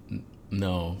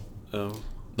 no. Oh.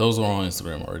 Those are on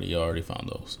Instagram already. You already found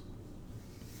those.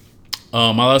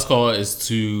 My last call is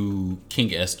to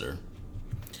King Esther.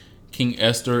 King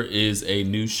Esther is a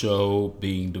new show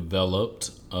being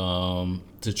developed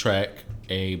to track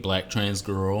a black trans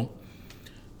girl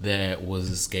that was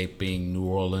escaping New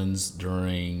Orleans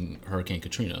during Hurricane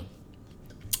Katrina.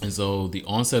 And so the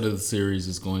onset of the series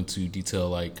is going to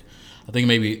detail I think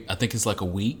it's like a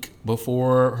week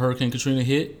before Hurricane Katrina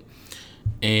hit.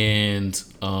 And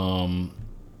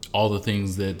all the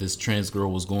things that this trans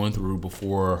girl was going through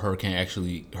before Hurricane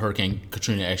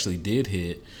Katrina actually did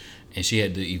hit, and she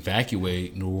had to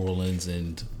evacuate New Orleans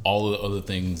and all of the other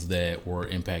things that were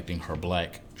impacting her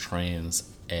black trans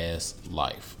ass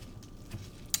life.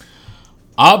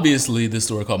 Obviously, this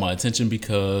story caught my attention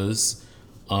because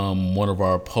one of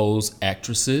our Pose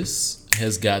actresses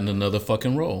has gotten another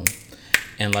fucking role,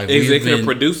 and Executive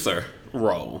producer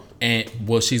role. and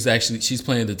she's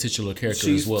playing the titular character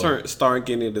She's as well. starring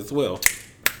in it as well.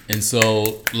 And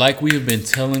so, like we have been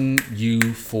telling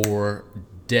you for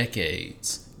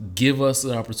decades, give us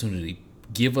the opportunity,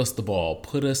 give us the ball,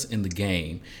 put us in the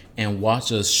game, and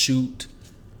watch us shoot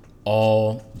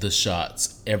all the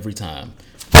shots every time.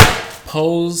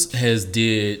 Pose has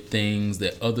did things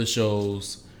that other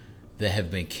shows that have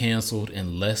been canceled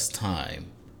in less time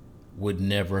would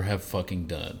never have fucking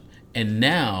done. And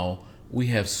now we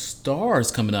have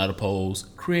stars coming out of Pose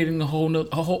creating a whole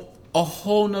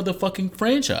nother fucking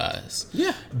franchise.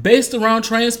 Yeah. Based around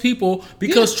trans people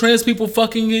because trans people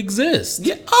fucking exist.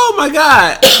 Yeah. Oh my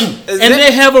God. And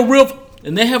they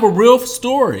have a real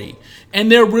story.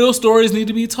 And their real stories need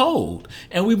to be told.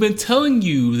 And we've been telling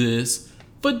you this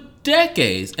for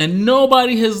decades. And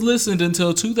nobody has listened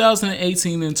until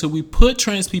 2018 until we put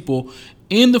trans people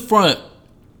in the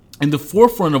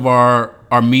forefront of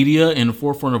our media, in the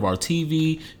forefront of our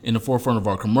TV, in the forefront of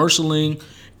our commercialing.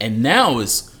 And now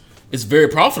it's very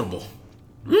profitable.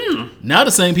 Now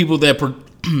the same people that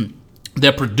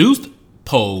that produced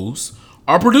Pose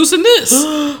are producing this.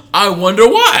 I wonder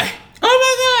why. Oh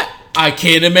my God. I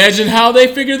can't imagine how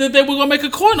they figured that they were going to make a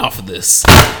coin off of this.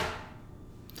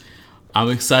 I'm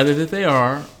excited that they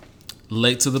are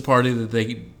late to the party that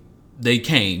they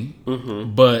came.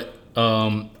 Mm-hmm. But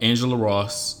Angelica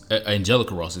Ross,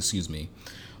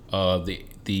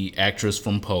 the actress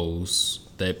from Pose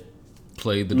that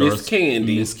played the Miss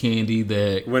Candy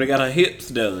that when they got her hips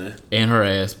done and her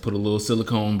ass, put a little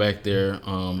silicone back there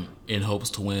in hopes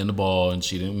to win the ball, and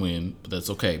she didn't win, but that's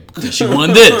okay because she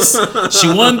won this.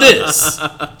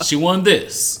 She won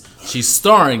this. She's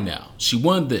starring now. She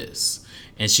won this,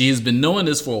 and she has been knowing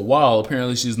this for a while.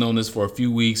 Apparently, she's known this for a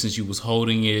few weeks, and she was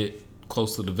holding it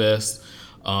close to the vest.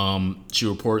 She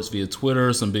reports via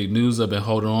Twitter some big news I've been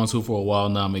holding on to for a while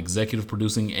now. I'm executive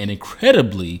producing an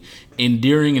incredibly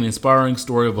endearing and inspiring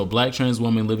story of a black trans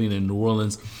woman living in New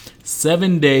Orleans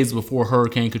 7 days before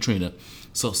Hurricane Katrina.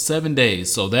 So 7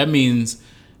 days. So that means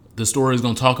the story is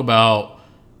going to talk about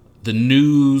the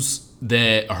news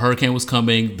that a hurricane was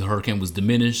coming, the hurricane was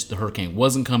diminished, the hurricane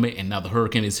wasn't coming, and now the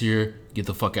hurricane is here. Get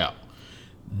the fuck out.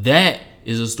 That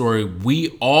is a story we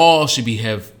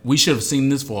should have seen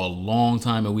this for a long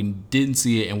time, and we didn't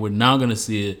see it, and we're now going to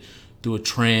see it through a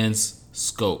trans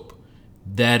scope.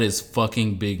 That is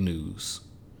fucking big news,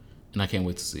 and I can't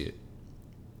wait to see it.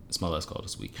 It's my last call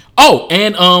this week. Oh,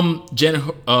 and Janet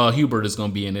Hubert is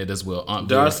gonna be in it as well.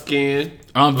 Dark skin.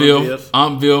 Aunt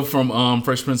Viv from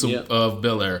Fresh Prince of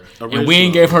Bel Air, and we Original.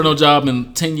 ain't gave her no job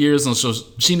in 10 years, and so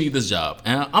she need this job,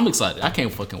 and I'm excited. I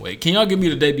can't fucking wait. Can y'all give me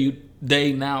the debut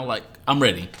day now? Like, I'm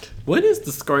ready. When is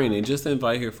the screening? Just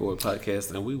invite her for a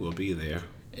podcast, and we will be there.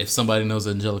 If somebody knows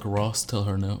Angelica Ross, tell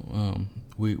her no.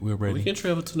 We're ready. We can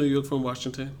travel to New York from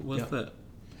Washington. What's that?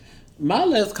 My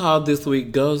last call this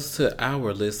week goes to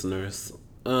our listeners.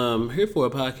 Here for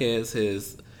a podcast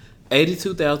has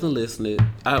 82,000 listeners.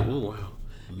 Wow.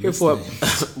 Here for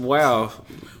wow.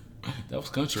 That was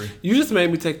country. You just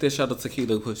made me take that shot of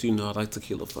tequila because you know I like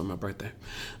tequila for my birthday.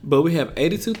 But we have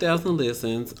 82,000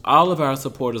 listens, all of our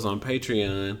supporters on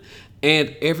Patreon,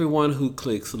 and everyone who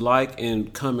clicks like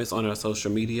and comments on our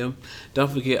social media.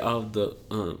 Don't forget all of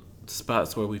the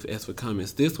spots where we've asked for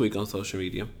comments this week on social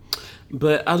media.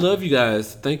 But I love you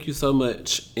guys. Thank you so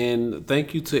much. And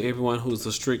thank you to everyone who's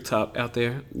a strict top out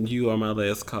there. You are my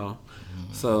last call.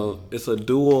 So it's a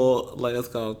dual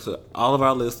last call to all of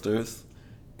our listeners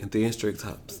and then strict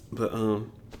tops. But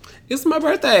it's my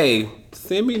birthday.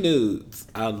 Send me nudes.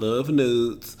 I love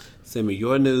nudes. Send me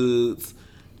your nudes.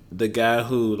 The guy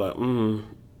who like,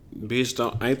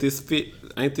 bitch, ain't this fit?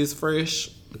 Ain't this fresh?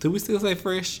 Do we still say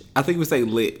fresh? I think we say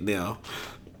lit now.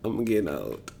 I'm getting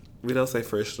old. We don't say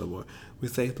fresh no more. We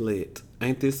say lit.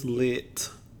 Ain't this lit?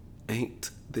 Ain't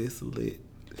this lit?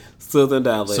 Southern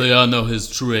dialect. So y'all know his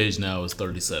true age now is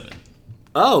 37.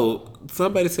 Oh,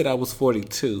 somebody said I was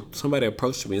 42. Somebody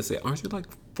approached me and said, aren't you like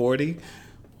 40?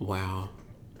 Wow.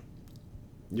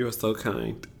 You're so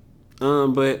kind.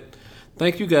 But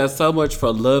thank you guys so much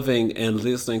for loving and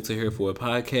listening to Here for a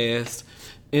Podcast.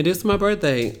 And it's my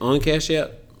birthday on Cash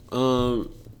App.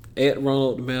 At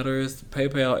Ronald Matters,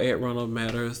 PayPal at Ronald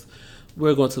Matters.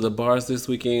 We're going to the bars this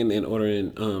weekend and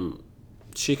ordering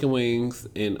chicken wings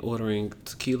and ordering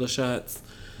tequila shots.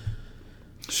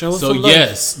 Show us So some love.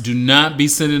 yes, do not be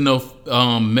sending no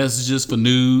messages for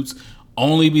nudes.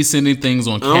 Only be sending things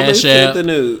on Cash App. Send the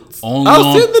nudes. Only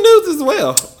Send the nudes as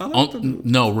well. I like the nudes.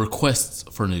 No, requests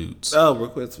for nudes.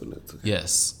 Requests for nudes. Okay.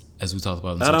 Yes, as we talked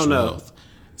about in I don't sexual know. health.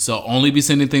 So only be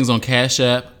sending things on Cash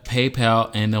App,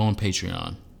 PayPal, and on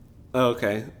Patreon.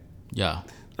 Okay. Yeah.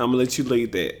 I'm gonna let you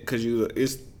lead that because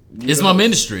it's It's my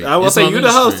ministry. I will It's say my you the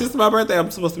host. ministry. It's my birthday.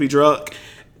 I'm supposed to be drunk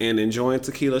and enjoying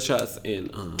tequila shots and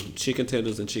chicken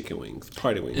tenders and chicken wings,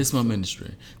 party wings. It's my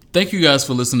ministry. Thank you guys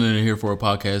for listening to Here for a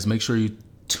Podcast. Make sure you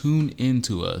tune in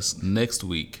to us next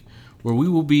week where we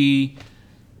will be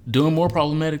doing more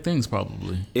problematic things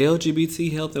probably.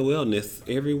 LGBT health and wellness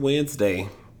every Wednesday.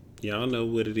 Y'all know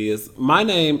what it is. My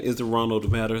name is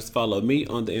Ronald Matters. Follow me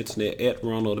on the internet at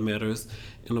Ronald Matters.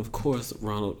 And of course,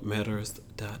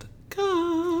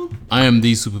 RonaldMatters.com. I am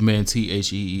the Superman,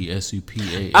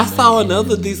 TheeSupa. I saw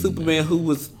another D Superman who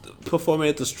was performing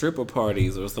at the stripper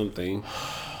parties or something.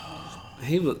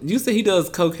 You said he does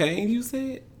cocaine, you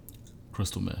said?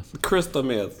 Crystal meth. Crystal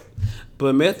meth.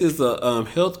 But meth is a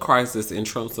health crisis in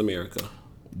Trump's America.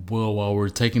 Well, while we're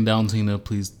taking down Tina,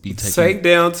 please be taking Take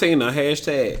down Tina,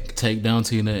 hashtag. take down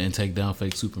Tina and take down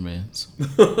fake Supermans.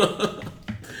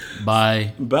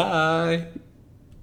 Bye. Bye.